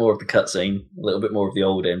little bit more of the cutscene, a little bit more of the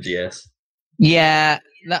old MGS. Yeah.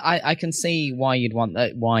 I can see why you'd want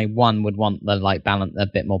that. Why one would want the balance, a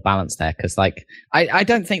bit more balance there, because I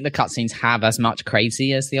don't think the cutscenes have as much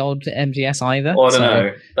crazy as the old MGS either. Well, I don't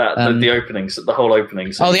know that the openings, the whole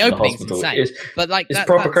openings. Oh, the openings insane. But it's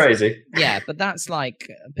proper crazy. Yeah, but that's like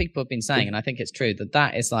people have been saying, and I think it's true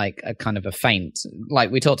that is like a kind of a feint.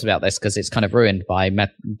 Like we talked about this because it's kind of ruined by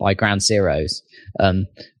Ground Zeroes,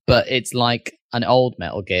 but it's like an old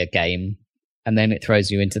Metal Gear game, and then it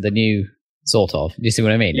throws you into the new. Sort of. Do you see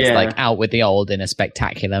what I mean? It's like out with the old in a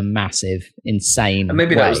spectacular, massive, insane and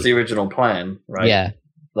maybe way. That was the original plan, right? Yeah.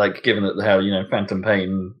 Like, given that how, Phantom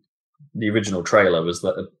Pain, the original trailer was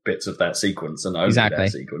bits of that sequence and only that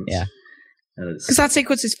sequence. Yeah. Because that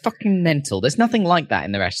sequence is fucking mental. There's nothing like that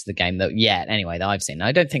in the rest of the game, that I've seen.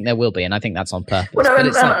 I don't think there will be, and I think that's on purpose. Well,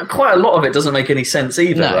 no, quite a lot of it doesn't make any sense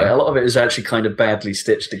either, right? A lot of it is actually kind of badly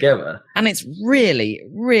stitched together. And it's really,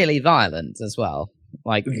 really violent as well.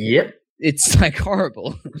 Like, yep. It's like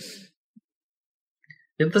horrible.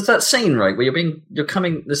 There's that scene, right, where you're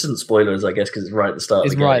coming. This isn't spoilers, I guess, because it's right at the start.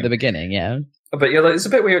 It's right at the beginning, yeah. But it's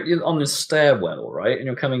a bit where you're on this stairwell, right, and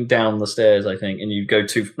you're coming down the stairs, I think, and you go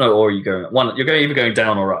you're either going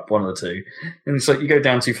down or up, one of the two. And it's like you go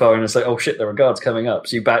down too far, and it's like, oh shit, there are guards coming up.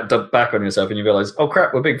 So you back on yourself, and you realize, oh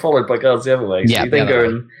crap, we're being followed by guards the other way. So you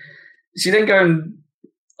then go and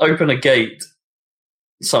open a gate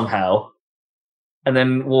somehow. And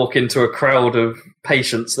then walk into a crowd of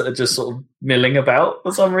patients that are just sort of milling about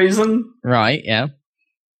for some reason. Right, yeah.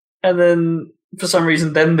 And then, for some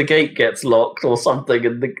reason, then the gate gets locked or something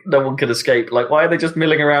and no one can escape. Like, why are they just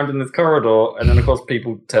milling around in this corridor? And then, of course,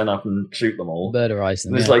 people turn up and shoot them all. Murderize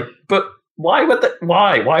them, and it's like, but why were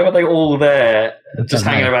they all there just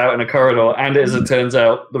hanging about in a corridor? And as it turns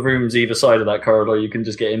out, the rooms either side of that corridor you can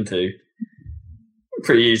just get into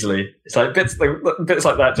pretty easily. It's like bits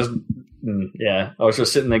like that just... I was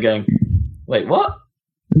just sitting there going, wait, what?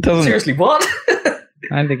 Seriously, what? I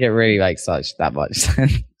don't think it really makes that much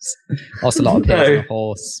sense. Also, a lot of people on a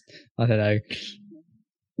horse. I don't know.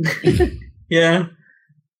 Yeah.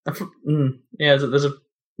 There's a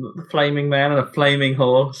flaming man and a flaming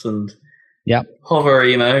horse, and Yep. Hover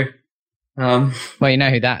emo. Well, you know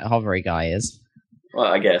who that hovery guy is. Well,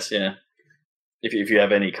 I guess, yeah. If you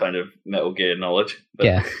have any kind of Metal Gear knowledge. But,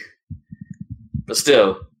 Yeah. But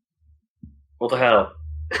still, what the hell?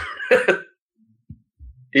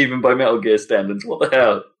 Even by Metal Gear standards, what the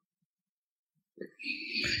hell?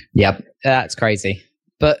 Yep, that's crazy.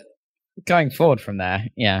 But going forward from there,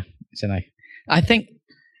 yeah, I don't know. I think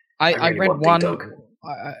I really read want one. D-Dog.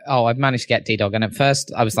 I've managed to get D-Dog, and at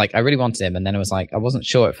first I was like, I really wanted him, and then I was like, I wasn't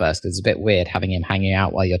sure at first because it's a bit weird having him hanging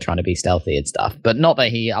out while you're trying to be stealthy and stuff. But not that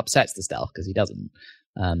he upsets the stealth, because he doesn't.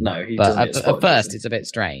 No, he but doesn't get spotted, at first it's a bit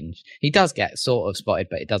strange. He does get sort of spotted,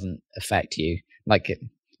 but it doesn't affect you, like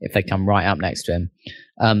if they come right up next to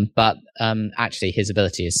him. But actually, his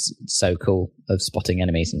ability is so cool of spotting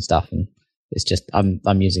enemies and stuff, and it's just I'm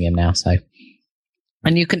using him now. So,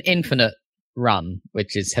 and you can infinite run,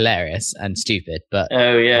 which is hilarious and stupid, but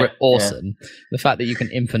awesome. Yeah. The fact that you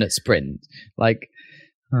can infinite sprint, like,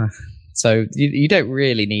 so you don't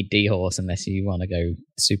really need D-Horse unless you want to go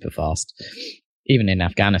super fast, even in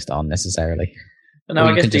Afghanistan necessarily. No,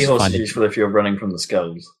 I guess D-Horse is useful if you're running from the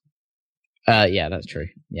skulls. Yeah, that's true.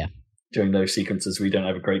 Yeah, during those sequences we don't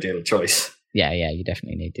have a great deal of choice. Yeah, you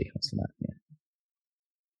definitely need D-Horse for that. Yeah.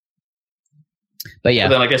 But yeah,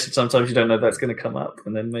 but then I guess sometimes you don't know that's going to come up,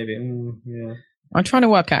 and then maybe, yeah. I'm trying to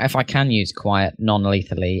work out if I can use Quiet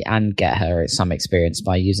non-lethally and get her some experience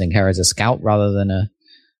by using her as a scout rather than a.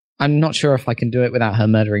 I'm not sure if I can do it without her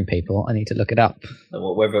murdering people. I need to look it up.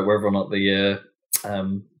 Whether or not the is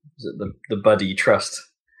it the buddy trust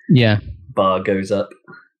bar goes up.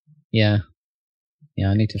 Yeah,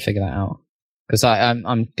 I need to figure that out because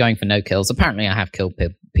I'm going for no kills. Apparently, I have killed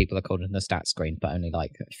people according to the stats screen, but only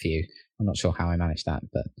like a few. I'm not sure how I managed that,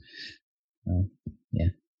 but yeah.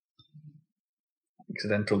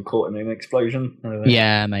 Accidental caught in an explosion.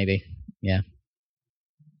 Yeah, maybe. Yeah.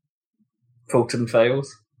 Fulton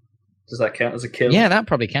fails. Does that count as a kill? Yeah, that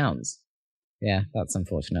probably counts. Yeah, that's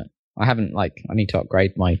unfortunate. I need to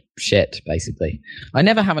upgrade my shit, basically. I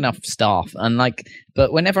never have enough staff,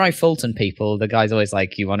 but whenever I Fulton people, the guy's always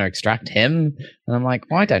like, you want to extract him? And I'm like,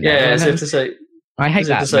 well, I don't know. Yeah, as if to say... I hate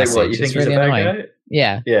that to message. What, you think he's really a bad guy?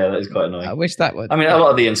 Yeah. Yeah, that is quite annoying. I wish that would... I mean, a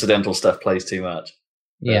lot of the incidental stuff plays too much.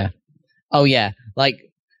 Yeah. Oh, yeah. Like,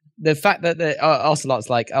 the fact that the Ocelot's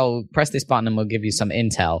like, oh, press this button and we'll give you some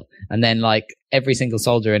intel. And then, like, every single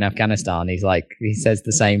soldier in Afghanistan, he says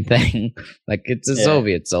the same thing. Like, it's a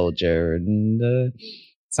Soviet soldier and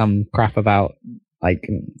some crap about, like,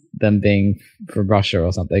 them being from Russia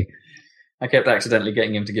or something. I kept accidentally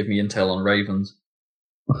getting him to give me intel on ravens.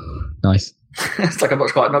 Nice. It's like I'm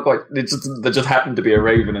not quite. There just happened to be a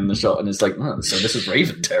raven in the shot, and it's like, so this is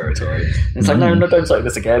raven territory. And it's like, no, don't say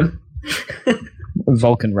this again.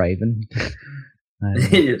 Vulcan raven.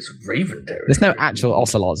 It's raven territory. There's no actual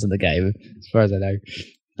ocelots in the game, as far as I know.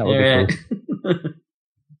 That would be cool.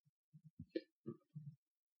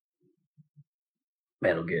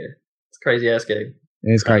 Metal Gear. It's a crazy ass game.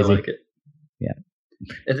 It is crazy. I like it. Yeah.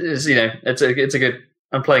 It's it's a good.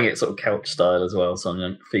 I'm playing it sort of couch style as well, so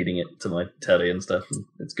I'm feeding it to my telly and stuff. And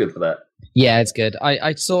it's good for that. Yeah, it's good.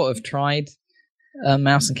 I sort of tried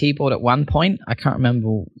mouse and keyboard at one point. I can't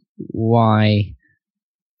remember why,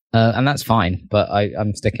 and that's fine. But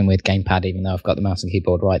I'm sticking with gamepad, even though I've got the mouse and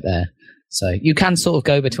keyboard right there. So you can sort of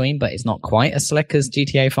go between, but it's not quite as slick as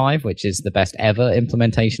GTA 5, which is the best ever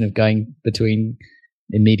implementation of going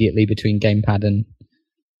immediately between gamepad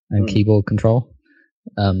and keyboard control.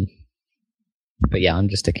 But yeah, I'm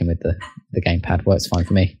just sticking with the gamepad. Works fine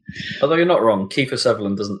for me. Although you're not wrong, Kiefer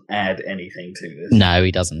Sutherland doesn't add anything to this. No,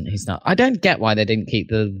 he doesn't. He's not. I don't get why they didn't keep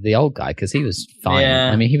the old guy, because he was fine. Yeah.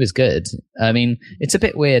 I mean, he was good. I mean, it's a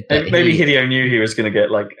bit weird. Maybe Hideo knew he was going to get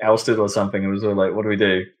like ousted or something, and was all like, "What do we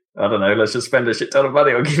do? I don't know. Let's just spend a shit ton of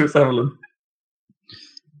money on Kiefer Sutherland.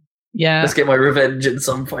 Yeah, let's get my revenge in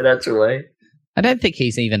some financial way." I don't think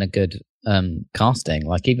he's even a good casting.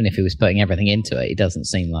 Like, even if he was putting everything into it, he doesn't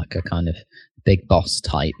seem like a kind of big boss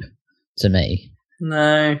type to me.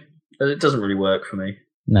 No, it doesn't really work for me.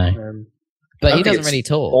 No, but he doesn't really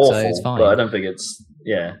talk, awful, so it's fine. But I don't think it's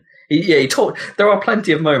he talk. There are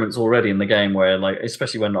plenty of moments already in the game where, like,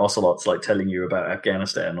 especially when Ocelot's like telling you about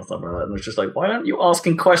Afghanistan or something like that, and it's just like, why aren't you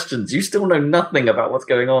asking questions? You still know nothing about what's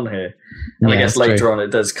going on here. And I guess later on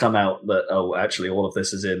it does come out that actually all of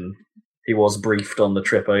this is in. He was briefed on the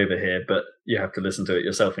trip over here, but you have to listen to it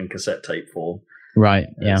yourself in cassette tape form. Right,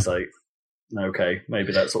 yeah. It's like, okay,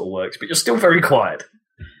 maybe that sort of works, but you're still very quiet.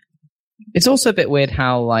 It's also a bit weird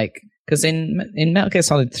how, like, because in Metal Gear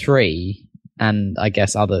Solid 3, and I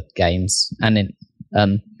guess other games, and in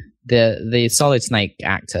the Solid Snake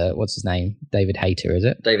actor, what's his name? David Hayter, is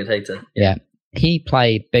it? David Hayter. Yeah. he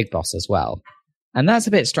played Big Boss as well. And that's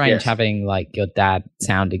a bit strange Yes. having like your dad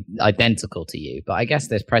sounding identical to you, but I guess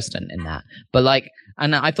there's precedent in that. But like,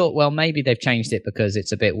 and I thought, well, maybe they've changed it because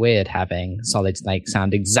it's a bit weird having Solid Snake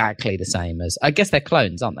sound exactly the same as, I guess they're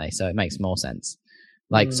clones, aren't they? So it makes more sense.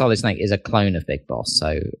 Like Solid Snake is a clone of Big Boss,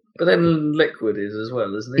 so. But then Liquid is as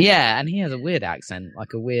well, isn't he? Yeah, and he has a weird accent,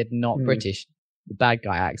 like a weird, not British bad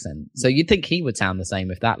guy accent. So you'd think he would sound the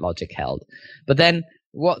same if that logic held. But then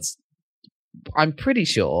I'm pretty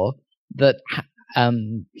sure that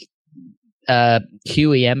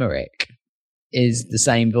Huey Emmerich is the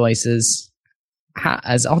same voice as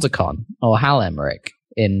Otacon or Hal Emmerich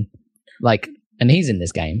in like, and he's in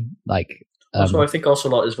this game. Like, Also, I think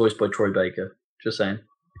Ocelot is voiced by Troy Baker. Just saying.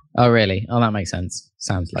 Oh, really? Oh, that makes sense.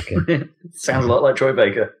 Sounds like it. Sounds a lot like Troy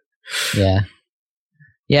Baker. Yeah.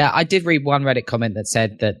 Yeah, I did read one Reddit comment that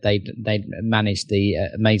said that they'd managed the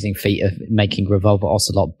amazing feat of making Revolver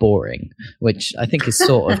Ocelot boring, which I think is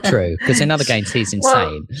sort of true, because in other games he's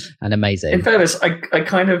insane and amazing. In fairness, I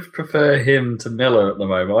kind of prefer him to Miller at the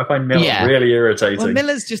moment. I find Miller really irritating. Well,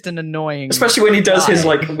 Miller's just an annoying... Especially when he does his,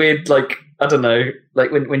 like, weird, like, I don't know,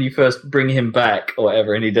 like when you first bring him back or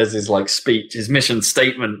whatever, and he does his, like, speech, his mission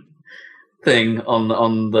statement thing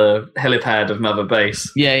on the helipad of Mother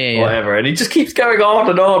Base. Yeah. Whatever. And he just keeps going on,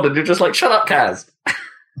 and you're just like, shut up, Kaz.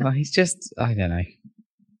 Well, he's just, I don't know.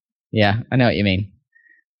 Yeah, I know what you mean.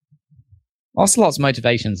 Ocelot's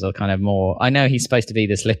motivations are kind of more, I know he's supposed to be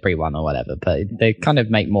the slippery one or whatever, but they kind of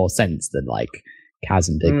make more sense than like Kaz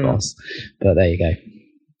and Big Boss. But there you go.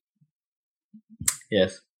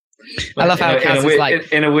 Yes. I love how Kaz is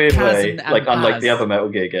like... In a weird Kaz way, and like unlike Paz. the other Metal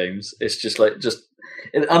Gear games, it's just like,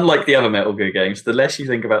 unlike the other Metal Gear games, the less you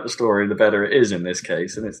think about the story, the better it is in this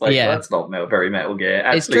case. And it's like, well, that's not very Metal Gear.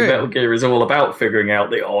 Actually, Metal Gear is all about figuring out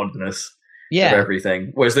the oddness of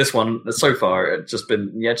everything. Whereas this one, so far, it's just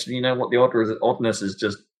been, you know what, the oddness is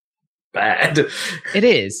just bad. It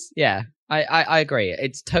is, yeah. I agree.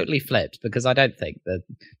 It's totally flipped because I don't think that,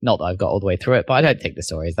 not that I've got all the way through it, but I don't think the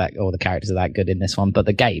story is that, or the characters are that good in this one, but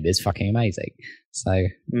the game is fucking amazing. So,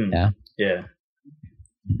 yeah. Yeah.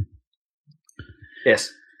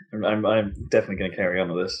 Yes, I'm definitely going to carry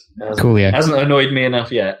on with this. It hasn't annoyed me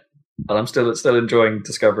enough yet, but I'm still enjoying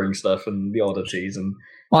discovering stuff and the oddities. And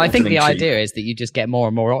well, I think the idea is that you just get more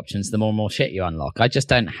and more options the more and more shit you unlock. I just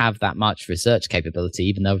don't have that much research capability,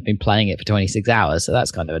 even though I've been playing it for 26 hours, so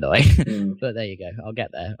that's kind of annoying. But there you go. I'll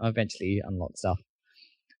get there. I'll eventually unlock stuff.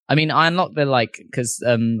 I mean, I unlocked the, like, because,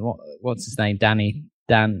 what's his name?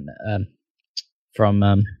 Dan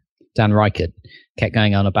from Dan Reichert kept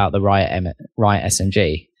going on about the Riot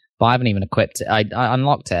SMG, but I haven't even equipped it. I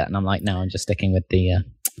unlocked it, and I'm like, no, I'm just sticking with the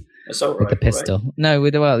with the pistol. Right? No,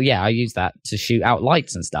 I use that to shoot out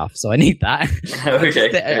lights and stuff, so I need that.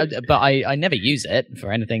 Okay. But I never use it for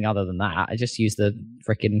anything other than that. I just use the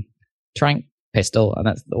freaking trank pistol, and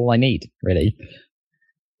that's all I need, really.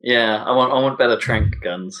 Yeah, I want better trank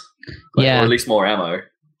guns. Or at least more ammo.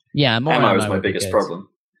 Yeah, more ammo is my biggest problem.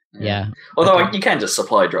 Yeah. Although you can just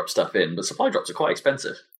supply drop stuff in, but supply drops are quite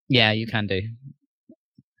expensive. Yeah, you can do.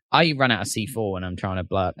 I run out of C4 when I'm trying to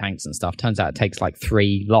blow up tanks and stuff. Turns out it takes like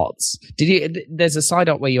 3 lots. There's a side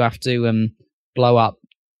op where you have to blow up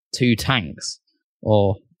 2 tanks,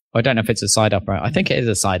 or I don't know if it's a side op. I think it is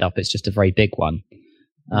a side op. It's just a very big one.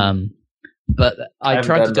 But I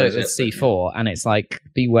tried to do it with C4, and it's like,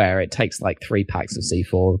 beware, it takes like 3 packs of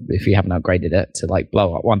C4 if you haven't upgraded it to like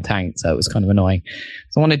blow up 1 tank, so it was kind of annoying.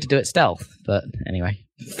 So I wanted to do it stealth, but anyway,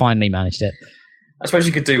 finally managed it. I suppose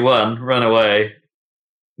you could do one, run away,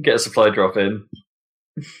 get a supply drop in.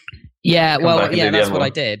 Yeah, that's what I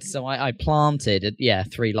did. So I planted,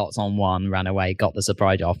 3 lots on one, ran away, got the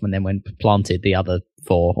supply drop, and then planted the other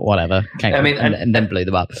 4, whatever, and then blew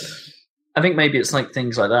them up. I think maybe it's like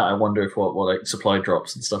things like that. I wonder if what like supply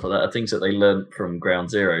drops and stuff like that are things that they learned from Ground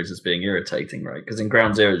Zeroes as being irritating, right? Because in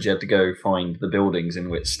Ground Zeroes you had to go find the buildings in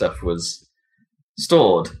which stuff was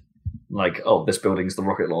stored. Like, oh, this building's the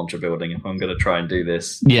rocket launcher building. If I'm going to try and do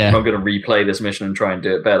this, if I'm going to replay this mission and try and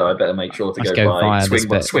do it better, I better make sure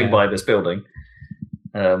to swing by this building.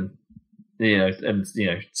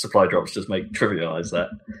 Supply drops just trivialize that.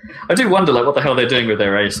 I do wonder, like, what the hell they're doing with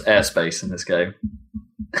their airspace in this game.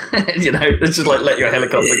 It's just like let your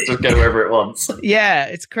helicopter just go wherever it wants. Yeah,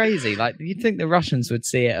 it's crazy. Like, you'd think the Russians would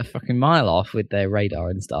see it a fucking mile off with their radar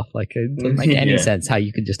and stuff. Like, it doesn't make any sense how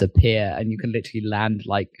you can just appear and you can literally land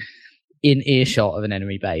like in earshot of an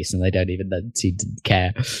enemy base and they don't even seem to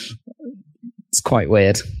care. It's quite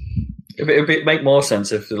weird. It would make more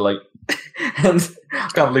sense if like And I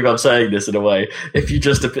can't believe I'm saying this in a way. If you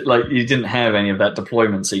just like you didn't have any of that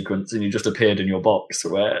deployment sequence, and you just appeared in your box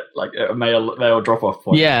where like a mail drop off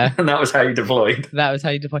point, Yeah. and that was how you deployed. That was how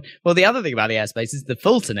you deploy. Well, the other thing about the airspace is the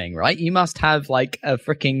Fultoning, right? You must have like a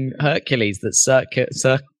freaking Hercules that's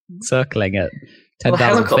circling at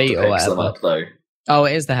 10,000 feet or picks them whatever. up, though. Oh,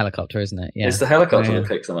 it is the helicopter, isn't it? Yeah, It's the helicopter that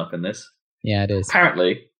picks them up in this. Yeah, it is.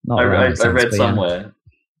 Apparently, I read somewhere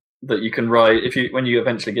that you can ride when you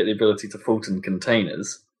eventually get the ability to Fulton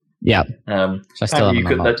containers. Yeah.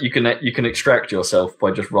 You can extract yourself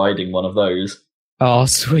by just riding one of those. Oh,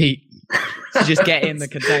 sweet! So just get in the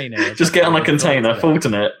container. Just get on a container,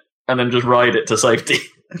 Fulton it, and then just ride it to safety.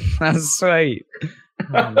 That's sweet.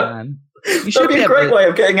 Oh man. That'd be a great way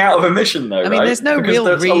of getting out of a mission, though. I mean, right? there's no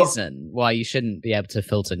Because real reason why you shouldn't be able to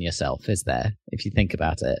Fulton yourself, is there? If you think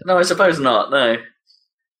about it. No, I suppose not. No.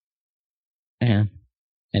 Yeah.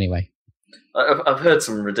 Anyway, I've heard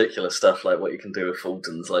some ridiculous stuff like what you can do with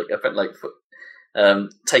Fultons. Like I bet like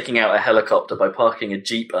taking out a helicopter by parking a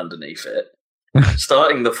Jeep underneath it,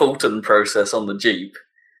 starting the Fulton process on the Jeep,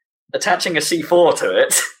 attaching a C4 to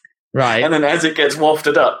it. right. And then as it gets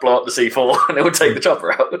wafted up, blow up the C4 and it will take the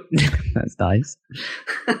chopper out. That's nice.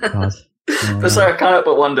 God. But so I can't help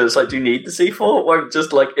but wonder, it's like, do you need the C4? It won't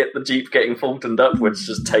just like hit the Jeep getting Fultoned upwards,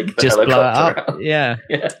 just take the helicopter blow it up. out. Yeah.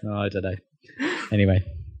 Yeah. Oh, I don't know. Anyway.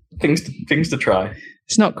 Things to try.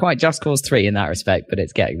 It's not quite Just Cause 3 in that respect, but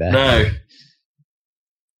it's getting there. No.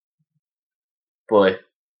 Boy,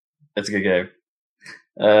 it's a good game.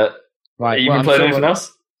 Right. Are you been playing anything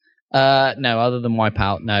else? No, other than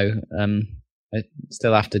Wipeout, no. I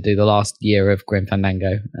still have to do the last year of Grim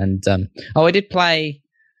Fandango. And I did play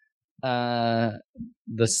the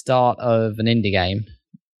start of an indie game.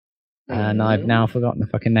 And I've now forgotten the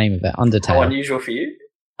fucking name of it. Undertale. How unusual for you?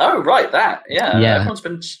 Oh, right, that. Yeah. Yeah.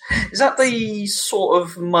 Is that the sort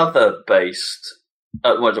of mother-based...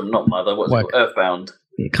 well, not mother, what's it called? Earthbound.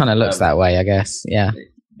 It kind of looks that way, I guess. Yeah.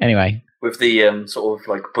 Anyway. With the sort of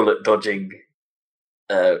like bullet-dodging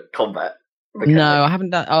combat. No, I haven't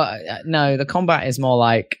done... no, the combat is more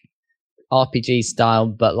like RPG style,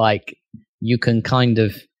 but like you can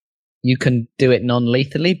do it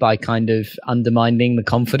non-lethally by kind of undermining the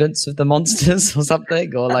confidence of the monsters or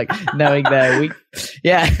something, or like knowing they're weak.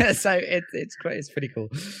 Yeah, so it's great. It's pretty cool.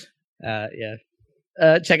 Yeah,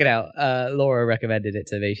 check it out. Laura recommended it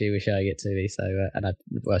to me. She was showing it to me,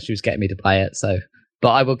 so she was getting me to play it. So, but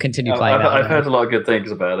I will continue playing it. I've heard a lot of good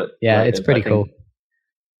things about it. Yeah, it's pretty cool.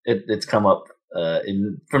 It's come up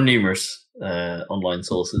from numerous online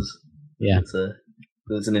sources. Yeah,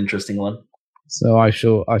 it's an interesting one. So I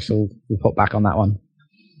shall report back on that one.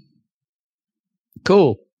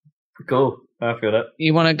 Cool. I feel that.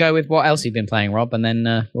 You want to go with what else you've been playing, Rob, and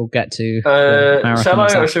then we'll get to. Shall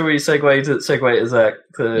I, or should we segue to Zach?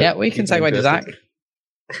 Yeah, we can segue to Zach.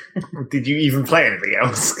 Did you even play anything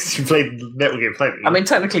else? Because you played Metal Gear plenty. I mean,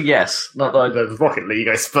 technically, yes. Not like there's Rocket League,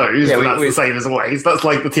 I suppose. Yeah, but that's the same as always. That's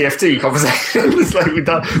like the TF2 conversation. It's like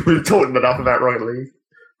we've talked enough about Rocket League.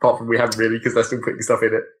 Apart from we haven't really, because they're still putting stuff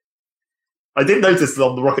in it. I did notice that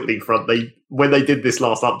on the Rocket League front, when they did this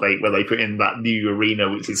last update, where they put in that new arena,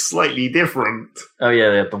 which is slightly different. Oh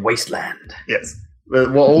yeah, the Wasteland. Yes.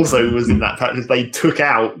 What also was in that patch is they took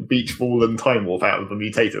out Beach Ball and Time Warp out of the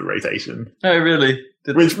mutator rotation. Oh really?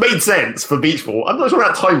 Which made sense for Beach Ball. I'm not sure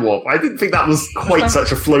about Time Warp. I didn't think that was quite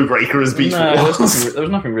such a flow breaker as Beach Ball was. There was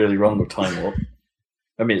nothing really wrong with Time Warp.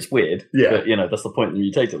 I mean, it's weird. Yeah. But, that's the point of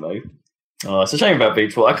the mutator mode. Oh, it's a shame about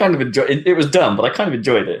Beach Ball. I kind of enjoyed it. It was dumb, but I kind of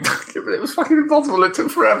enjoyed it. It was fucking impossible. It took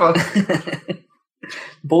forever. The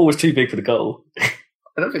ball was too big for the goal. I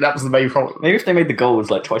don't think that was the main problem. Maybe if they made the goals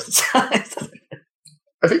like twice the size.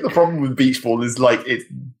 I think the problem with Beach Ball is like it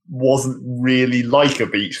wasn't really like a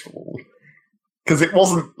beach ball. Because it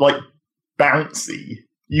wasn't like bouncy.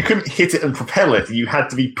 You couldn't hit it and propel it. You had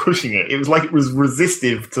to be pushing it. It was like it was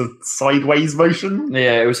resistive to sideways motion.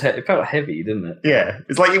 Yeah, it felt heavy, didn't it? Yeah,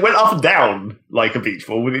 it's like it went up and down like a beach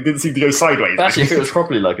ball, but it didn't seem to go sideways. But actually, if it was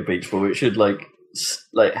properly like a beach ball, it should like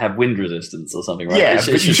have wind resistance or something, right? Yeah, but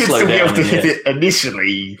you should still be able to hit it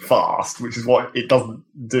initially fast, which is what it doesn't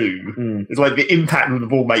do. It's like the impact of the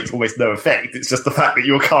ball makes almost no effect. It's just the fact that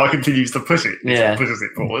your car continues to push it. Yeah, pushes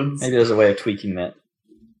it forwards. Maybe there's a way of tweaking that.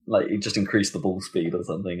 Like, you just increase the ball speed or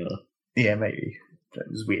something. Or... Yeah, maybe. That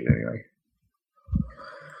was weird anyway.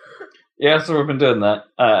 Yeah, so we've been doing that.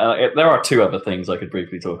 There are two other things I could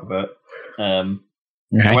briefly talk about. I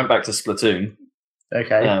went back to Splatoon.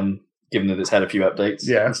 Okay. Given that it's had a few updates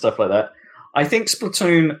and stuff like that. I think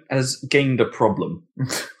Splatoon has gained a problem.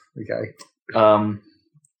 Okay.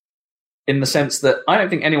 In the sense that I don't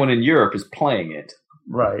think anyone in Europe is playing it.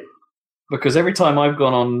 Right. Because every time I've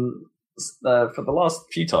gone on for the last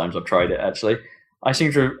few times I've tried it, actually, I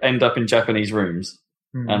seem to end up in Japanese rooms,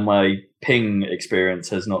 and my ping experience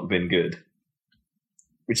has not been good,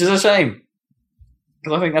 which is a shame,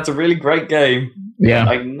 because I think that's a really great game. Yeah.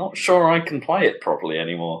 I'm not sure I can play it properly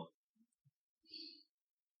anymore.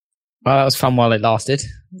 Well, that was fun while it lasted.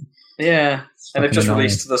 Yeah, and they've just annoying.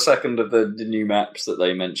 released the second of the new maps that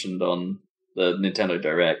they mentioned on the Nintendo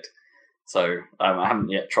Direct. So I haven't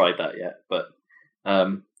yet tried that yet, but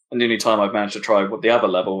and the only time I've managed to try what the other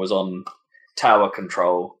level was on Tower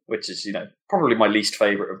Control, which is, probably my least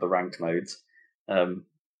favourite of the ranked modes. And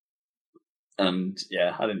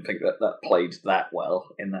yeah, I didn't think that played that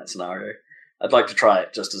well in that scenario. I'd like to try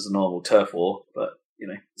it just as a normal turf war, but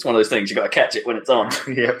it's one of those things, you got to catch it when it's on.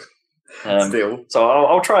 Yep. Still. So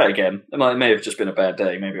I'll try it again. It may have just been a bad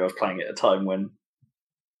day. Maybe I was playing it at a time when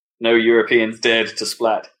no Europeans dared to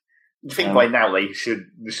splat. I think by now they should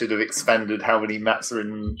have expanded how many maps are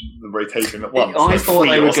in the rotation at once. I thought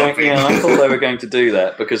they were going to do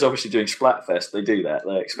that, because obviously doing Splatfest they do that.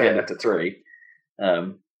 They expand it to 3.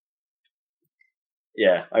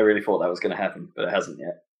 Yeah, I really thought that was going to happen, but it hasn't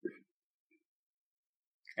yet.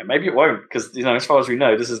 And maybe it won't, because as far as we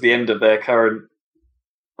know, this is the end of their current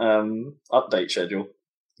update schedule.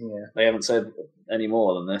 Yeah, they haven't said any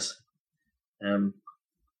more than this.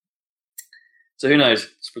 So who knows?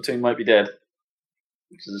 Splatoon might be dead,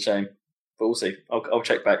 which is a shame. But we'll see. I'll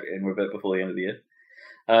check back in with it before the end of the year.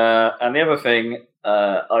 And the other thing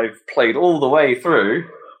I've played all the way through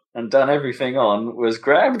and done everything on was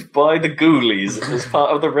Grabbed by the Ghoulies as part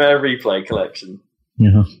of the Rare Replay collection.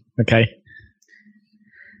 Yeah. Okay.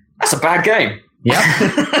 That's a bad game.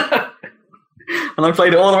 Yeah. And I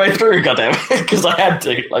played it all the way through, goddamn, because I had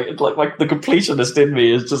to. Like the completionist in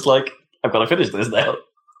me is just like, I've got to finish this now.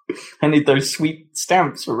 I need those sweet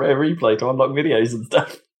stamps for Rare Replay to unlock videos and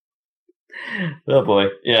stuff. Oh boy,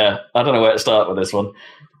 yeah. I don't know where to start with this one.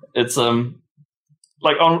 It's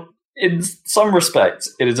in some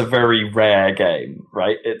respects, it is a very rare game,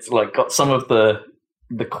 right? It's got some of the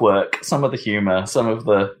quirk, some of the humor, some of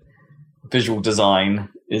the visual design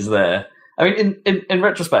is there. I mean, in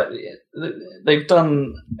retrospect, they've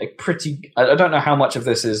done a pretty. I don't know how much of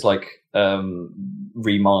this is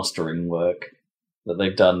remastering work that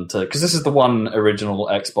they've done because this is the one original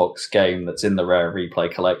Xbox game that's in the Rare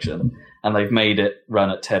Replay collection, and they've made it run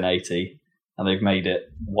at 1080, and they've made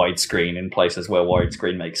it widescreen in places where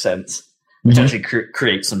widescreen makes sense, which actually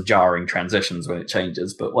creates some jarring transitions when it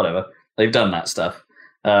changes. But whatever, they've done that stuff.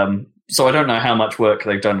 So I don't know how much work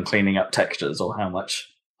they've done cleaning up textures or how much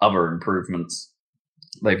other improvements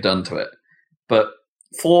they've done to it. But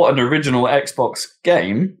for an original Xbox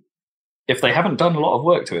game, if they haven't done a lot of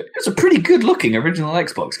work to it, it's a pretty good looking original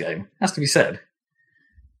Xbox game, has to be said.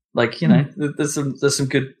 There's some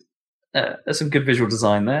good visual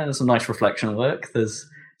design there. There's some nice reflection work. There's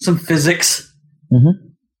some physics. So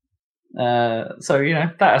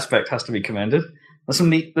that aspect has to be commended. There's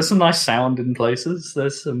some nice sound in places.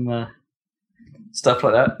 There's some stuff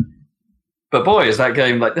like that. But boy, is that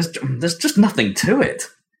game there's just nothing to it.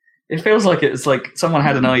 It feels like it's like someone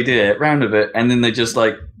had an idea, ran with it, and then they just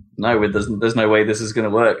no, there's no way this is going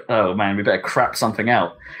to work. Oh man, we better crap something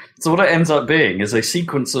out. So what it ends up being is a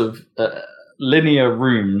sequence of linear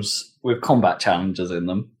rooms with combat challenges in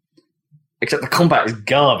them. Except the combat is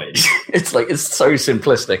garbage. It's so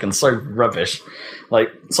simplistic and so rubbish.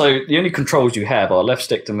 So the only controls you have are left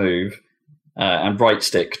stick to move and right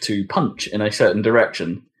stick to punch in a certain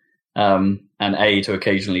direction. And A to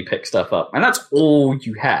occasionally pick stuff up, and that's all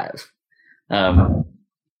you have.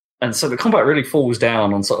 And so the combat really falls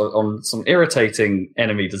down on some irritating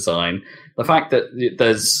enemy design. The fact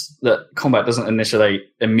that combat doesn't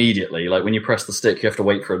initiate immediately, like when you press the stick, you have to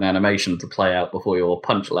wait for an animation to play out before your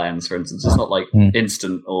punch lands. For instance, it's not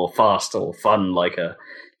instant or fast or fun like a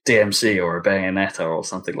DMC or a Bayonetta or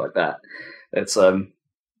something like that. It's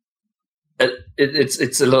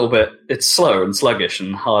it's a little bit, it's slow and sluggish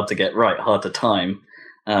and hard to get right, hard to time.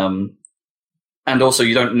 And also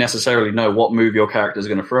you don't necessarily know what move your character is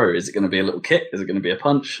going to throw. Is it going to be a little kick? Is it going to be a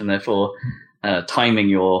punch? And therefore timing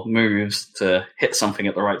your moves to hit something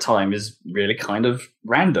at the right time is really kind of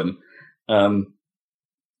random. And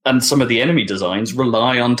some of the enemy designs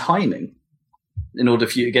rely on timing in order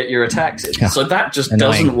for you to get your attacks in. Yeah. So that just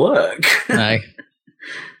doesn't work.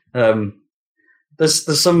 No.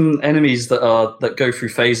 There's some enemies that go through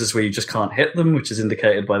phases where you just can't hit them, which is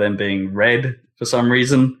indicated by them being red for some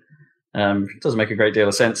reason. It doesn't make a great deal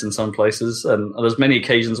of sense in some places. And there's many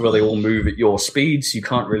occasions where they all move at your speed, so you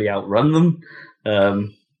can't really outrun them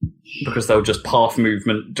because they'll just path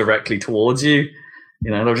movement directly towards you.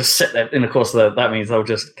 They'll just sit there. And of course, that means they'll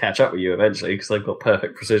just catch up with you eventually because they've got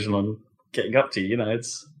perfect precision on getting up to.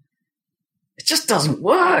 It just doesn't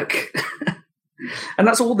work. And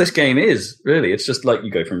that's all this game is, really. It's just like you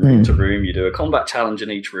go from room to room, you do a combat challenge in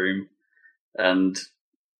each room, and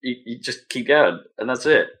you just keep going, and that's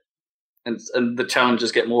it. And the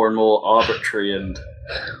challenges get more and more arbitrary and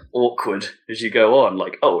awkward as you go on.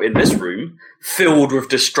 Like, in this room, filled with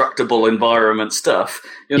destructible environment stuff,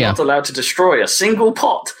 you're not allowed to destroy a single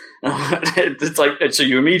pot. It's like, so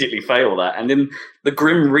you immediately fail that, and then the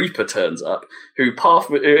Grim Reaper turns up, who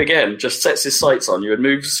again just sets his sights on you and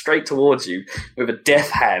moves straight towards you with a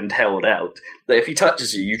death hand held out. That if he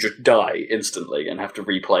touches you, you just die instantly and have to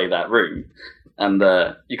replay that room. And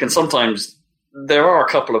you can sometimes. There are a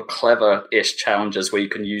couple of clever-ish challenges where you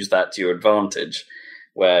can use that to your advantage.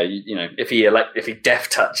 Where if he death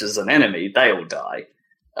touches an enemy, they'll die.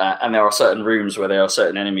 And there are certain rooms where there are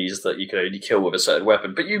certain enemies that you can only kill with a certain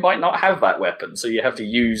weapon, but you might not have that weapon, so you have to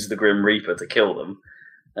use the Grim Reaper to kill them.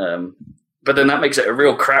 But then that makes it a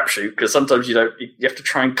real crapshoot, because sometimes you have to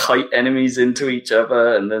try and kite enemies into each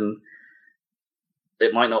other, and then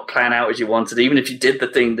it might not plan out as you wanted. Even if you did the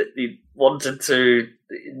thing that you wanted to,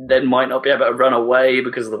 then might not be able to run away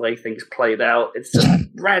because of the way things played out. It's just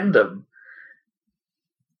random.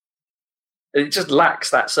 It just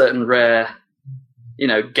lacks that certain rare.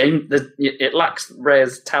 Game. It lacks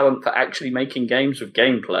Rare's talent for actually making games with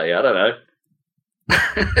gameplay. I don't know.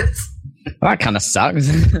 That kind of sucks.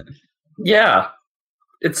 Yeah,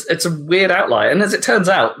 it's a weird outlier, and as it turns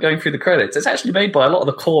out, going through the credits, it's actually made by a lot of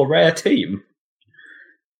the core Rare team,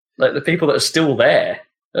 like the people that are still there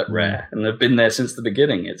at Rare and have been there since the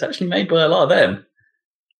beginning. It's actually made by a lot of them.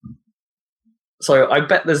 So I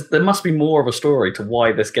bet there must be more of a story to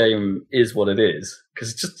why this game is what it is, because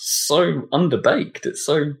it's just so underbaked. It's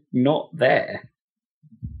so not there.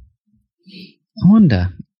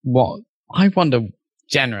 I wonder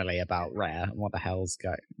generally about Rare and what the hell's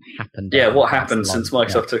happened. Yeah, what happened since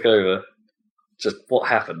Microsoft took over? Just what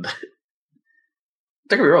happened?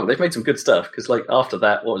 Don't get me wrong, they've made some good stuff, because after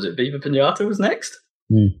that, what was it? Viva Pinata was next?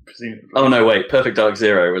 Presumably. Oh no, wait, Perfect Dark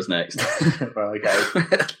Zero was next. Well,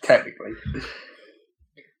 okay, technically.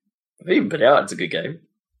 Even Pinata's a good game.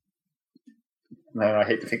 No, I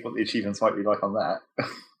hate to think what the achievements might be like on that.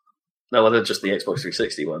 No, well, they're just the Xbox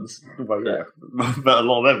 360 ones. Well, yeah, but a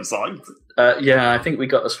lot of them signed. Yeah, I think we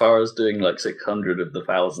got as far as doing 600 of the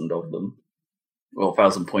 1,000 of them. Well,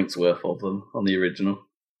 1,000 points worth of them on the original.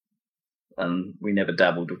 And we never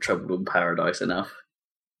dabbled with Troubled Paradise enough.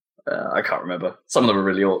 I can't remember. Some of them were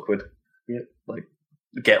really awkward. Yeah.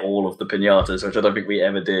 Get all of the pinatas, which I don't think we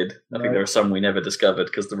ever did. I think there are some we never discovered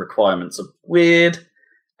because the requirements are weird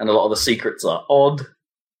and a lot of the secrets are odd.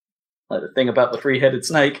 Like the thing about the three-headed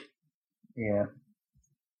snake. Yeah.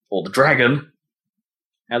 Or the dragon.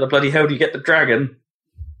 How the bloody hell do you get the dragon?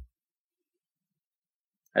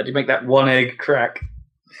 How do you make that one egg crack?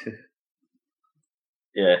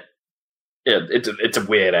 Yeah. Yeah, it's a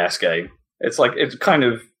weird-ass game. It's kind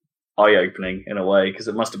of eye-opening in a way, because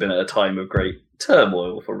it must have been at a time of great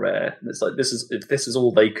turmoil for Rare. And it's this is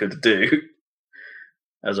all they could do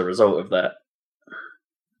as a result of that.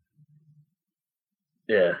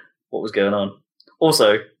 Yeah, what was going on?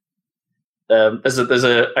 Also, there's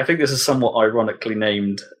a I think this is somewhat ironically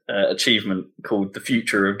named achievement called the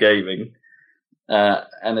Future of Gaming,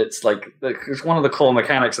 and it's one of the core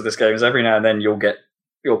mechanics of this game is every now and then your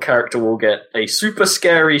character will get a super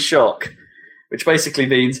scary shock, which basically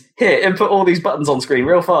means, here, input all these buttons on screen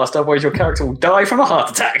real fast, otherwise your character will die from a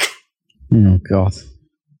heart attack. Oh, God.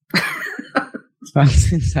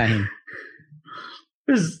 That's insane.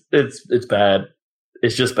 It's bad.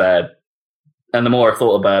 It's just bad. And the more I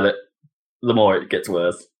thought about it, the more it gets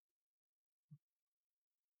worse.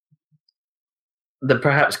 There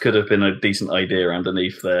perhaps could have been a decent idea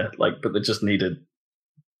underneath there, but they just needed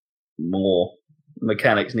more. The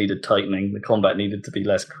mechanics needed tightening. The combat needed to be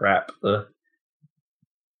less crap.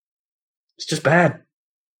 It's just bad.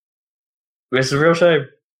 It's a real shame.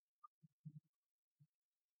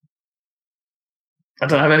 I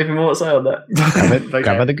don't have anything more to say on that.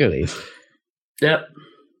 Cover the goodies. Yep.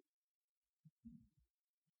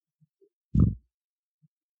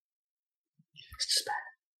 It's just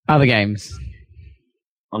bad. Other games.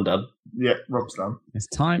 I'm done. Yeah, Rob's done. It's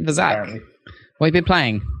time for Zach. Apparently. What have you been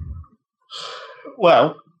playing?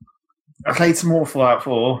 Well, I played some more Fallout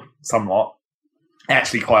 4, somewhat.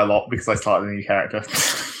 Actually, quite a lot, because I started a new character.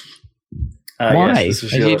 Why? Yes,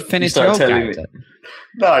 Have you finished your old character?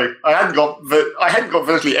 No, I hadn't got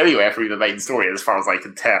virtually anywhere through the main story, as far as I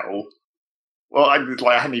can tell. Well, I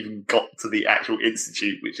hadn't even got to the actual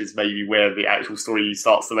institute, which is maybe where the actual story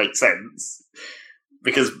starts to make sense,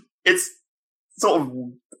 because it's sort of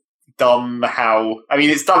dumb how... I mean,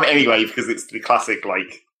 it's dumb anyway because it's the classic,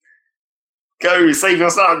 like, go, save your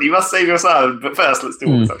son, you must save your son, but first let's do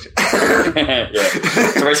all this other shit. Yeah,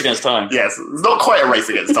 it's a race against time. Yes, it's not quite a race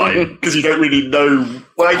against time because you don't really know...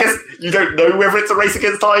 Well, I guess you don't know whether it's a race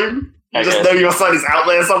against time. You just know your son is out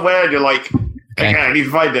there somewhere and you're like... Okay, I need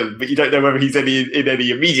to find him, but you don't know whether he's in any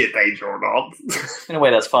immediate danger or not. In a way,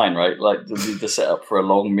 that's fine, right? Like the setup for a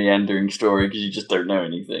long meandering story because you just don't know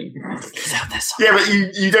anything. He's out there somewhere. Yeah,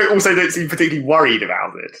 but you don't seem particularly worried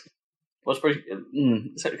about it. Well,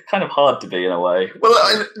 it's kind of hard to be in a way.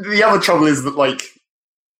 Well, the other trouble is that like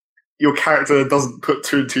your character doesn't put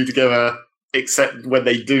two and two together except when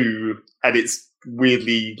they do, and it's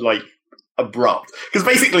weirdly like abrupt because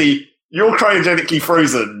basically you're cryogenically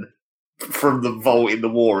frozen from the vault in the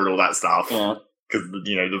war and all that stuff. Yeah. Because,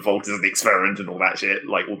 the vault is an experiment and all that shit,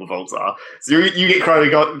 like all the vaults are. So you get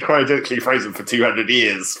cryogenically frozen for 200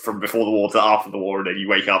 years from before the war to after the war, and then you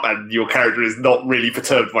wake up, and your character is not really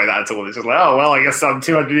perturbed by that at all. It's just like, oh, well, I guess I'm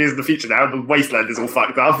 200 years in the future now, and the wasteland is all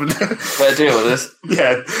fucked up. And better deal with this.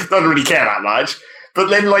 Yeah, doesn't really care that much.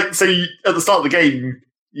 But then, like, so at the start of the game,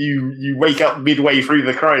 you wake up midway through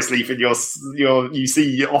the cryosleep and you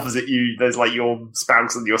see opposite you there's like your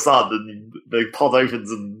spouse and your son, and the pod opens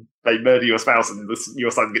and they murder your spouse and your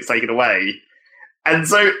son gets taken away. And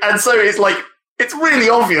so it's like it's really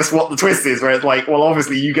obvious what the twist is, where it's like, well,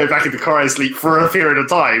 obviously you go back into cryosleep for a period of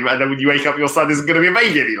time, and then when you wake up, your son isn't going to be a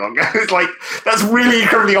baby any longer. It's like that's really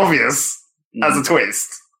incredibly obvious as a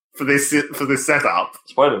twist for this setup.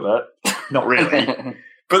 Spoiler that. Not really.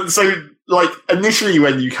 But so, like, initially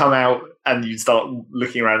when you come out and you start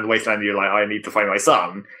looking around the wasteland, you're like, I need to find my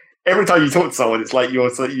son. Every time you talk to someone, it's like your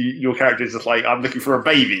character is just like, I'm looking for a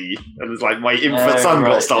baby. And it's like, my infant son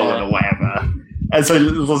got stolen or whatever. And so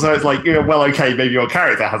it's like, well, okay, maybe your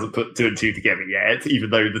character hasn't put two and two together yet, even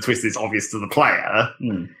though the twist is obvious to the player.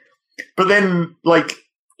 But then, like...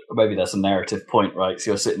 Maybe that's a narrative point, right?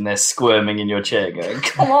 So you're sitting there squirming in your chair going,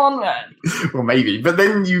 come on, man. Well, maybe. But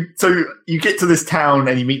then you get to this town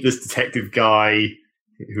and you meet this detective guy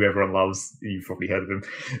who everyone loves. You've probably heard of him.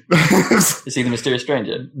 Is he the mysterious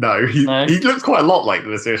stranger? No, he looks quite a lot like the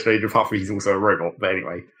mysterious stranger, apart from he's also a robot. But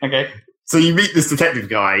anyway. Okay. So you meet this detective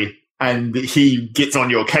guy and he gets on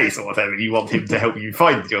your case or whatever, and you want him to help you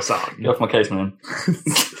find your son. Get off my case, man.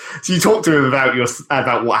 So you talk to him about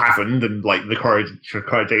what happened and like the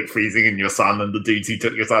cryogenic freezing and your son and the dudes who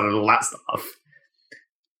took your son and all that stuff.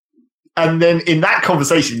 And then in that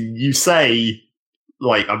conversation, you say,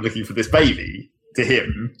 like, I'm looking for this baby to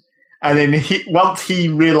him. And then once he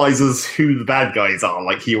realizes who the bad guys are,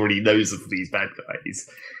 like he already knows of these bad guys,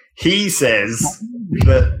 he says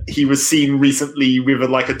that he was seen recently with a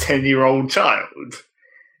 10-year-old child.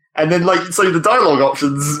 And then, so the dialogue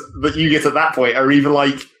options that you get at that point are either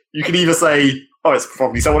you can either say, oh, it's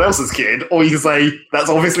probably someone else's kid, or you can say, that's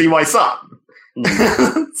obviously my son.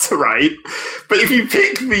 That's right. But if you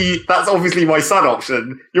pick the that's obviously my son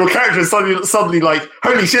option, your character is suddenly like,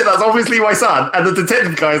 holy shit, that's obviously my son. And the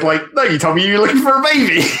detective guy is like, no, you told me you were looking for a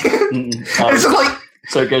baby. It's just like...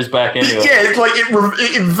 So it goes back anyway. Yeah, it's like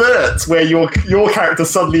it inverts where your character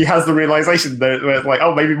suddenly has the realization that where it's like,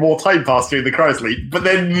 oh, maybe more time passed during the cryosleep. But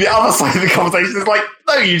then the other side of the conversation is like,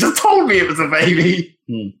 no, you just told me it was a baby.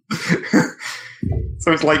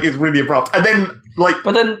 So it's like it's really abrupt. And then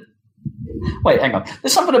wait, hang on.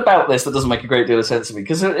 There's something about this that doesn't make a great deal of sense to me.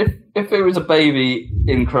 Because if it was a baby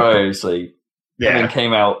in cryosleep and then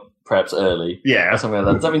came out perhaps early, or something like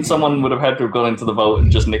that, does that mean someone would have had to have gone into the vault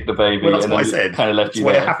and just nicked the baby? Well, that's and what I then said. Kind of left that's you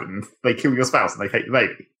what there. Happened. They kill your spouse and they take the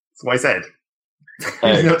baby. That's what I said.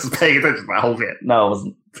 You're not just paying attention to that whole bit. No, I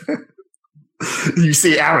wasn't. You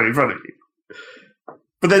see it happen in front of you.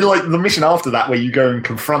 But then, the mission after that, where you go and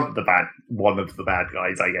confront one of the bad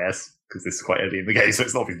guys, I guess, because this is quite early in the game, so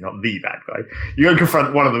it's obviously not the bad guy. You go and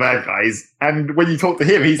confront one of the bad guys, and when you talk to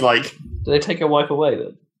him, he's like... Do they take your wife away,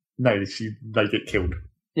 then? No, they get killed.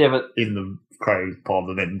 Yeah, but... In the cryopod,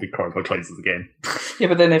 and then the cryopod closes again. Yeah,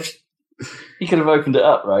 but then if... He could have opened it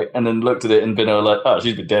up, right? And then looked at it and been like, oh,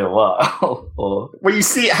 she's been dead a while. Or... Well, you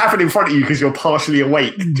see it happen in front of you because you're partially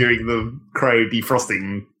awake during the cryo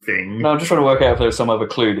defrosting thing. No, I'm just trying to work out if there was some other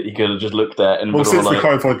clue that he could have just looked at. And well, since the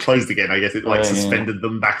cryopod closed again, I guess it suspended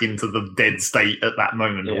them back into the dead state at that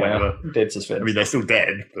moment or whatever. Dead suspended. I mean, they're still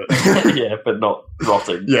dead. But... yeah, but not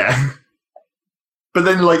rotting. Yeah. But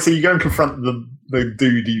then, so you go and confront the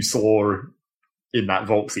dude you saw in that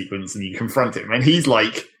vault sequence, and you confront him, and he's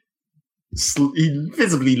he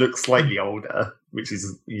visibly looks slightly older, which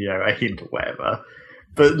is, a hint or whatever.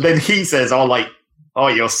 But then he says, oh,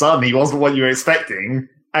 your son, he wasn't what you were expecting.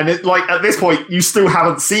 And at this point, you still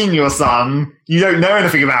haven't seen your son. You don't know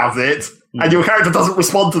anything about it. and your character doesn't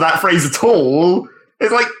respond to that phrase at all,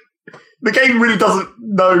 it's like the game really doesn't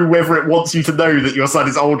know whether it wants you to know that your son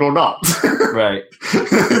is old or not. Right.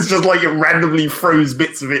 It's just like it randomly throws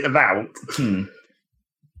bits of it about.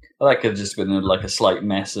 Well, that could have just been like a slight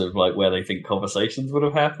mess of like where they think conversations would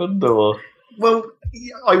have happened, or... Well,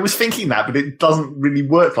 I was thinking that, but it doesn't really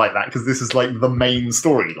work like that because this is like the main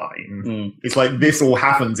storyline. It's like this all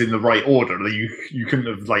happens in the right order. You couldn't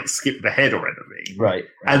have like skipped ahead or anything, right?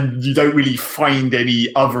 And you don't really find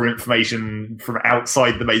any other information from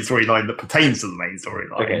outside the main storyline that pertains to the main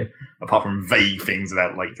storyline, apart from vague things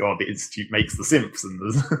about like, oh, the Institute makes the Simps and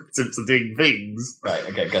the Simps are doing things. Right.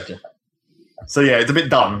 Okay. Gotcha. So yeah, it's a bit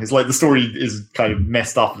dumb. It's like the story is kind of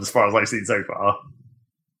messed up as far as I've seen so far,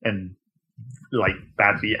 and like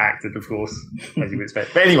badly acted, of course, as you would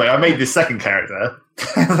expect. But anyway, I made this second character,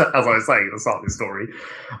 as I was saying at the start of this story.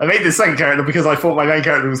 I made this second character because I thought my main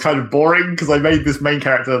character was kind of boring, because I made this main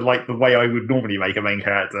character like the way I would normally make a main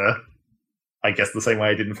character. I guess the same way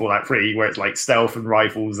I did in Fallout 3, where it's like stealth and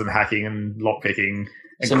rifles and hacking and lockpicking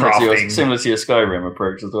and crafting. Similar to your Skyrim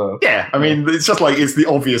approach as well. Yeah, I mean, it's just like it's the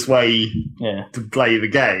obvious way to play the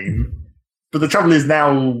game. But the trouble is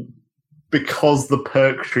now, because the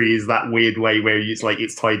perk tree is that weird way where it's like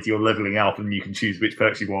it's tied to your leveling up and you can choose which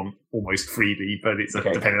perks you want almost freely, but it's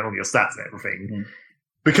dependent on your stats and everything.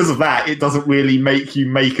 Because of that, it doesn't really make you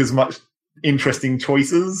make as much interesting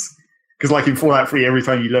choices. Because like in Fallout 3, every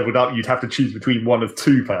time you leveled up, you'd have to choose between one of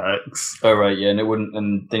two perks. Oh, right, yeah, and it wouldn't,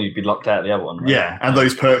 and then you'd be locked out of the other one, right? Yeah, and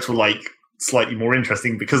those perks were like slightly more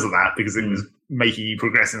interesting because of that, because it was making you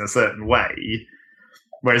progress in a certain way.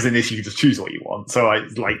 Whereas in this, you can just choose what you want. So I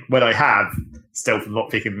like when I have stealth and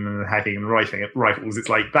lockpicking and hacking and rifles, it's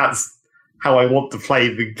like that's how I want to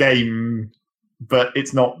play the game, but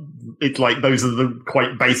it's not. It's like those are the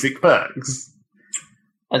quite basic perks.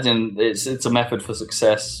 As in, it's a method for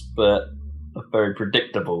success, but a very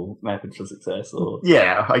predictable method for success. Or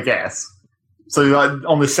yeah, I guess. So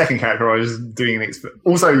on the second character, I was doing an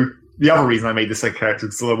also. The other reason I made the second character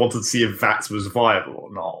is because I wanted to see if VATS was viable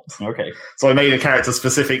or not. Okay. So I made a character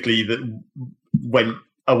specifically that went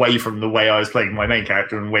away from the way I was playing my main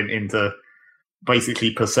character and went into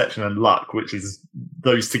basically perception and luck, which is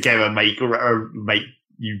those together make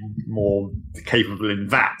you more capable in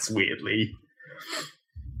VATS, weirdly.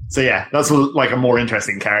 So yeah, that's like a more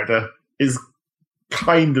interesting character. Is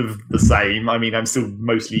kind of the same. I mean, I'm still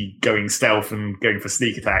mostly going stealth and going for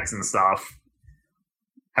sneak attacks and stuff.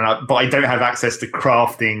 But I don't have access to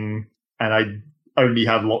crafting, and I only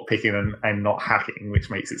have lockpicking and not hacking, which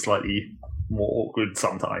makes it slightly more awkward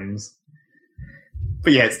sometimes.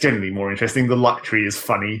 But yeah, it's generally more interesting. The luck tree is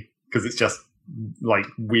funny, because it's just like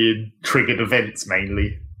weird triggered events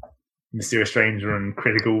mainly. Mysterious Stranger and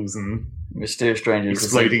criticals and Mysterious Stranger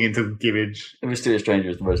exploding into gibbage. Mysterious Stranger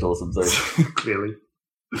is the most awesome thing. Clearly.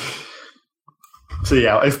 So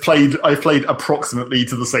yeah, I've played approximately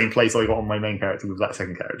to the same place I got on my main character with that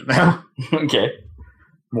second character now. Okay.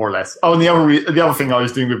 More or less. Oh, and the other thing I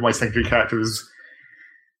was doing with my secondary character is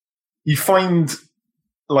you find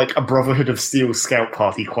like a Brotherhood of Steel scout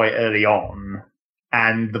party quite early on,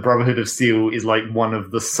 and the Brotherhood of Steel is like one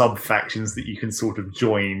of the sub factions that you can sort of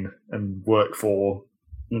join and work for,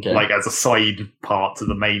 like as a side part to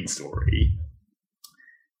the main story.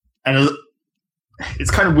 And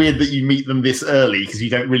it's kind of weird that you meet them this early because you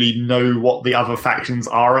don't really know what the other factions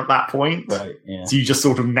are at that point. Right, yeah. So you just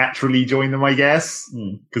sort of naturally join them, I guess,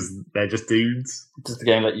 because they're just dudes. Does the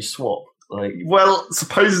game let you swap? Well,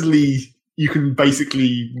 supposedly you can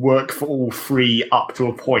basically work for all three up to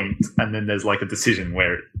a point, and then there's like a decision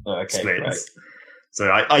where it splits. Right.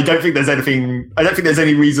 So I don't think there's anything. I don't think there's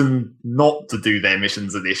any reason not to do their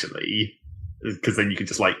missions initially, because then you could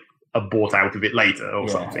just like abort out of it later or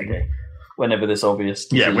something. Okay. Whenever this obvious...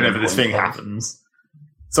 whenever this thing happens.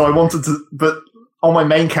 So I wanted to... But on my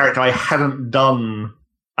main character, I hadn't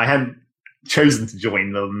chosen to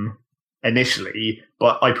join them initially,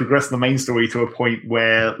 but I progressed the main story to a point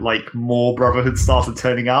where, like, more Brotherhood started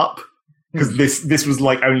turning up. Because this was,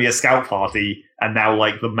 like, only a scout party, and now,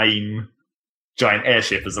 like, the main giant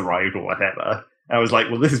airship has arrived or whatever. And I was like,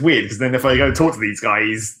 well, this is weird, because then if I go talk to these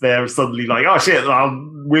guys, they're suddenly like, oh shit,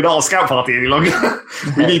 we're not a scout party any longer.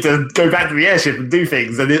 We need to go back to the airship and do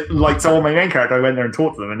things. And so on my main character, I went there and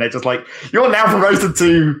talked to them, and they're just like, you're now promoted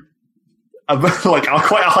to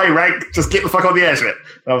quite a high rank, just get the fuck on the airship.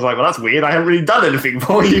 And I was like, well, that's weird, I haven't really done anything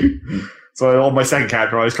for you. So on my second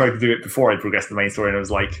character, I was trying to do it before I progressed the main story, and I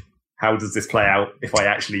was like, how does this play out if I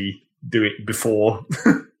actually do it before?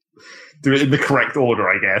 Do it in the correct order,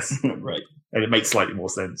 I guess. Right. And it makes slightly more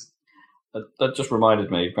sense. That just reminded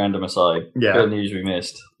me, random aside, Yeah. bit of news we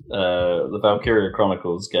missed. The Valkyria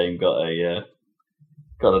Chronicles game got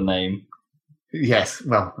a name. Yes,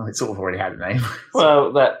 well, it sort of already had a name.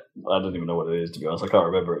 Well, that I don't even know what it is, to be honest. I can't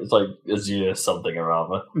remember. It's like Azure something or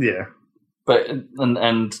other. Yeah. But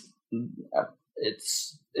and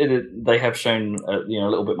they have shown a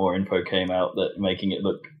little bit more info came out that making it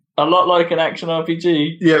look a lot like an action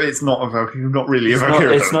RPG. Yeah, it's not not really a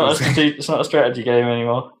Valkyria. It's not a strategy game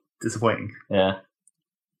anymore. Disappointing. Yeah.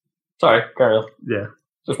 Sorry, carry on. Yeah.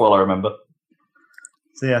 Just while I remember.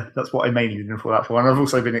 So yeah, that's what I mainly did for that for. And I've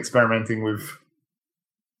also been experimenting with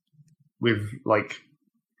like,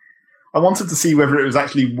 I wanted to see whether it was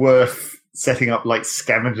actually worth setting up like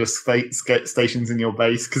scavenger stations in your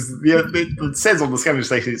base, because it says on the scavenger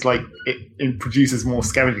station it's like it produces more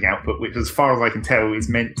scavenging output, which as far as I can tell is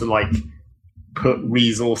meant to like put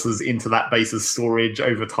resources into that base's storage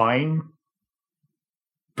over time.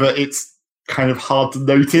 But it's kind of hard to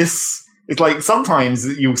notice. It's like sometimes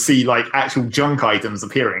you'll see like actual junk items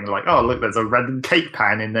appearing, like, oh look, there's a random cake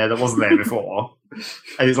pan in there that wasn't there before.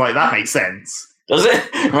 And it's like, that makes sense. Does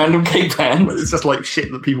it? Random cake pan? But it's just like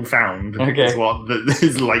shit that people found. Okay. Is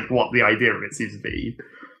like what the idea of it seems to be.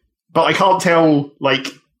 But I can't tell like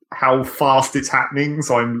how fast it's happening,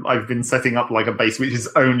 so I've been setting up like a base which is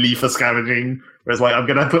only for scavenging. Whereas like I'm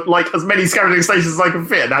gonna put like as many scavenging stations as I can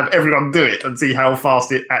fit and have everyone do it and see how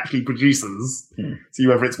fast it actually produces. See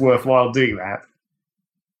whether it's worthwhile doing that.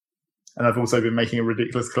 And I've also been making a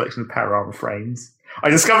ridiculous collection of power armor frames. I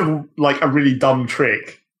discovered like a really dumb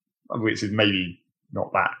trick, which is maybe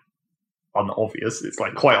not that unobvious. It's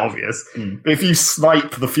like quite obvious. But if you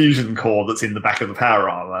snipe the fusion core that's in the back of the power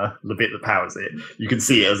armor, the bit that powers it, you can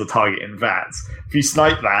see it as a target in VATS. If you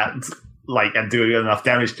snipe that, like, and do enough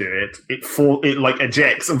damage to it, it like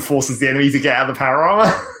ejects and forces the enemy to get out of the power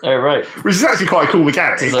armor. Oh, right. Which is actually quite a cool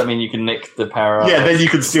mechanic. Does that mean you can nick the power armor? Yeah, then you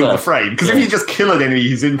can steal the frame. Because Yeah. if you just kill an enemy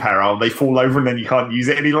who's in power armor, they fall over and then you can't use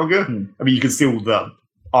it any longer. I mean, you can steal the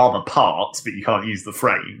armor parts, but you can't use the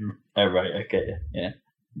frame. Oh, right, okay, yeah.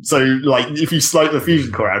 So, like, if you snipe the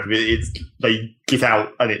fusion core out of it, they get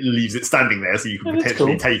out and it leaves it standing there, so you can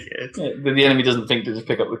potentially take it. Yeah, but the enemy doesn't think to just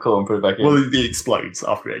pick up the core and put it back in. Well, it explodes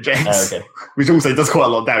after it ejects. Oh, okay. Which also does quite a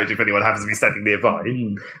lot of damage if anyone happens to be standing nearby,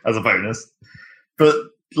 as a bonus. But,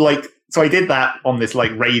 like, so I did that on this,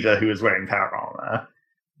 like, raider who was wearing power armor.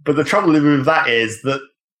 But the trouble with that is that,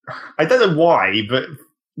 I don't know why, but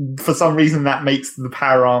for some reason that makes the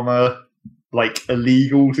power armor like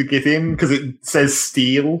illegal to get in, because it says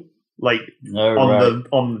steal, like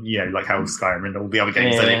on you know, like how Skyrim and all the other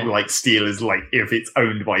games, then like steal is like if it's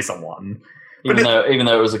owned by someone. Even though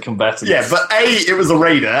it was a combatant. Yeah, but A, it was a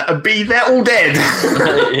raider, and B, they're all dead.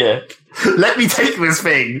 Yeah. Let me take this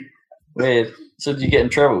thing. Weird. So did you get in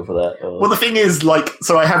trouble for that? Or? Well, the thing is, like,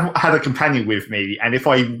 so I had a companion with me, and if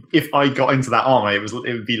I got into that armor, it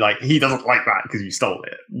would be like, he doesn't like that because you stole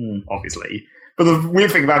it, obviously. But the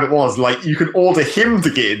weird thing about it was, like, you could order him to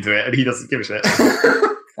get into it, and he doesn't give a shit.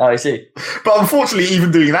 Oh, I see. But unfortunately, even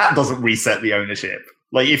doing that doesn't reset the ownership.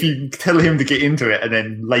 Like, if you tell him to get into it, and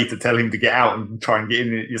then later tell him to get out and try and get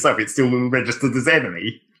in it yourself, it's still registered as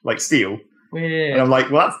enemy, like steal. Weird. And I'm like,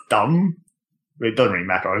 well, that's dumb. It doesn't really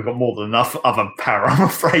matter. I've got more than enough other power armor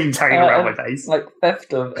frames hanging around my base. Like,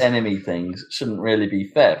 theft of enemy things shouldn't really be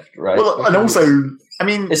theft, right? Well, and also, I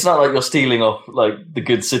mean, it's not like you're stealing off like the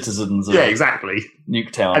good citizens of exactly.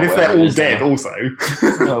 Nuketown. And if they're all dead, also,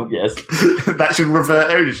 oh yes, that should revert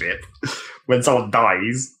ownership when someone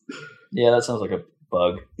dies. Yeah, that sounds like a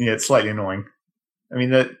bug. Yeah, it's slightly annoying. I mean,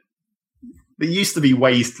 there used to be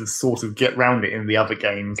ways to sort of get around it in the other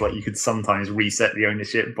games. Like, you could sometimes reset the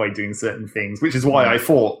ownership by doing certain things, which is why I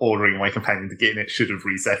thought ordering my companion to get in it should have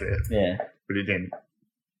reset it. Yeah. But it didn't.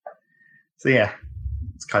 So yeah,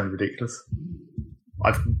 it's kind of ridiculous.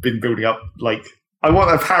 I've been building up, like, I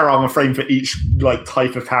want a power armor frame for each, like,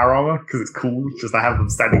 type of power armor, because it's cool just to have them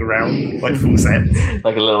standing around, like, full set.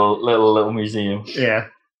 Like a little museum. Yeah.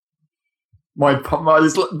 But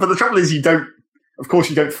the trouble is of course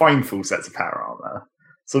you don't find full sets of power armor.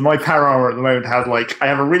 So my power armor at the moment has, like, I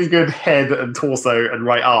have a really good head and torso and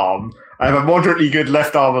right arm. I have a moderately good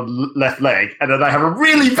left arm and left leg. And then I have a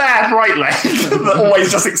really bad right leg that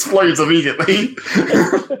always just explodes immediately.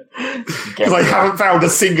 Because I haven't found a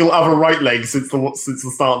single other right leg since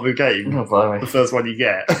the start of the game. Oh, the first one you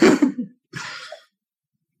get.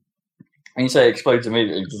 When you say explodes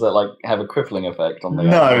immediately, does that, like, have a crippling effect on the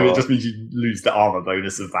No, it just means you lose the armor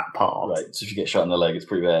bonus of that part. Right, so if you get shot in the leg, it's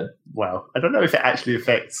pretty bad. Well, I don't know if it actually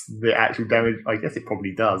affects the actual damage. I guess it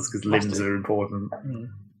probably does, because limbs are important.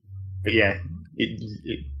 But yeah,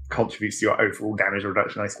 it contributes to your overall damage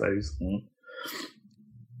reduction, I suppose.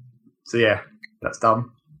 So yeah, that's done.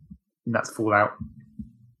 And that's Fallout.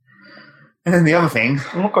 And then the other thing...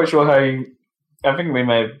 I'm not quite sure how you... I think we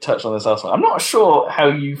may have touched on this last time. I'm not sure how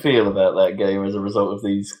you feel about that game as a result of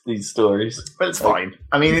these stories. But it's fine.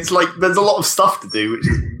 I mean, it's like, there's a lot of stuff to do, which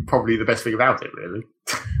is probably the best thing about it, really.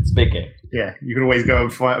 It's a big game. Yeah, you can always go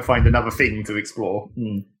and find another thing to explore.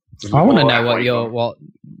 I want to know what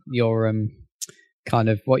your kind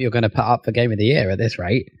of what you're going to put up for Game of the Year at this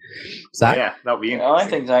rate. Zach? Yeah, that'll be interesting. I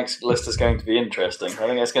think Zach's list is going to be interesting. I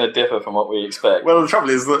think it's going to differ from what we expect. Well, the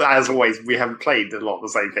trouble is that, as always, we haven't played a lot of the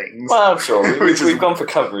same things. Well, sure. We've gone for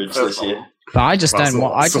coverage this year. But I just don't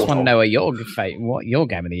want. I just want to know what your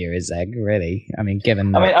Game of the Year is, Zeg. Really, I mean,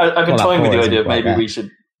 given. I've been toying with the idea of maybe we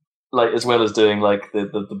should, like, as well as doing like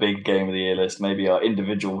the big Game of the Year list, maybe our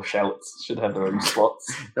individual shouts should have their own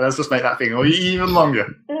spots. Let's just make that thing even longer.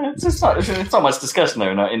 Yeah, it's not much discussion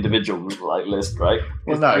though in our individual list, right?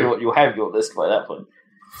 Well, no, you'll have your list by that point.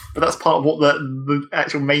 But that's part of what the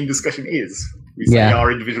actual main discussion is. We say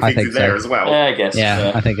our individual things in there as well. Yeah, I guess.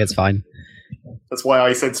 Yeah, I think it's fine. That's why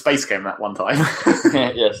I said Space Game that one time.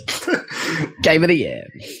 Yes. Game of the Year.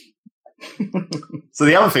 So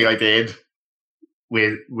the other thing I did,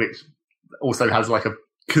 which also has like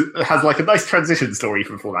a nice transition story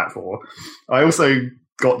from Fallout 4, I also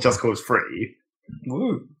got Just Cause 3.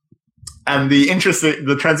 Woo. And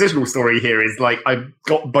the transitional story here is like I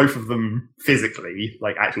got both of them physically,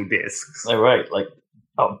 like actual discs. Oh right, like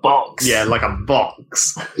a box. Yeah, like a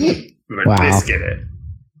box with a Wow. disc in it.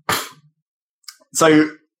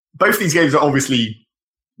 So both these games are obviously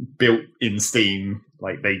built in Steam.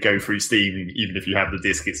 Like they go through Steam, even if you have the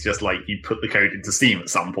disc, it's just like you put the code into Steam at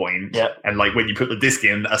some point. Yeah. And like when you put the disc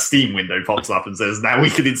in, a Steam window pops up and says, "Now we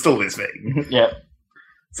can install this thing." Yeah.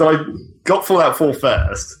 So I got Fallout 4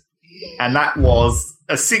 first, and that was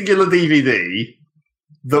a singular DVD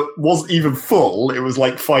that wasn't even full. It was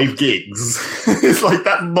like 5 gigs. It's like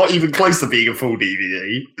that's not even close to being a full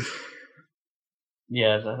DVD.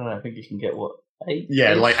 Yeah, I don't know. I think you can get 8?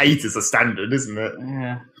 Yeah, like 8 is a standard, isn't it?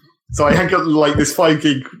 Yeah. So I had got like this 5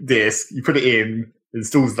 gig disc. You put it in,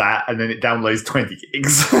 installs that, and then it downloads 20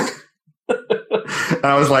 gigs. And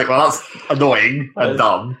I was like, well, that's annoying and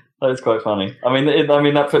dumb. That is quite funny. I mean,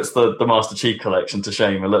 that puts the Master Chief Collection to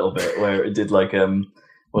shame a little bit, where it did like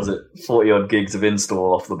 40 odd gigs of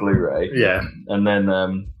install off the Blu-ray. Yeah, and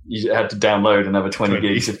then you had to download another 20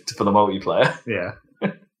 gigs for the multiplayer. Yeah.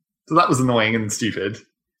 So that was annoying and stupid.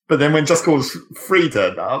 But then when Just Cause 3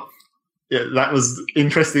 turned up, yeah, that was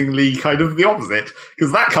interestingly kind of the opposite,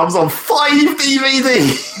 because that comes on 5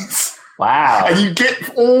 DVDs. Wow. And you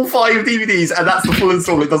get all 5 DVDs, and that's the full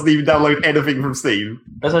install. It doesn't even download anything from Steam.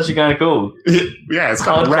 That's actually kind of cool. Yeah, it's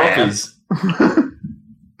kind of rare. Copies.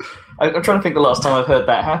 I'm trying to think the last time I've heard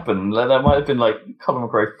that happen. That might have been like Colin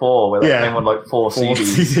McRae 4, where that came on like 4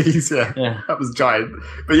 CDs. Yeah. That was giant.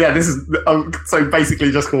 But yeah, this is... so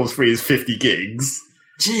basically Just Cause 3 is 50 gigs.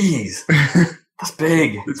 Jeez. That's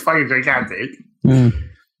big. It's fucking gigantic. Mm.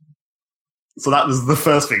 So that was the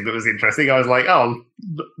first thing that was interesting. I was like, oh,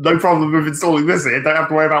 no problem with installing this here. Don't have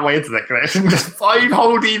to worry about my internet connection. Just 5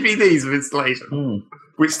 whole DVDs of installation.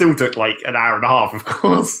 Which still took like an hour and a half, of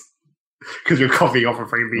course. Because you're copying off a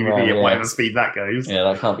free DVD at whatever speed that goes. Yeah,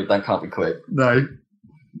 that can't be quick. No.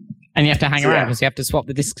 And you have to hang around because you have to swap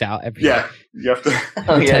the discs out every you have to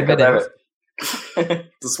 10 minutes.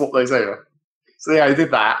 to swap those over. So yeah, I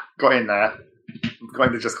did that, got in there, got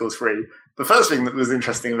into Just Cause 3. The first thing that was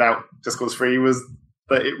interesting about Just Cause 3 was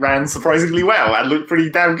that it ran surprisingly well and looked pretty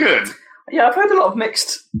damn good. Yeah, I've heard a lot of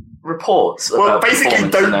mixed reports. Well, about basically,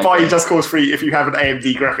 don't buy Just Cause 3 if you have an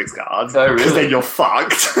AMD graphics card. Oh, really? Because then you're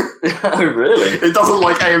fucked. Oh, really? It doesn't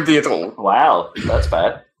like AMD at all. Wow, that's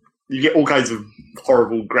bad. You get all kinds of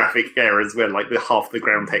horrible graphic errors where like half the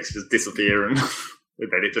ground textures disappear and,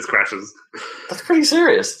 and then it just crashes. That's pretty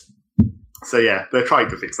serious. So yeah, they're trying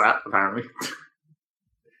to fix that, apparently.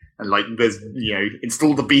 And like, there's,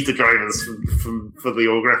 install the beta drivers for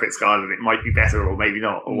your graphics card and it might be better or maybe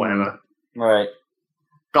not or whatever. Right.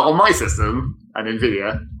 But on my system, and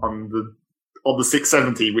NVIDIA, on the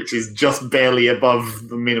 670, which is just barely above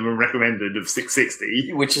the minimum recommended of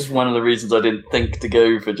 660. Which is one of the reasons I didn't think to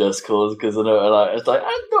go for Just Cause, because I was like,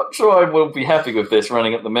 I'm not sure I will be happy with this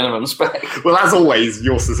running at the minimum spec. Well, as always,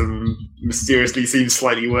 your system mysteriously seems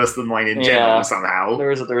slightly worse than mine in general somehow.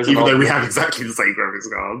 There is even though we have exactly the same graphics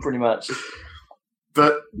card. Pretty much.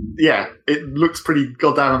 But yeah, it looks pretty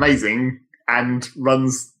goddamn amazing and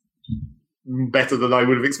runs better than I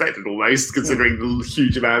would have expected, almost, considering the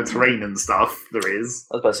huge amount of terrain and stuff there is.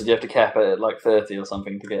 I was about to say, you have to cap it at like 30 or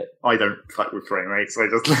something to get... I don't fuck with frame rate, so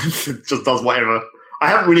it just does whatever. I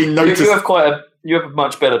haven't really noticed... You have quite a you have a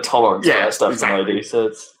much better tolerance for that stuff than I do. So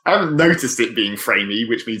it's... I haven't noticed it being framey,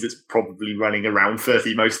 which means it's probably running around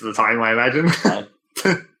 30 most of the time, I imagine.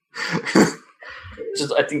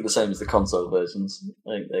 Just, I think the same as the console versions.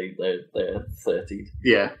 I think they're 30.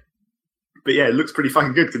 Yeah. But yeah, it looks pretty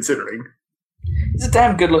fucking good considering. It's a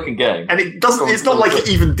damn good looking game. And it doesn't, it's not like it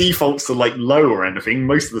even defaults to like low or anything.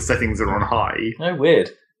 Most of the settings are on high. Oh,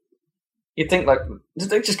 weird. You'd think, like, did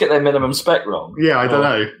they just get their minimum spec wrong? Yeah, I don't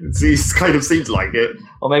know. It kind of seems like it.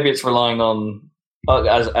 Or maybe it's relying on,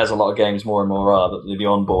 as a lot of games more and more are, the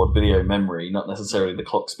onboard video memory, not necessarily the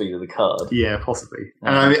clock speed of the card. Yeah, possibly.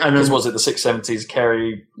 And was it the 670s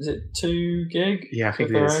carry, is it 2 gig? Yeah, I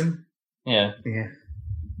think it is. Yeah. Yeah.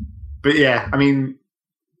 But yeah, I mean,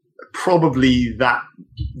 probably that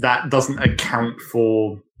doesn't account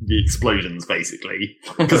for the explosions, basically,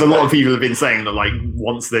 because a lot of people have been saying that like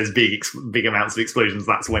once there's big amounts of explosions,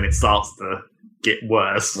 that's when it starts to get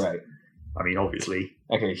worse. Right. I mean, obviously.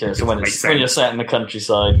 Okay, so when you're sat in the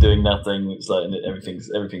countryside doing nothing, it's like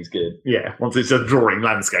everything's good. Yeah, once it's a drawing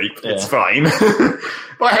landscape, it's fine.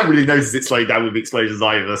 But I haven't really noticed it slow down with explosions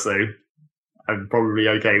either, so I'm probably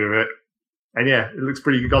okay with it. And yeah, it looks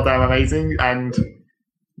pretty goddamn amazing, and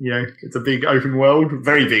you know, it's a big open world,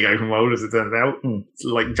 very big open world as it turns out. It's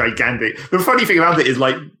like gigantic. The funny thing about it is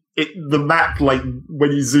like the map, like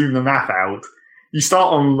when you zoom the map out, you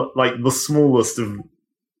start on like the smallest of.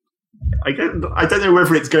 I don't know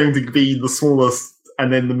whether it's going to be the smallest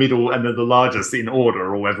and then the middle and then the largest in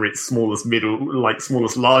order, or whether it's smallest middle, like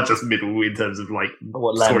smallest largest middle in terms of like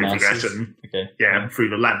story progression. Okay. Yeah, through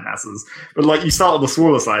the land masses. But like you start on the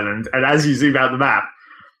smallest island, and as you zoom out the map,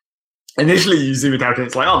 initially you zoom it out and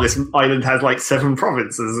it's like, oh, this island has like 7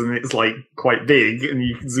 provinces and it's like quite big, and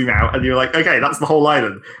you can zoom out and you're like, okay, that's the whole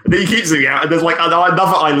island. And then you keep zooming out and there's like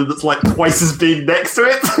another island that's like twice as big next to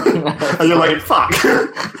it. And you're like, fuck.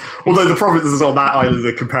 Although the provinces on that island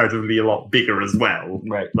are comparatively a lot bigger as well.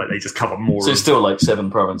 Right. Like they just cover more. So it's still like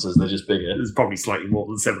 7 provinces, they're just bigger. There's probably slightly more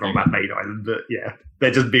than 7 on that main island, but yeah,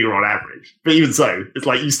 they're just bigger on average. But even so, it's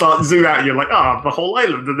like you start to zoom out and you're like, the whole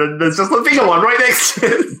island, and then there's just a bigger one right next to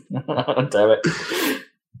it. Damn it.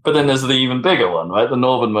 But then there's the even bigger one, right? The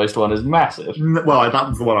northernmost one is massive. Well, that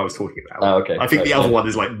was the one I was talking about. Oh, okay. I think the other one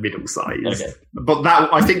is like middle size. Okay. But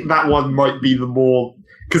I think that one might be the more,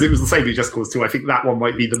 because it was the same with Just Cause 2, I think that one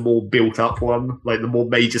might be the more built up one, like the more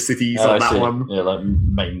major cities on that one. Yeah, like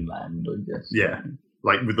mainland, I guess. Yeah.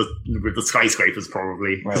 Like with the skyscrapers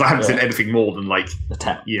probably. Because Right, I haven't seen anything more than like the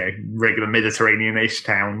town. You know, regular Mediterranean-ish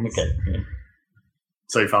towns. Okay. Yeah.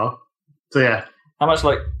 So far. So yeah. How much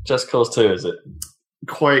like Just Cause 2 is it?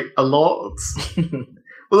 Quite a lot.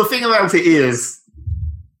 Well, the thing about it is,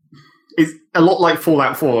 it's a lot like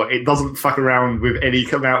Fallout 4. It doesn't fuck around with any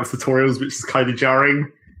amount of tutorials, which is kind of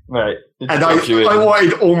jarring. Right. And I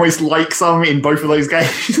wanted almost like some in both of those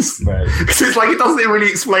games. Right. Because it's like, it doesn't really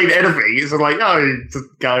explain anything. It's like, just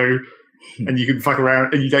go, and you can fuck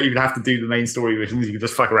around, and you don't even have to do the main story missions. You can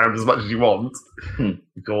just fuck around as much as you want.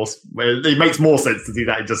 Of course. Well, it makes more sense to do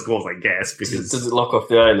that in Just Cause, I guess, because... Does it lock off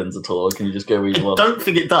the islands at all, or can you just go where you want? I don't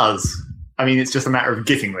think it does. I mean, it's just a matter of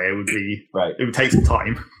getting there would be... Right. It would take some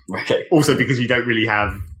time. Okay. Also because you don't really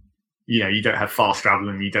have... You know, you don't have fast travel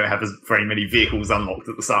and you don't have very many vehicles unlocked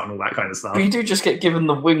at the start and all that kind of stuff. But you do just get given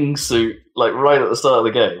the wingsuit, like, right at the start of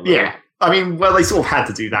the game. Right? Yeah. I mean, well, they sort of had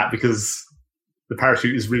to do that because the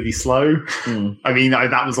parachute is really slow. I mean,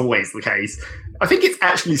 that was always the case. I think it's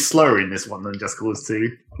actually slower in this one than Just Cause 2.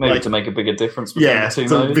 Maybe to make a bigger difference between the two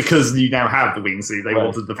modes. Because you now have the wingsuit. They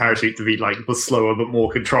wanted the parachute to be like the slower but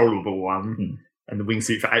more controllable one, and the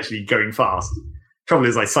wingsuit for actually going fast. Trouble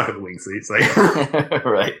is, I suck at the wingsuit, so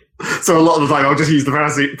right. So a lot of the time, I'll just use the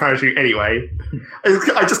parachute anyway.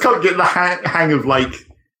 I just can't get the hang of like,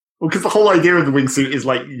 well, because the whole idea of the wingsuit is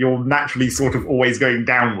like you're naturally sort of always going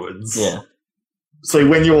downwards. Yeah. So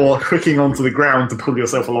when you're hooking onto the ground to pull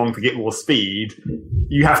yourself along to get more speed,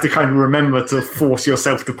 you have to kind of remember to force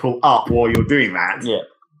yourself to pull up while you're doing that. Yeah.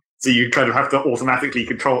 So you kind of have to automatically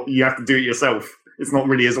control. You have to do it yourself. It's not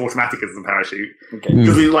really as automatic as the parachute. Okay.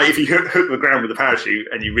 Because like if you hook the ground with the parachute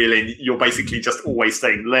and you really, you're basically just always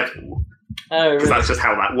staying level. Oh, because that's just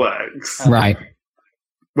how that works. Right.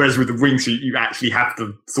 Whereas with the wingsuit, you actually have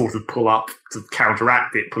to sort of pull up to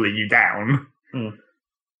counteract it pulling you down.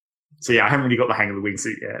 So yeah, I haven't really got the hang of the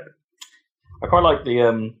wingsuit yet. I quite like the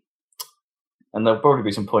and there'll probably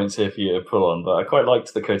be some points here for you to pull on, but I quite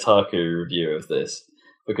liked the Kotaku review of this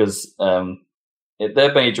because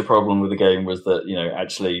their major problem with the game was that, you know,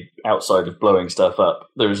 actually outside of blowing stuff up,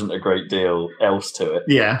 there isn't a great deal else to it.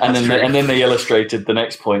 Yeah, and then they illustrated the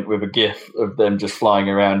next point with a GIF of them just flying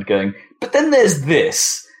around going, but then there's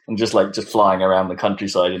this. and just flying around the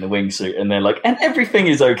countryside in a wingsuit, and they're like, and everything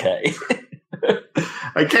is okay.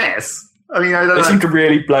 I guess. I mean, I don't They know. seem to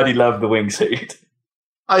really bloody love the wingsuit.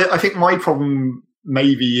 I think my problem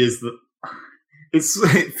maybe is that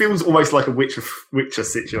it feels almost like a Witcher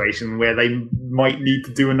situation where they might need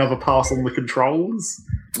to do another pass on the controls.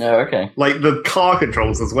 Oh, okay. Like the car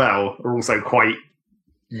controls as well are also quite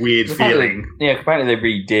weird feeling. Yeah, apparently they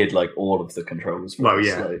redid like all of the controls. Well,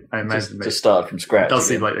 yeah, I imagine just started from scratch. It does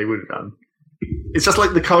seem like they would have done. It's just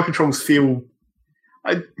like the car controls feel.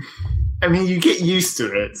 I mean, you get used to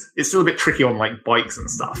it. It's still a bit tricky on like bikes and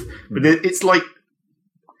stuff, but it's like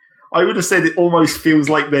I would have said it almost feels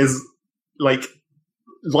like there's like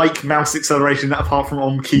mouse acceleration apart from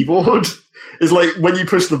on keyboard. It's like when you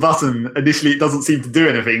push the button, initially it doesn't seem to do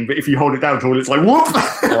anything, but if you hold it down at all, it's like whoop.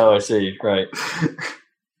 Oh, I see. Right.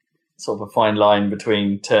 Sort of a fine line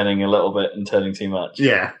between turning a little bit and turning too much.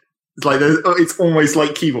 Yeah. It's like it's almost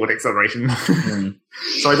like keyboard acceleration.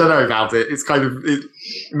 So I don't know about it. It's kind of it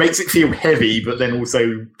makes it feel heavy, but then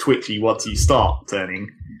also twitchy once you start turning,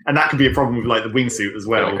 and that could be a problem with like the wingsuit as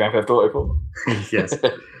well. Like Grand Theft Auto 4. Yes,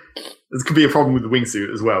 this could be a problem with the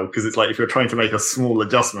wingsuit as well because it's like if you're trying to make a small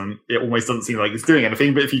adjustment, it almost doesn't seem like it's doing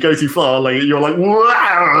anything. But if you go too far, like you're like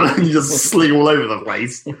wow, and you just sling all over the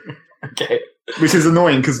place. Okay. Which is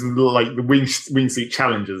annoying because like the wingsuit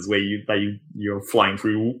challenges where you're flying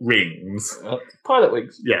through rings. Pilot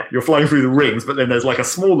wings. Yeah, you're flying through the rings, but then there's like a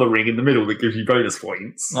smaller ring in the middle that gives you bonus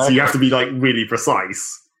points. Okay. So you have to be like really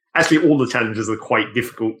precise. Actually, all the challenges are quite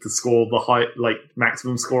difficult to score the high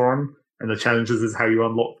maximum score on, and the challenges is how you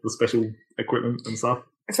unlock the special equipment and stuff.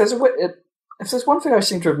 If there's one thing I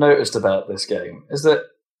seem to have noticed about this game is that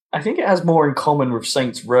I think it has more in common with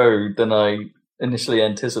Saints Row than I initially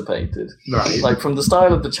anticipated. Right. Like from the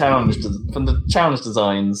style of the challenge, from the challenge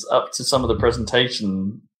designs up to some of the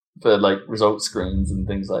presentation for like result screens and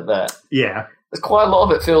things like that. Yeah. There's quite a lot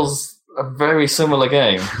of it feels a very similar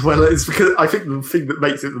game. Well, it's because I think the thing that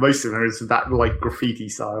makes it the most similar is that like graffiti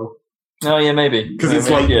style. Oh yeah, maybe because it's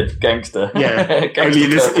like gangster. Yeah, gangster only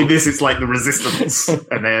in this it's like the resistance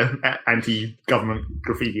and their anti-government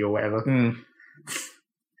graffiti or whatever. Mm.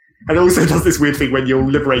 And it also does this weird thing when you're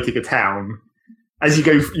liberating a town. As you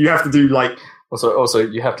go, you have to do like. Also,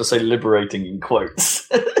 you have to say "liberating" in quotes.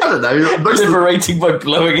 I don't know. Liberating by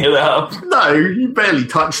blowing it up. No, you barely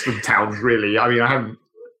touch the towns, really. I mean, I haven't.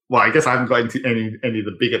 Well, I guess I haven't got into any of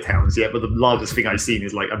the bigger towns yet, but the largest thing I've seen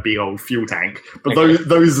is like a big old fuel tank. But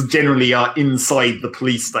those generally are inside the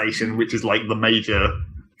police station, which is like the major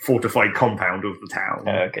fortified compound of the town.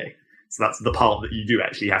 Oh, okay. So that's the part that you do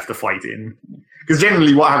actually have to fight in. Because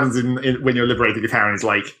generally what happens when you're liberating a town is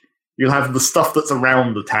like, you'll have the stuff that's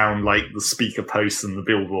around the town, like the speaker posts and the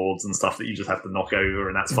billboards and stuff that you just have to knock over,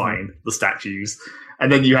 and that's fine. The statues.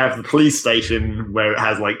 And then you have the police station where it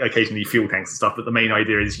has like occasionally fuel tanks and stuff, but the main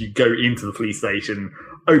idea is you go into the police station,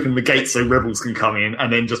 open the gates so rebels can come in,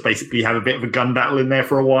 and then just basically have a bit of a gun battle in there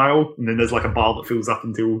for a while. And then there's like a bar that fills up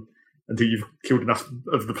until you've killed enough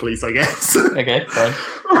of the police, I guess. Okay, fine.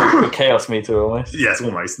 A chaos meter almost. Yes,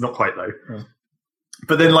 almost. Not quite though. Yeah.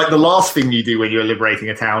 But then, like, the last thing you do when you're liberating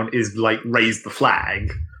a town is, like, raise the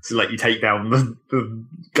flag. So, like, you take down the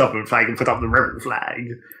government flag and put up the rebel flag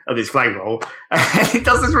of this flag roll. And it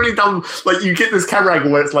does this really dumb, like, you get this camera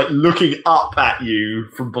angle where it's, like, looking up at you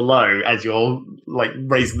from below as you're, like,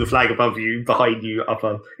 raising the flag above you, behind you,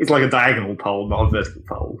 it's like a diagonal pole, not a vertical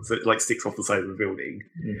pole. So it, like, sticks off the side of the building.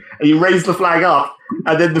 Mm. And you raise the flag up,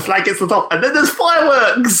 and then the flag gets to the top, and then there's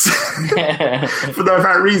fireworks! For no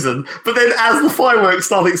apparent reason. But then as the fireworks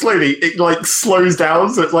start exploding, it, like, slows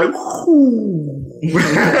down, so it's like, whoo!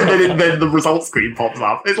 And then the result screen pops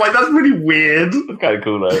up. It's like, that's really weird. That's kind of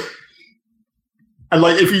cool though. And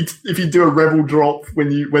like if you do a rebel drop when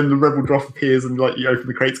the rebel drop appears and like you open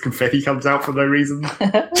the crates, confetti comes out for no reason.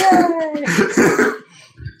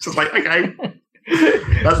 Just like, okay,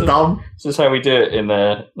 that's dumb. It's just how we do it in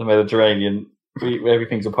the Mediterranean.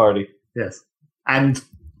 Everything's a party. Yes, and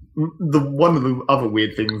one of the other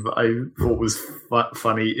weird things that I thought was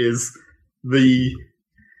funny is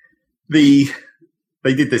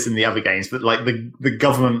they did this in the other games, but like the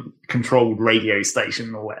government-controlled radio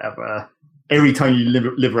station or whatever, every time you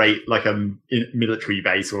liberate like a military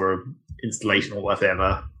base or an installation or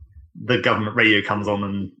whatever, the government radio comes on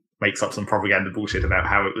and makes up some propaganda bullshit about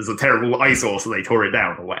how it was a terrible eyesore, so they tore it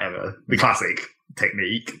down or whatever. The classic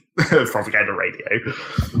technique of propaganda radio.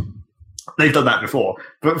 They've done that before.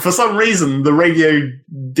 But for some reason, the radio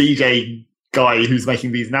DJ guy who's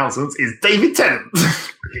making these announcements is David Tennant.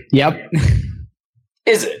 Yep.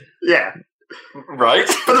 Is it? Yeah. Right.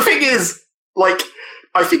 But the thing is, like,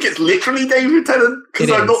 I think it's literally David Tennant, because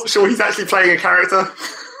I'm not sure he's actually playing a character.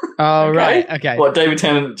 Oh, right. Okay. What, David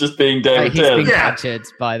Tennant just being David Like, he's Tennant? been Yeah. captured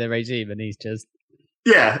by the regime and he's just...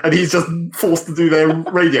 Yeah, and he's just forced to do their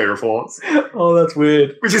radio reports, Oh, that's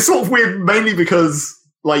weird. which is sort of weird, mainly because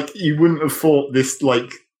like you wouldn't have thought this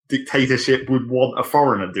like dictatorship would want a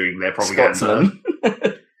foreigner doing their propaganda, Scotsman.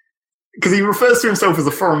 because he refers to himself as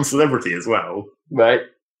a foreign celebrity as well, Right.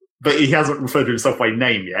 but he hasn't referred to himself by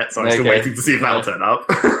name yet, so I'm still Okay. waiting to see if that'll turn up.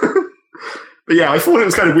 But yeah, I thought it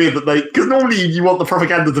was kind of weird that because normally you want the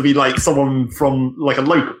propaganda to be like someone from like a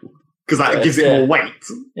local, because that Right, gives it yeah. more weight.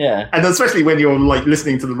 Yeah. And especially when you're like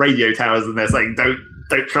listening to the radio towers and they're saying don't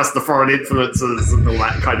trust the foreign influencers and all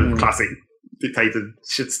that kind of classic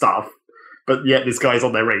dictatorship stuff. But yet this guy's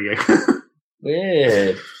on their radio.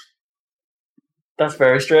 Weird. That's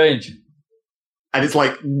very strange. And it's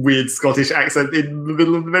like weird Scottish accent in the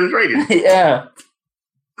middle of the Mediterranean. Yeah.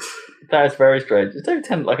 That is very strange. Is David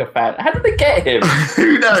Tennant like a fan? How did they get him?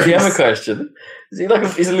 Who knows? That's the other question. Is he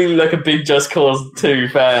like a big Just Cause 2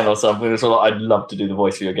 fan or something? It's like, I'd love to do the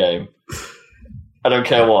voice for your game. I don't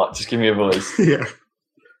care what. Just give me a voice. Yeah.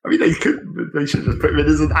 I mean, they should just put him in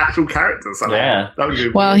as an actual character somehow. Yeah. That would be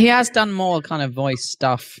Well, he has done more kind of voice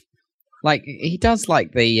stuff. Like, he does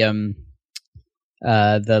like the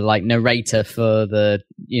like narrator for the,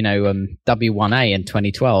 W1A in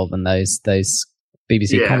 2012 and those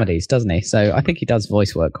BBC Yeah. comedies, doesn't he? So I think he does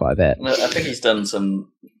voice work quite a bit. I think he's done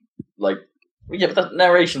some, like... Yeah, but that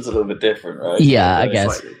narration's a little bit different, right? Yeah, I Like,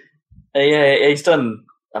 guess. Slightly. Yeah, he's done...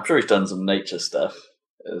 I'm sure he's done some nature stuff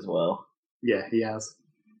as well. Yeah, he has.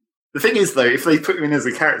 The thing is, though, if they put him in as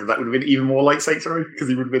a character, that would have been even more like Saints Row, because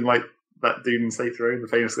he would have been like that dude in Saints Row, the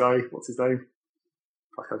famous guy. What's his name?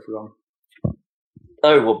 Fuck, I forgot.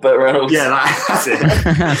 Oh, well, Burt Reynolds. Yeah, that's it.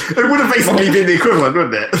 It would have basically been the equivalent,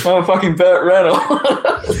 wouldn't it? Oh, fucking Burt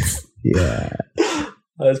Reynolds. Yeah.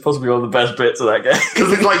 That's possibly one of the best bits of that game.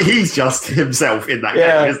 Because it's like he's just himself in that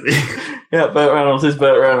Yeah. game, isn't he? Yeah, Burt Reynolds is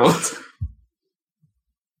Burt Reynolds.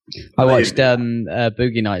 I watched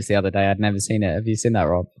Boogie Nights the other day. I'd never seen it. Have you seen that,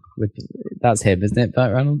 Rob? That's him, isn't it,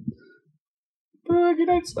 Burt Reynolds? Boogie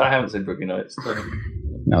Nights? I haven't seen Boogie Nights.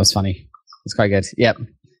 That was funny. It's quite good. Yep.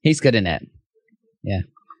 He's good in it. Yeah.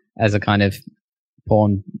 As a kind of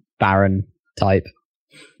porn baron type.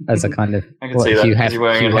 As a kind of I can see that. Hugh Is he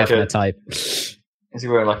wearing like Hefner a- type. Is he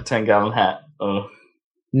wearing like a 10-gallon hat? Oh.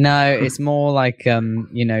 No, it's more like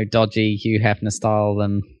dodgy Hugh Hefner style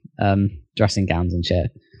than dressing gowns and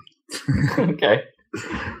shit. Okay.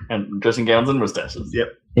 And dressing gowns and moustaches. Yep,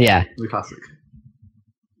 Yeah. the classic.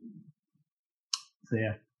 So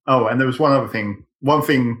yeah. Oh, and there was one other thing. One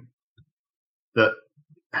thing that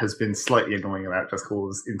has been slightly annoying about Just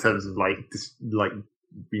Cause in terms of blowing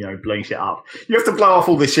shit up. You have to blow off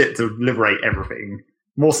all this shit to liberate everything.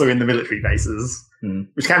 More so in the military bases,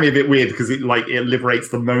 which can be a bit weird because it liberates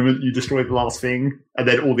the moment you destroy the last thing, and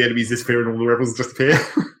then all the enemies disappear and all the rebels just appear.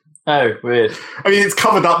 Oh, weird. I mean, it's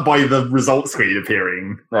covered up by the result screen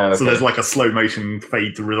appearing, No, okay. so there's like a slow motion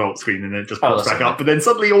fade to result screen, and then it just Oh, pops that's back okay. up, but then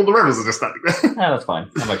suddenly all the rebels are just standing there. Yeah, that's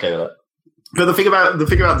fine. I'm okay with that. But the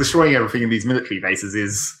thing about destroying everything in these military bases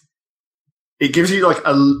is it gives you a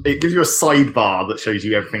sidebar that shows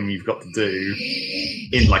you everything you've got to do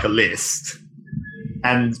in like a list.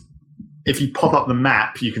 And if you pop up the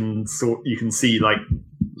map, you can see like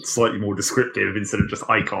slightly more descriptive instead of just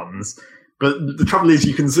icons. But the trouble is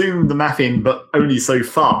you can zoom the map in, but only so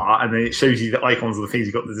far, and then it shows you the icons of the things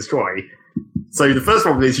you've got to destroy. So the first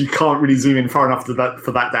problem is you can't really zoom in far enough for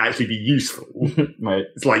that to actually be useful. Right.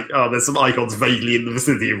 It's like, oh, there's some icons vaguely in the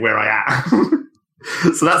vicinity of where I am.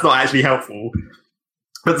 So that's not actually helpful.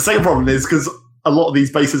 But the second problem is because a lot of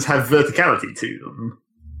these bases have verticality to them,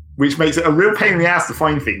 which makes it a real pain in the ass to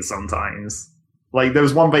find things sometimes. Like, there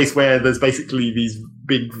was one base where there's basically these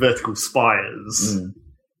big vertical spires.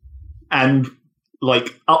 And,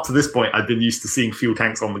 like, up to this point, I'd been used to seeing fuel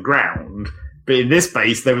tanks on the ground. But in this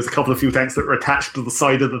base, there was a couple of fuel tanks that were attached to the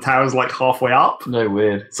side of the towers, like, halfway up. No,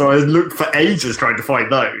 weird. So I looked for ages trying to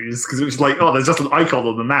find those, because it was like, oh, there's just an icon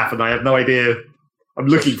on the map, and I have no idea. I'm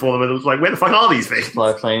looking for them, and it was like, where the fuck are these things?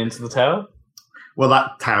 Fly a plane into the tower? Well,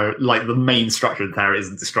 that tower, like, the main structure of the tower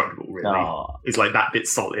isn't destructible, really. Oh. It's like that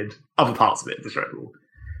bit's solid. Other parts of it are destructible.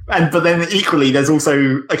 But then equally, there's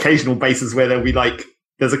also occasional bases where there'll be like,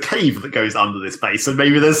 there's a cave that goes under this base, and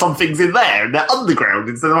maybe there's some things in there, and they're underground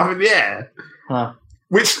instead of up in the air. Huh.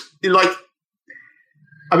 Which, like,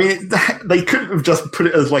 I mean, they couldn't have just put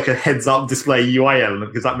it as like a heads-up display UI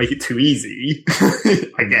element, because that'd make it too easy,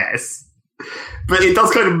 I guess. But it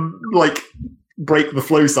does kind of, like, break the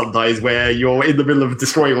flow sometimes, where you're in the middle of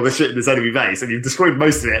destroying all this shit in this enemy base, and you've destroyed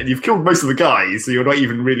most of it, and you've killed most of the guys, so you're not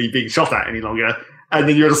even really being shot at any longer. And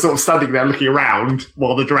then you're just sort of standing there looking around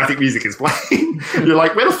while the dramatic music is playing. You're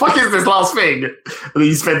like, where the fuck is this last thing? And then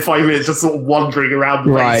you spend 5 minutes just sort of wandering around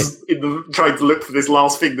the place trying to look for this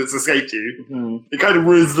last thing that's escaped you. Mm-hmm. It kind of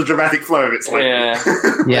ruins the dramatic flow of it slightly. Yeah.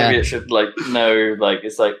 Maybe it should know,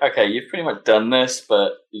 it's okay, you've pretty much done this,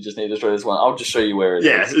 but you just need to destroy this one. I'll just show you where it is.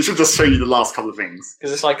 Yeah, it should just show you the last couple of things.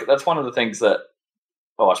 Because it's that's one of the things that...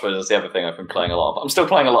 Oh, I suppose that's the other thing I've been playing a lot of. I'm still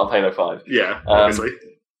playing a lot of Halo 5. Yeah, obviously.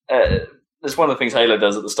 It's one of the things Halo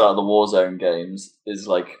does at the start of the Warzone games is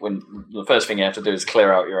when the first thing you have to do is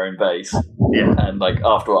clear out your own base. Yeah. And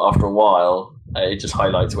after a while, it just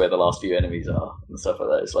highlights where the last few enemies are and stuff like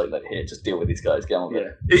that. It's here, just deal with these guys, get on with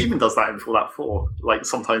it. It even does that in Fallout 4.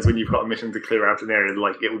 Sometimes when you've got a mission to clear out an area,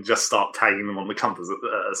 it will just start tagging them on the compass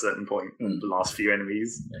at a certain point. The last few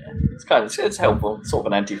enemies. Yeah. It's helpful. It's sort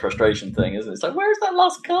of an anti-frustration thing, isn't it? It's where's that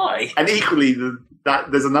last guy? And equally,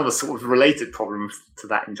 there's another sort of related problem to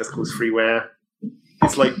that in Just Cause Freeware.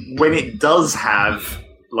 It's when it does have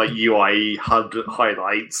UI HUD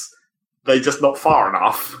highlights, they're just not far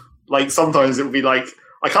enough. Sometimes it will be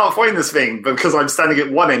I can't find this thing because I'm standing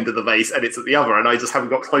at one end of the base and it's at the other, and I just haven't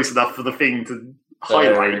got close enough for the thing to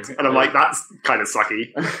highlight. And I'm that's kind of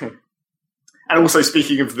sucky. And also,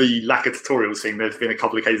 speaking of the lack of tutorials thing, there's been a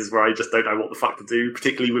couple of cases where I just don't know what the fuck to do,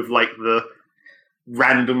 particularly with the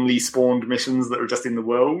randomly spawned missions that are just in the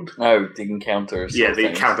world. Oh, the encounters. Yeah, the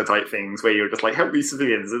encounter type things where you're just help these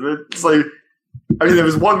civilians. And so, there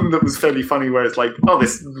was one that was fairly funny where it's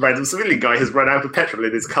this random civilian guy has run out of petrol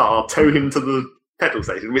in his car, tow him to the petrol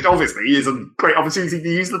station, which obviously is a great opportunity to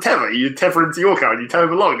use the tether. You tether him to your car and you tow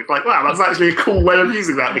him along. It's wow, that's actually a cool way of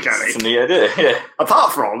using that mechanic. It's a neat idea, yeah.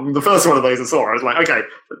 Apart from the first one of those I saw, I was okay,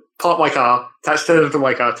 park my car, attach tether to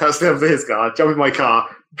my car, attach tether to his car, jump in my car,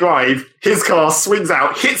 drive, his car swings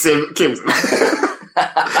out, hits him, kills him.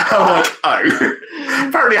 I'm oh.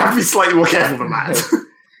 Apparently I have to be slightly more careful than that.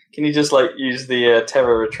 Can you just use the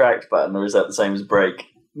terror retract button, or is that the same as brake?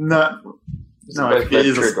 No, I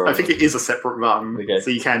think it is a separate button, so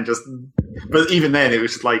you can just... But even then, it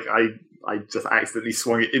was just I just accidentally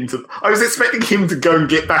swung it into... I was expecting him to go and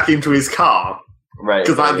get back into his car, right?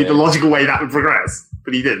 Because that would be the logical way that would progress,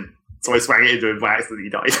 but he didn't. So I swung it into him by accident, he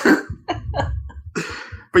died.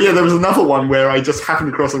 But yeah, there was another one where I just happened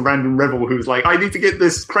across a random rebel who was I need to get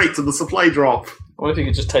this crate to the supply drop. I wonder if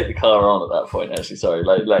you could just take the car on at that point, actually. Sorry,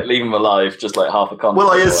 leave him alive, just half a contact.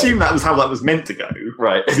 Well, I assume that was how that was meant to go.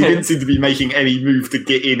 Right. He didn't seem to be making any move to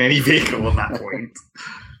get in any vehicle at that point.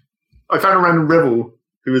 I found a random rebel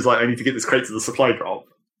who was I need to get this crate to the supply drop.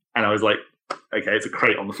 And I was okay, it's a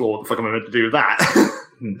crate on the floor. What the fuck am I meant to do with that?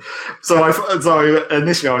 So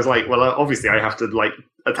initially I was well, obviously I have to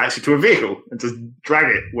attach it to a vehicle and just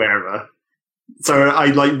drag it wherever. So I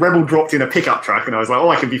rebel dropped in a pickup truck, and I was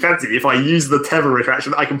I can be fancy. If I use the tether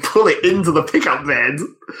retraction, I can pull it into the pickup bed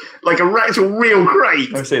like a actual real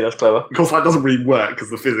crate. I see, that's clever. Of course, that doesn't really work because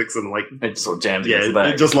the physics are it just sort of jams into the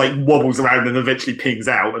bag. It just wobbles around and eventually pings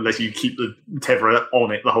out unless you keep the tether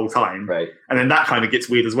on it the whole time. Right. And then that kind of gets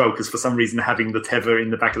weird as well because for some reason having the tether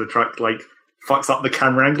in the back of the truck fucks up the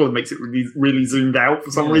camera angle and makes it really, really zoomed out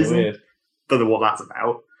for some reason. Weird. Don't know what that's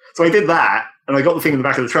about. So I did that, and I got the thing in the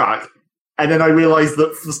back of the truck. And then I realised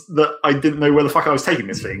that I didn't know where the fuck I was taking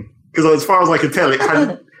this thing. Because as far as I could tell, it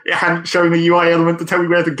hadn't shown a UI element to tell me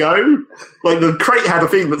where to go. The crate had a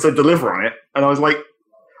thing that said deliver on it. And I was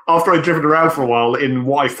after I'd driven around for a while in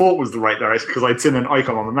what I thought was the right direction, because I'd seen an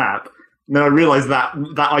icon on the map, and then I realised that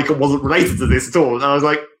icon wasn't related to this at all. And I was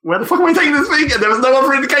where the fuck am I taking this thing? And there was no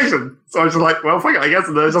other indication. So I was just well, fuck it, I guess.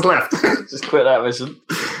 And then I just left. Just quit that mission.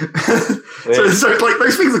 so it's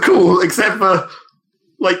those things are cool, except for...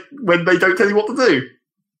 when they don't tell you what to do.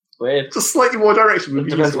 Weird. Just slightly more direction. It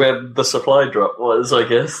depends where the supply drop was, I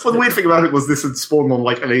guess. Well, the weird thing about it was this had spawned on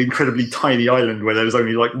an incredibly tiny island where there was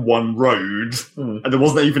only one road, and there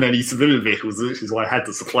wasn't even any civilian vehicles, which is why I had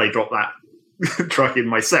to supply drop that truck in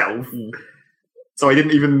myself. So I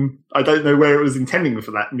don't know where it was intending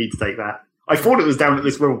for me to take that. I thought it was down at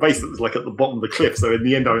this rebel base that was at the bottom of the cliff, so in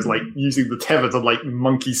the end I was using the tether to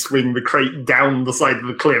monkey swing the crate down the side of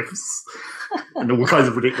the cliffs. And all kinds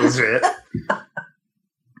of ridiculous shit.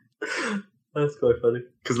 That's quite funny.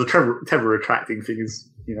 Because the tether retracting thing is,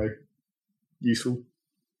 useful.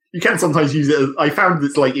 You can sometimes use it I found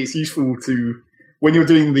it's useful to, when you're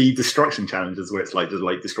doing the destruction challenges where it's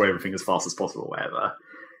just destroy everything as fast as possible or whatever,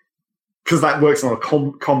 because that works on a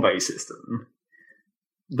combo system.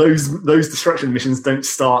 Those destruction missions don't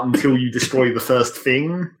start until you destroy the first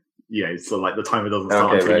thing. So the timer doesn't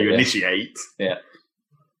start until you initiate. Yeah.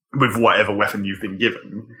 With whatever weapon you've been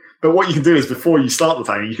given. But what you can do is before you start the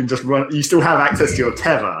timer, you can just run. You still have access to your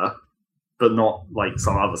tether, but not like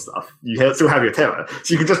some other stuff. You still have your tether.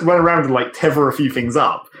 So you can just run around and like tether a few things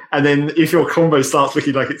up. And then if your combo starts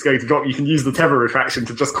looking like it's going to drop, you can use the tether retraction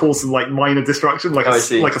to just cause some like minor destruction, like a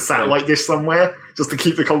satellite dish somewhere, just to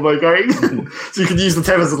keep the combo going. So you can use the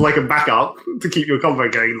tethers as like a backup to keep your combo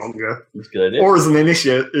going longer. That's a good idea. Or as an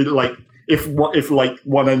initiate, like if like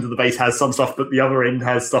one end of the base has some stuff, but the other end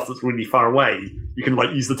has stuff that's really far away, you can like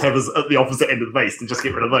use the tethers at the opposite end of the base to just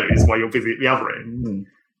get rid of those while you're busy at the other end.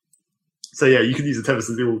 So yeah, you can use the tethers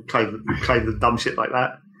to do all kind of dumb shit like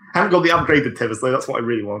that. I haven't got the upgraded tethers though. That's what I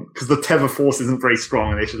really want, because the tether force isn't very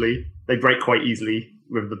strong initially. They break quite easily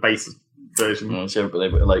with the base version. Oh, sure, but they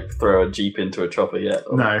like throw a jeep into a chopper yet?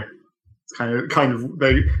 Or... No, it's kind of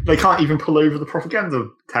they can't even pull over the propaganda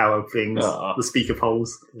tower things, the speaker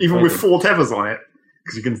poles, even with 4 tethers on it,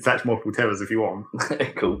 because you can attach multiple tethers if you want.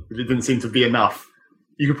 Cool. But it didn't seem to be enough.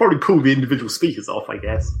 You could probably pull the individual speakers off, I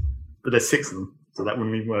guess, but there's 6 of them, so that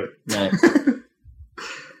wouldn't even work. No.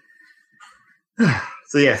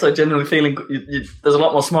 So yeah. So generally feeling there's a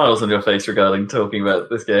lot more smiles on your face regarding talking about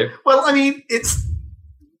this game. Well, I mean, it's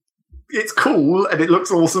cool and it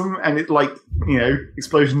looks awesome and it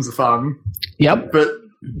explosions are fun. Yep. But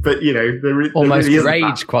there almost really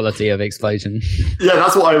rage quality of explosion. Yeah,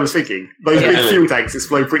 that's what I was thinking. Those big fuel tanks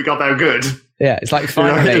explode pretty goddamn good. Yeah, it's like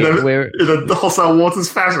finally we're in a hostile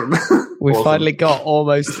waters fashion. We've finally got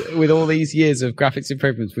almost, with all these years of graphics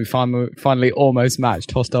improvements, we finally almost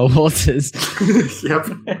matched Hostile Waters. Yep.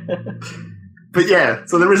 But yeah,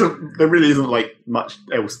 so there really isn't like much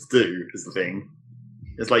else to do, is the thing.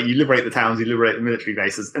 It's like you liberate the towns, you liberate the military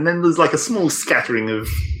bases, and then there's like a small scattering of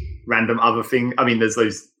random other thing. I mean, there's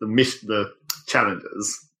the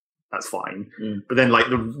challenges. That's fine. But then like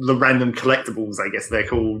the random collectibles, I guess they're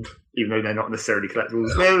called, even though they're not necessarily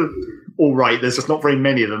collectibles, they're all right. There's just not very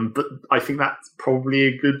many of them, but I think that's probably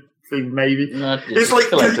a good thing, maybe. It's like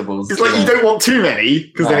collectibles. It's like you don't want too many,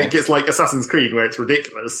 because then it gets like Assassin's Creed where it's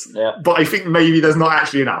ridiculous. Yeah. But I think maybe there's not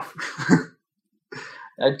actually enough.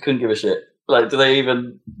 I couldn't give a shit. Like, do they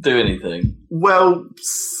even do anything? Well,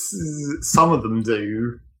 some of them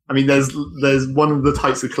do. I mean, there's one of the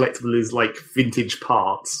types of collectible is like vintage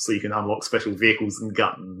parts, so you can unlock special vehicles and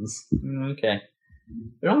guns. Okay.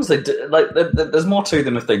 As long as they do, there's more to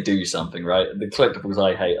them if they do something, right? The collectibles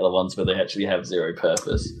I hate are the ones where they actually have zero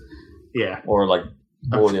purpose. Yeah. Or like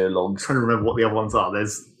audio logs. I'm trying to remember what the other ones are.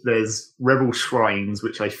 There's Rebel Shrines,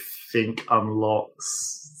 which I think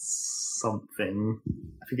unlocks something.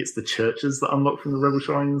 I think it's the churches that unlock from the Rebel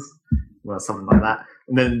Shrines. Well, something like that.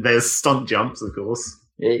 And then there's stunt jumps, of course.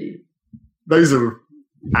 Yeah. Those are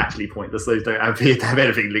actually pointless. Those don't appear to have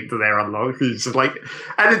anything linked to their unlock. It's just like,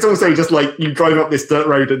 and it's also just like you drive up this dirt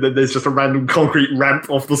road and then there's just a random concrete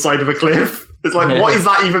ramp off the side of a cliff. It's like, what is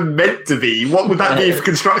that even meant to be? What would that be if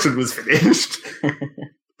construction was finished?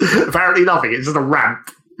 Apparently nothing. It's just a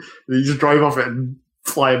ramp. You just drive off it and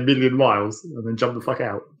fly 1,000,000 miles and then jump the fuck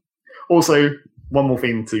out. Also, one more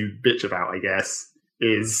thing to bitch about, I guess,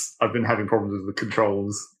 is I've been having problems with the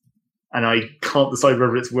controls. And I can't decide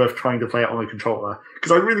whether it's worth trying to play it on a controller.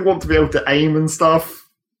 Because I really want to be able to aim and stuff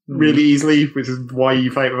really easily, which is why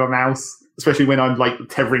you play it with a mouse. Especially when I'm like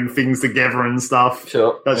tethering things together and stuff.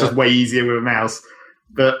 Sure. That's just way easier with a mouse.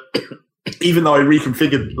 But even though I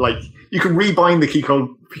reconfigured, like, you can rebind the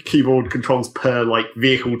keyboard controls per like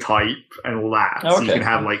vehicle type and all that. So you can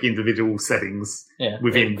have like individual settings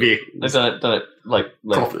within vehicles. They've done it like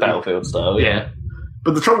Battlefield style, yeah.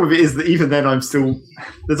 But the trouble with it is that even then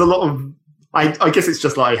there's a lot of, I guess it's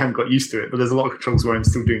just like I haven't got used to it, but there's a lot of controls where I'm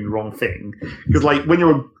still doing the wrong thing. Because like when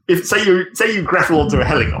say you grapple onto a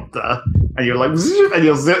helicopter and you're like, and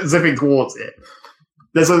you're zipping towards it,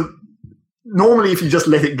 normally if you just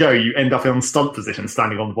let it go, you end up in stunt position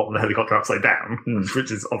standing on the bottom of the helicopter upside down,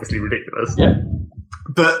 which is obviously ridiculous. Yeah.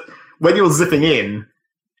 But when you're zipping in,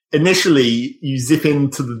 initially you zip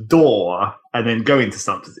into the door and then go into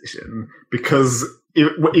stunt position, because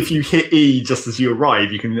if you hit E just as you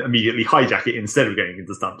arrive, you can immediately hijack it instead of going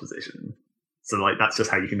into stunt position. So like that's just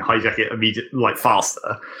how you can hijack it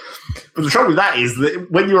faster. But the trouble with that is that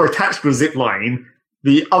when you're attached to a zip line,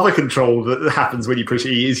 the other control that happens when you push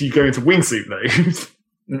E is you go into wingsuit mode.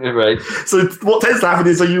 Right. So what tends to happen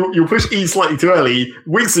is you push E slightly too early,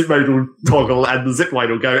 wingsuit mode will toggle and the zip line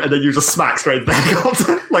will go, and then you just smack straight into the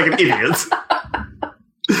helicopter like an idiot.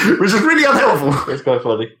 Which is really unhelpful. It's quite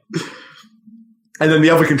funny. And then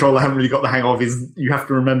the other control I haven't really got the hang of is you have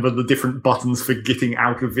to remember the different buttons for getting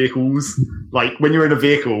out of vehicles. Like when you're in a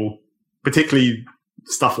vehicle, particularly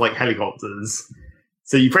stuff like helicopters,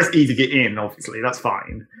 so you press E to get in, obviously, that's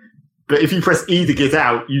fine. But if you press E to get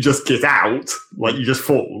out, you just get out, like you just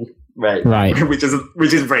fall. Right. Which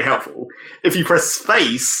isn't very helpful. If you press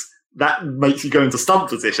space, that makes you go into stunt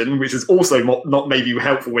position, which is also not maybe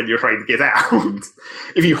helpful when you're trying to get out.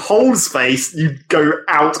 If you hold space, you go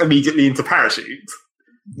out immediately into parachute,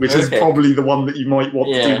 which is probably the one that you might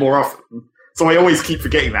want to do more often. So I always keep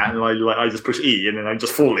forgetting that, and I just push E, and then I'm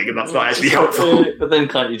just falling, and that's not actually helpful. But then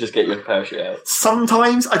can't you just get your parachute out?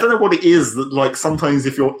 Sometimes, I don't know what it is, that like sometimes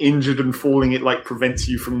if you're injured and falling, it like prevents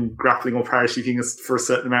you from grappling or parachuting for a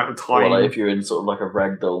certain amount of time. Or like if you're in sort of like a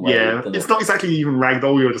ragdoll mode. Yeah, it's not exactly even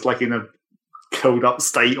ragdoll, you're just like in a curled up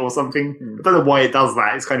state or something. I don't know why it does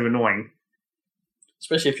that, it's kind of annoying.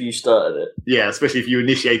 Especially if you started it. Yeah, especially if you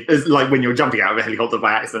initiate, it's like when you're jumping out of a helicopter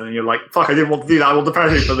by accident and you're like, fuck, I didn't want to do that, I want the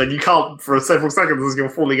parachute, but then you can't for several seconds as you're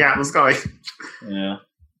falling out of the sky. Yeah.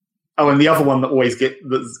 Oh, and the other one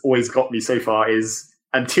that's always got me so far is,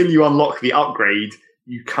 until you unlock the upgrade,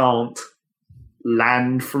 you can't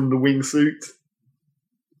land from the wingsuit.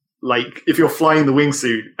 Like, if you're flying the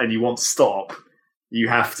wingsuit and you want to stop, you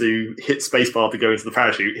have to hit spacebar to go into the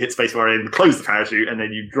parachute, hit spacebar and close the parachute, and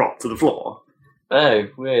then you drop to the floor. Oh,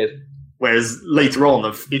 weird. Whereas later on,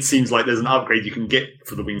 it seems like there's an upgrade you can get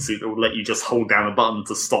for the wingsuit that will let you just hold down a button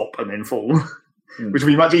to stop and then fall, which will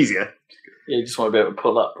be much easier. Yeah, you just want to be able to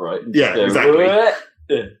pull up, right? Yeah, exactly.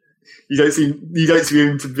 Yeah. You don't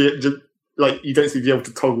seem to be able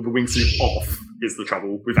to toggle the wingsuit off. Is the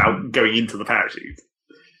trouble without going into the parachute.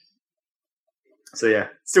 So yeah,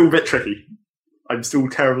 still a bit tricky. I'm still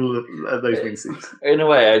terrible at those wingsuits. In a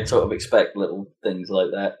way, I'd sort of expect little things like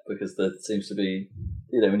that, because there seems to be,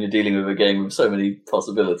 when you're dealing with a game with so many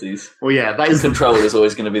possibilities. Well, yeah, that is control is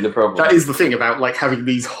always going to be the problem. That is the thing about like having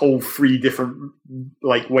these whole 3 different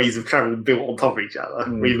like ways of travel built on top of each other.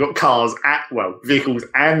 Where you've got cars, vehicles,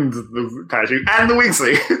 and the parachute and the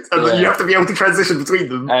wingsuit, and then you have to be able to transition between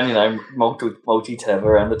them. And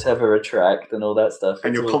multi-tether and the tether attract and all that stuff.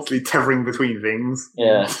 And you're constantly tethering between things.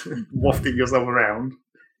 Yeah, wafting yourself around.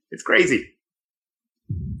 It's crazy.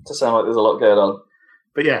 It does sound like there's a lot going on.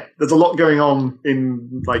 But yeah, there's a lot going on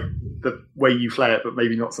in like the way you play it, but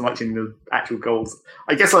maybe not so much in the actual goals.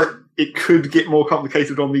 I guess it could get more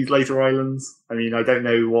complicated on these later islands. I mean, I don't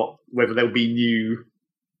know whether there'll be new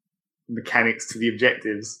mechanics to the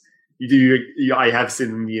objectives. I have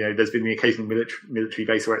seen, there's been the occasional military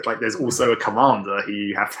base where it's like there's also a commander who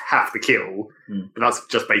you have to kill, but that's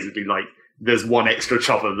just basically like there's one extra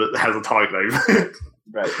chopper that has a tie globe,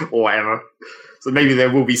 right, or whatever. So maybe there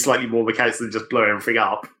will be slightly more mechanics than just blow everything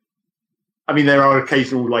up. I mean, there are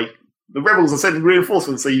occasional, like, the rebels are sending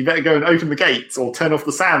reinforcements, so you better go and open the gates or turn off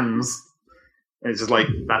the SAMs. And it's just like,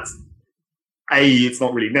 that's... A, it's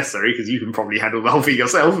not really necessary, because you can probably handle the whole thing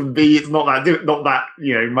yourself, and B, it's not that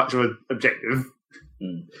much of an objective.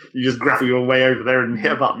 You just grapple your way over there and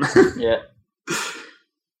hit a button. Yeah.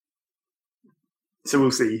 So we'll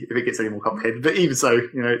see if it gets any more complicated. But even so,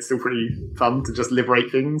 it's still pretty fun to just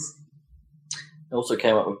liberate things. I also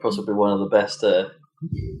came up with possibly one of the best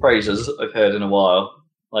phrases I've heard in a while.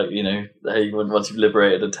 Like, hey, once you've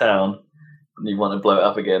liberated a town and you want to blow it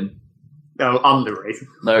up again. No, unliberate.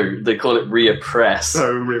 No, they call it reoppress.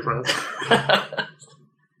 Oh, reoppress.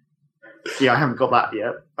 Yeah, I haven't got that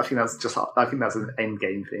yet. I think that's an end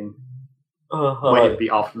game thing. Might even be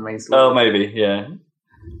after the main story. Oh, maybe, yeah.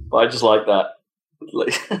 But I just like that.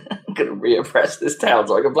 Like, I'm going to reoppress this town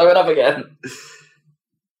so I can blow it up again.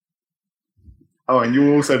 Oh, and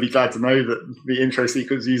you'll also be glad to know that the intro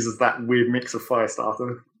sequence uses that weird mix of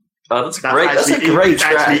Firestarter. Oh, that's great. That's a great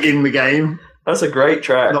track. It's actually in the game. That's a great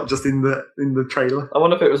track. Not just in the trailer. I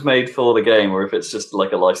wonder if it was made for the game or if it's just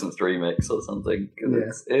like a licensed remix or something.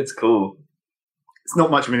 Yeah. It's cool. It's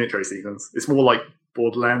not much of an intro sequence. It's more like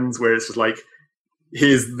Borderlands, where it's just like,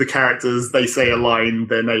 here's the characters, they say a line,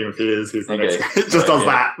 their name appears, here's the next. It just does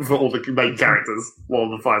that for all the main characters while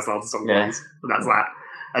the Firestarter song plays. And that's that.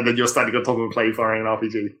 And then you're standing on top of a plane firing an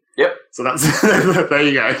RPG. Yep. So that's there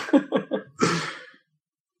you go.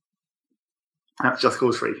 That's Just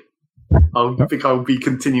Cause 3. I think I'll be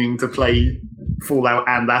continuing to play Fallout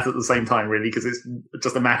and that at the same time, really, because it's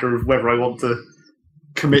just a matter of whether I want to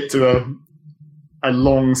commit to a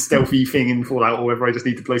long, stealthy thing in Fallout, or whether I just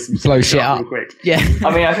need to blow shit up real quick. Yeah.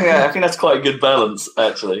 I mean, I think that's quite a good balance,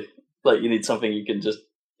 actually. Like, you need something you can just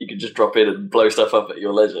drop in and blow stuff up at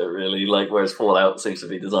your leisure, really. Like, whereas Fallout seems to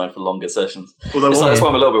be designed for longer sessions. That's why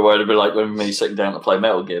I'm a little bit worried about like when me sitting down to play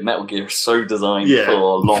Metal Gear. Metal Gear is so designed for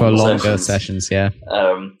longer sessions. Yeah.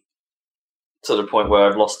 To the point where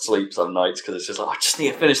I've lost sleep some nights because it's just like, I just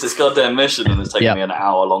need to finish this goddamn mission, and it's taking me an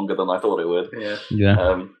hour longer than I thought it would.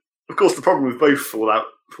 Yeah. Of course, the problem with both Fallout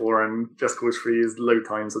 4 and Just Cause 3 is load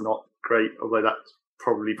times are not great, although that's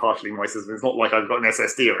probably partially my system. It's not like I've got an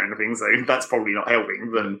SSD or anything, so that's probably not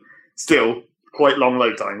helping, but still, quite long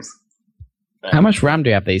load times. How much RAM do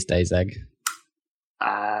you have these days, Egg?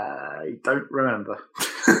 I don't remember.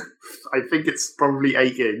 I think it's probably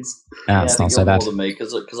 8 gigs. That's not so bad. More than me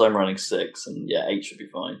because I'm running 6, and 8 should be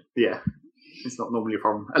fine. Yeah, it's not normally a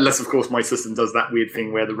problem. Unless, of course, my system does that weird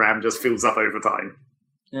thing where the RAM just fills up over time.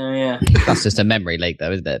 Oh, yeah. That's just a memory leak,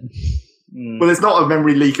 though, isn't it? Well, it's not a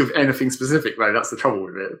memory leak of anything specific, though. That's the trouble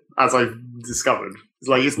with it, as I've discovered. It's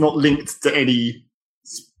like it's not linked to any,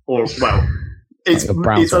 or well, it's a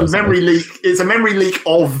memory leak. It's a memory leak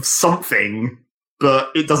of something, but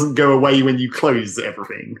it doesn't go away when you close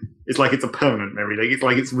everything. It's like it's a permanent memory leak. It's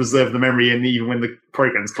like it's reserved the memory, and even when the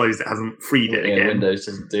program's closed, it hasn't freed it again. Windows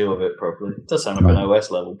doesn't deal with it properly. It does sound like an OS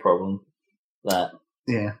level problem. That.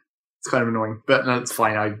 Yeah, it's kind of annoying, but no, it's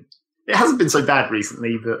fine. It hasn't been so bad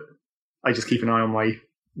recently, but I just keep an eye on my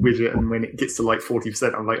widget, and when it gets to like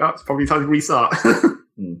 40%, I'm like, oh, it's probably time to restart.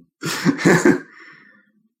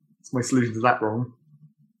 It's my solution to that problem.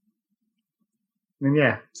 And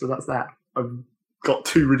yeah, so that's that. I've got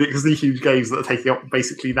 2 ridiculously huge games that are taking up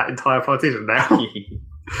basically that entire partition now.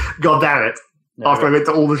 God damn it. After I went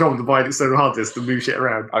to all the trouble to buy an external hard disk to move shit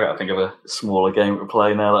around. I gotta think of a smaller game to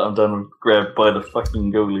play now that I'm done with grabbed by the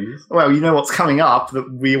fucking ghoulies. Well, you know what's coming up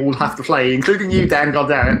that we all have to play, including you, Dan, god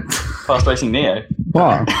damn it. Fast Racing Neo.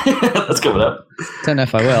 What? That's coming up. Don't know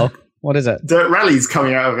if I will. What is it? Dirt Rally's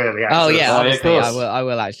coming out of early access. Oh yeah, obviously, of course. I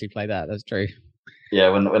will actually play that. That's true. Yeah,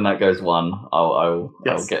 when that goes 1, I'll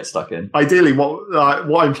get stuck in. Ideally, what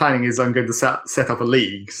I'm planning is I'm going to set up a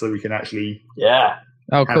league so we can actually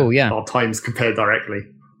Oh, cool, yeah. our times compared directly.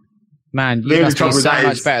 Man, you must be so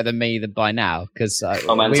much better than me by now, because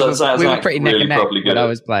we were pretty neck and neck when I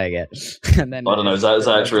was playing it. And then, I don't know,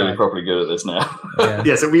 Zach's really properly good at this now.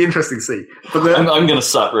 Yeah, so it'll be interesting to see. But I'm going to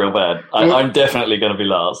suck real bad. I'm definitely going to be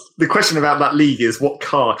last. The question about that league is, what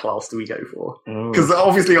car class do we go for? Because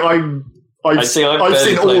obviously I've seen all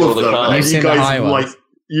of them, and you guys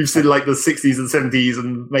you've seen like the 60s and 70s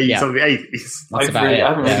and maybe some of the 80s. I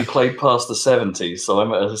haven't really played past the 70s, so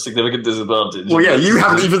I'm at a significant disadvantage. Well, yeah, you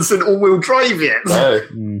haven't even seen all-wheel drive yet. No.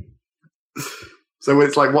 So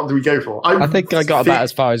it's like, what do we go for? I think I got about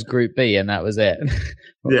as far as Group B, and that was it.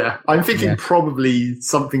 Yeah, I'm thinking probably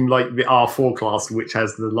something like the R4 class, which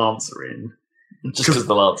has the Lancer in. Just because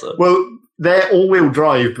the Lancer. Well, they're all-wheel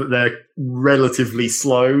drive, but they're relatively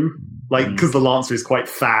slow. Like, because the Lancer is quite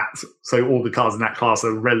fat, so all the cars in that class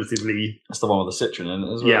are relatively... That's the one with the Citroen in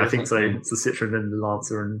it as well. Yeah, I think so. It's the Citroen and the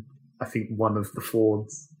Lancer, and I think one of the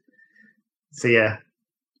Fords. So yeah,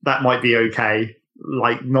 that might be okay.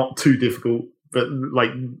 Like, not too difficult, but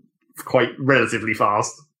like quite relatively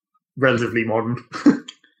fast, relatively modern.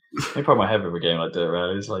 The problem I have with a game like Dirt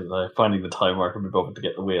Rally is like finding the time where I can be bothered to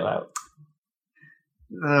get the wheel out.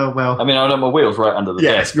 Well, I mean, I know my wheel's right under the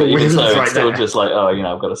desk, but even so, it's still just like,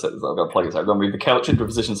 I've got to set this up, I've got to plug this out, I've got to move the couch into a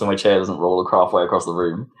position so my chair doesn't roll halfway across the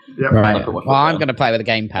room. Yep. Right. Well, I'm going to play with a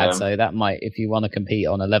gamepad, so that might, if you want to compete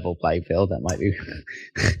on a level play field, that might be.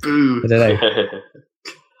 I don't know.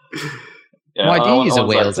 Why do you use a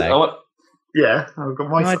wheel, Zach? Yeah, I've got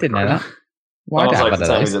my. I didn't know that. Why do I have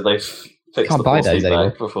tell me that they've fixed the force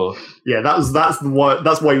feedback before? Yeah, that's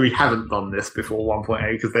why we haven't done this before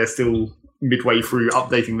 1.8, because they're still midway through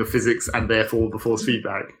updating the physics and therefore the force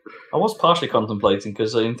feedback. I was partially contemplating,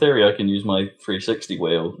 because in theory I can use my 360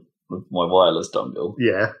 wheel with my wireless dongle.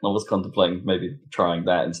 Yeah. I was contemplating maybe trying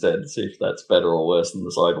that instead to see if that's better or worse than the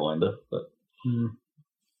Sidewinder. But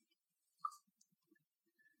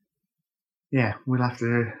yeah, we'll have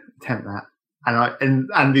to attempt that.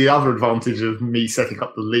 And the other advantage of me setting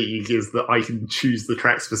up the league is that I can choose the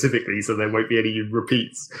track specifically, so there won't be any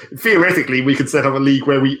repeats. Theoretically, we could set up a league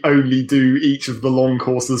where we only do each of the long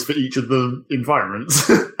courses for each of the environments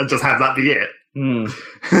and just have that be it.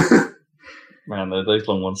 Man, those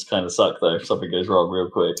long ones kind of suck though if something goes wrong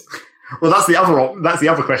real quick. Well, that's the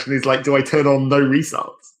other question is like, do I turn on no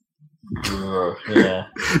restarts? Yeah.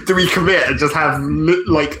 Do we commit and just have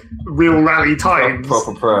like real rally times?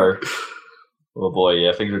 Proper pro. Oh boy,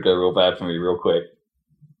 yeah, things would go real bad for me real quick.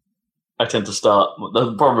 I tend to start.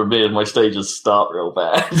 The problem with me is my stages start real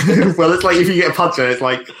bad. Well, it's like if you get a puncher, it's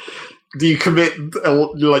like, do you commit?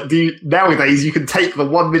 Or like, nowadays you can take the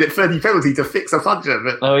 1 minute 30 penalty to fix a puncher.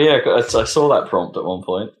 But, oh yeah, I saw that prompt at one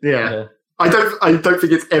point. Yeah. I don't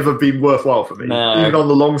think it's ever been worthwhile for me. No. Even on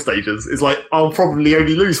the long stages, it's like I'll probably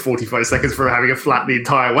only lose 45 seconds for having a flat the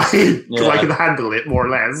entire way because I can handle it more or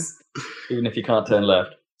less. Even if you can't turn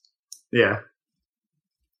left. Yeah.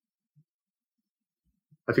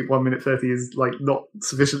 I think 1 minute 30 is like not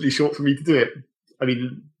sufficiently short for me to do it. I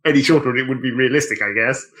mean, any shorter it wouldn't be realistic, I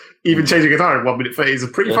guess. Even changing a tire in 1 minute 30 is a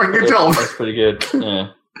pretty fucking good job. That's pretty good.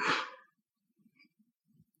 Yeah.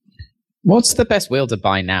 What's the best wheel to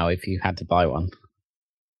buy now if you had to buy one?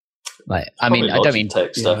 Like, I mean, I don't mean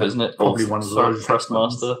tech stuff, isn't it? Probably one of those.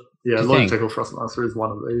 Thrustmaster. Yeah, Logitech or Thrustmaster is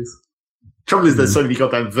one of those. Trouble is, there's so many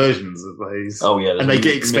goddamn versions of those. Oh yeah, and they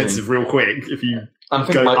get expensive real quick if you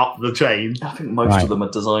go up the chain. I think most of them are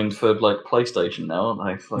designed for like PlayStation now,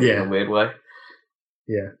 aren't they? Like, in a weird way.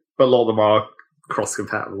 Yeah, but a lot of them are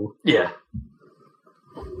cross-compatible. Yeah.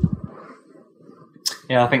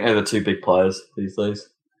 Yeah, I think they're the two big players these days.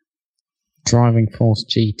 Driving Force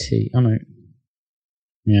GT. Oh no.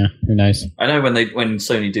 Yeah, who knows? I know when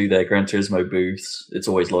Sony do their Gran Turismo booths, it's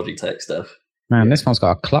always Logitech stuff. Man, this one's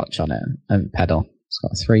got a clutch on it and pedal. It's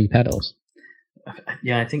got 3 pedals.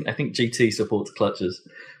 Yeah, I think GT supports clutches.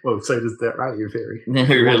 Well, so does Dirt Rally in theory. No,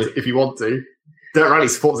 really. If you want to. Dirt Rally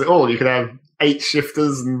supports it all. You can have 8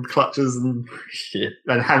 shifters and clutches and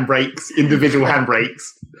handbrakes, individual handbrakes.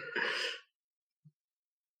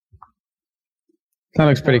 That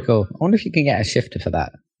looks pretty cool. I wonder if you can get a shifter for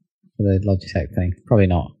that, for the Logitech thing. Probably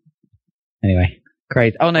not. Anyway,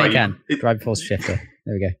 great. Oh, no, you can. Drive Force shifter.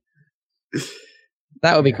 There we go.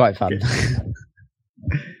 That would be quite fun.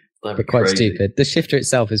 That'd be quite stupid. The shifter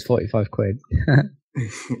itself is 45 quid.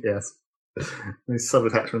 Yes. These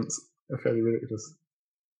sub-attachments are fairly ridiculous.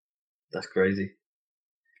 That's crazy.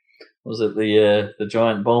 Was it the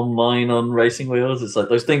giant bomb line on racing wheels? It's like,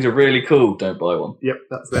 those things are really cool. Don't buy one. Yep,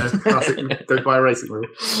 that's their classic. Don't buy a racing wheel.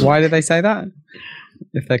 Why did they say that?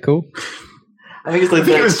 If they're cool? I think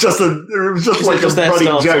it was just a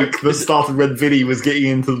running joke that started when Vinny was getting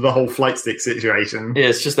into the whole flight stick situation. Yeah,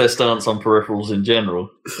 it's just their stance on peripherals in general.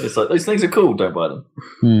 It's like, those things are cool. Don't buy them.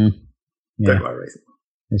 Yeah. Don't buy a racing wheel.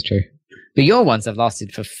 It's true. But your ones have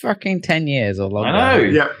lasted for fucking 10 years or longer. I know.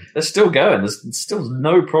 Yeah. They're still going. There's still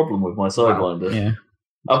no problem with my Sidewinder. Yeah.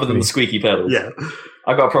 Other than the squeaky pedals. Yeah.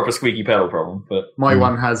 I've got a proper squeaky pedal problem. But my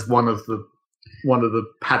one has one of the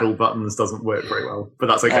paddle buttons doesn't work very well. But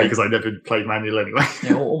that's okay because I never played manual anyway.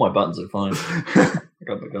 Yeah, all my buttons are fine.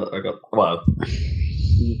 Well,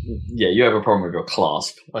 yeah, you have a problem with your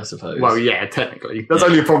clasp, I suppose. Well, yeah, technically. That's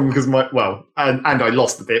only a problem because and I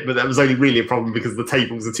lost a bit, but that was only really a problem because the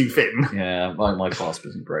tables are too thin. Yeah, my clasp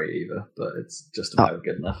isn't great either, but it's just about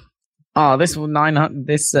good enough. Oh, this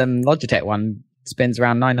Logitech one spins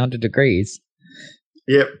around 900 degrees.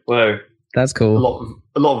 Yep. Whoa. That's cool.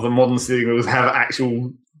 A lot of the modern steering wheels have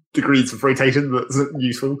actual degrees of rotation that's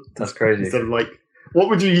useful. That's crazy. Instead of like, what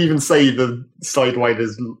would you even say the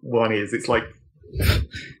Sidewinder's one is? It's like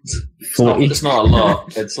 40. It's not a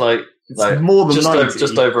lot. It's like more than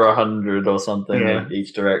just over 100 or something in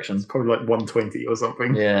each direction. It's probably like 120 or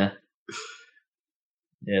something. Yeah.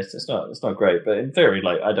 Yes, it's not great, but in theory,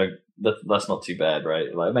 like that's not too bad,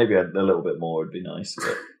 right? Like maybe a little bit more would be nice.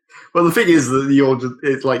 But... Well, the thing is that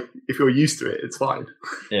it's like if you're used to it, it's fine.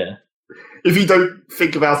 Yeah. If you don't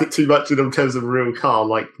think about it too much in terms of a real car,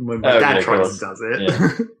 like when my dad tries to does it. Yeah.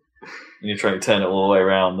 And you're trying to turn it all the way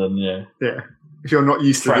around, then yeah. If you're not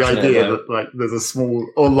used to the idea that like there's a small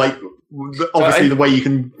or like obviously the way you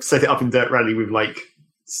can set it up in Dirt Rally with like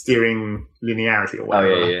steering linearity or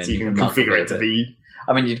whatever, so you can configure it to be.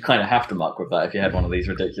 I mean, you'd kind of have to muck with that if you had one of these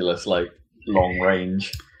ridiculous like long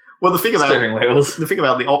range. Well, the thing about steering wheels. The thing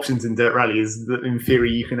about the options in Dirt Rally is that in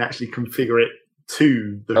theory you can actually configure it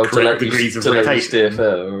to the correct degrees of rotation.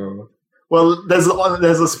 Well, there's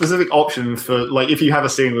a specific option for like if you have a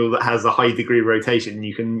steering wheel that has a high degree of rotation,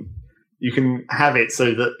 you can have it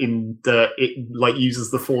so that in it like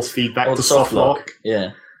uses the force feedback to soft lock.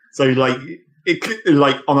 Yeah. So like it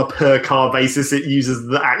like on a per car basis, it uses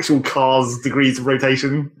the actual car's degrees of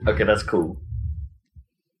rotation. Okay, that's cool.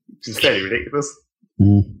 Which is fairly ridiculous.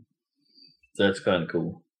 So it's kind of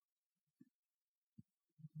cool.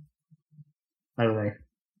 I don't know.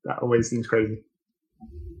 That always seems crazy.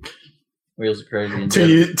 Wheels are crazy. Too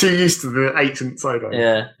used to the ancient Sidewinder.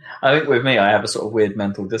 Yeah. I think with me, I have a sort of weird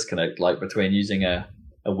mental disconnect, like between using a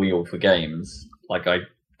wheel for games. Like I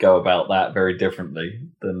go about that very differently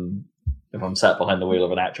than if I'm sat behind the wheel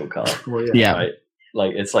of an actual car. Well, yeah. Right?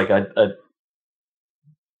 Like it's like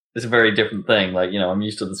it's a very different thing. Like, you know, I'm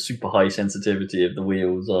used to the super high sensitivity of the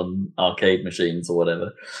wheels on arcade machines or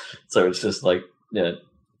whatever. So it's just like, yeah.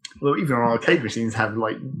 Well, even on arcade machines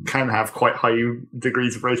can have quite high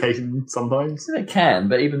degrees of rotation sometimes. They can,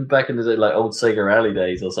 but even back in the day, like old Sega Rally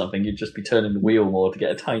days or something, you'd just be turning the wheel more to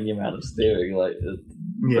get a tiny amount of steering. Like,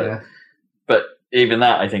 yeah. But even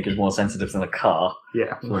that, I think, is more sensitive than a car.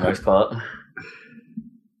 Yeah, for the most part.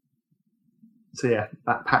 So yeah,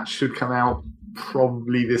 that patch should come out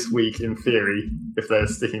probably this week in theory, if they're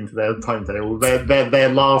sticking to their timetable. Their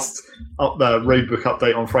last roadbook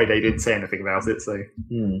update on Friday didn't say anything about it, so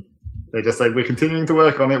they just said we're continuing to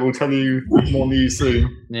work on it. We'll tell you more news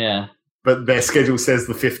soon. Yeah, but their schedule says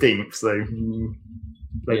the 15th, so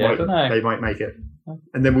they might make it.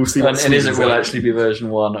 And then we'll see. And is it will actually be version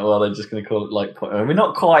 1, or are they just going to call it like? We're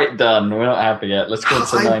not quite done. We're not happy yet. Let's go to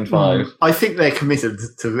 9.5. I think they're committed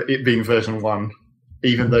to it being version 1,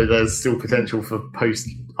 even though there's still potential for post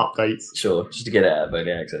updates. Sure, just to get it out of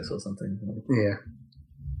early access or something. Yeah,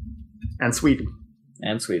 and Sweden.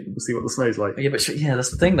 And Sweden. We'll see what the snow's like. Yeah, but that's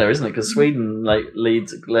the thing, though, isn't it? Because Sweden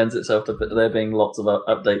lends itself to there being lots of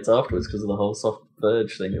updates afterwards because of the whole soft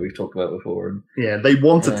verge thing that we've talked about before. And they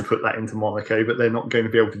wanted to put that into Monaco, but they're not going to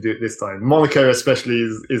be able to do it this time. Monaco, especially,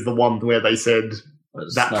 is the one where they said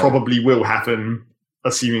that probably will happen,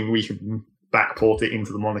 assuming we can backport it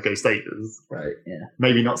into the Monaco status. Right. Yeah.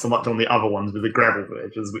 Maybe not so much on the other ones with the gravel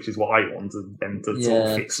verges, which is what I wanted them to sort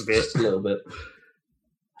of fix a bit. Just a little bit.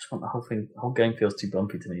 I just want the whole game feels too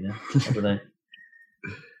bumpy to me now. I don't know.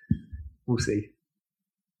 We'll see.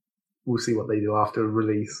 We'll see what they do after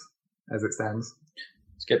release, as it stands.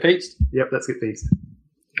 Let's get peached. Yep, let's get peached.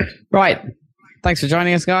 Right. Thanks for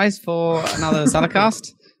joining us, guys, for another Salacast.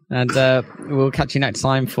 And we'll catch you next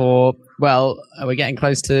time for, we're getting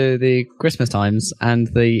close to the Christmas times and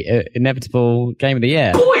the inevitable game of the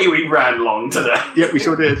year. Boy, we ran long today. Yep, we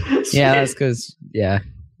sure did. Yeah, that's because, yeah.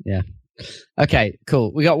 Okay,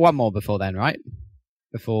 cool. We got one more before then, right?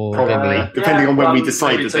 Before probably, depending on when we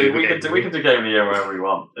decide to do we can do game of the year wherever we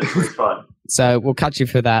want. It's fine. So we'll catch you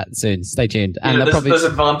for that soon. Stay tuned. And there's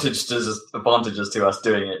advantages to us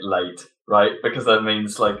doing it late, right? Because that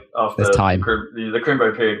means after there's time. The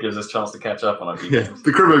Crimbo period gives us a chance to catch up on our games. Yeah,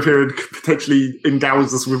 the Crimbo period potentially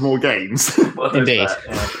endows us with more games. Indeed.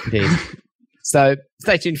 Indeed. So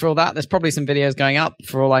stay tuned for all that. There's probably some videos going up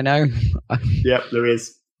for all I know. Yep, there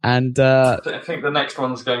is. And I think the next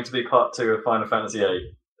one's going to be part 2 of Final Fantasy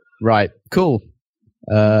VIII. Right, cool.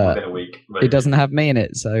 Within a week. Maybe. It doesn't have me in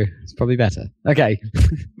it, so it's probably better. Okay.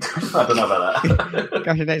 I don't know about that.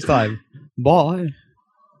 Catch you next time. Bye.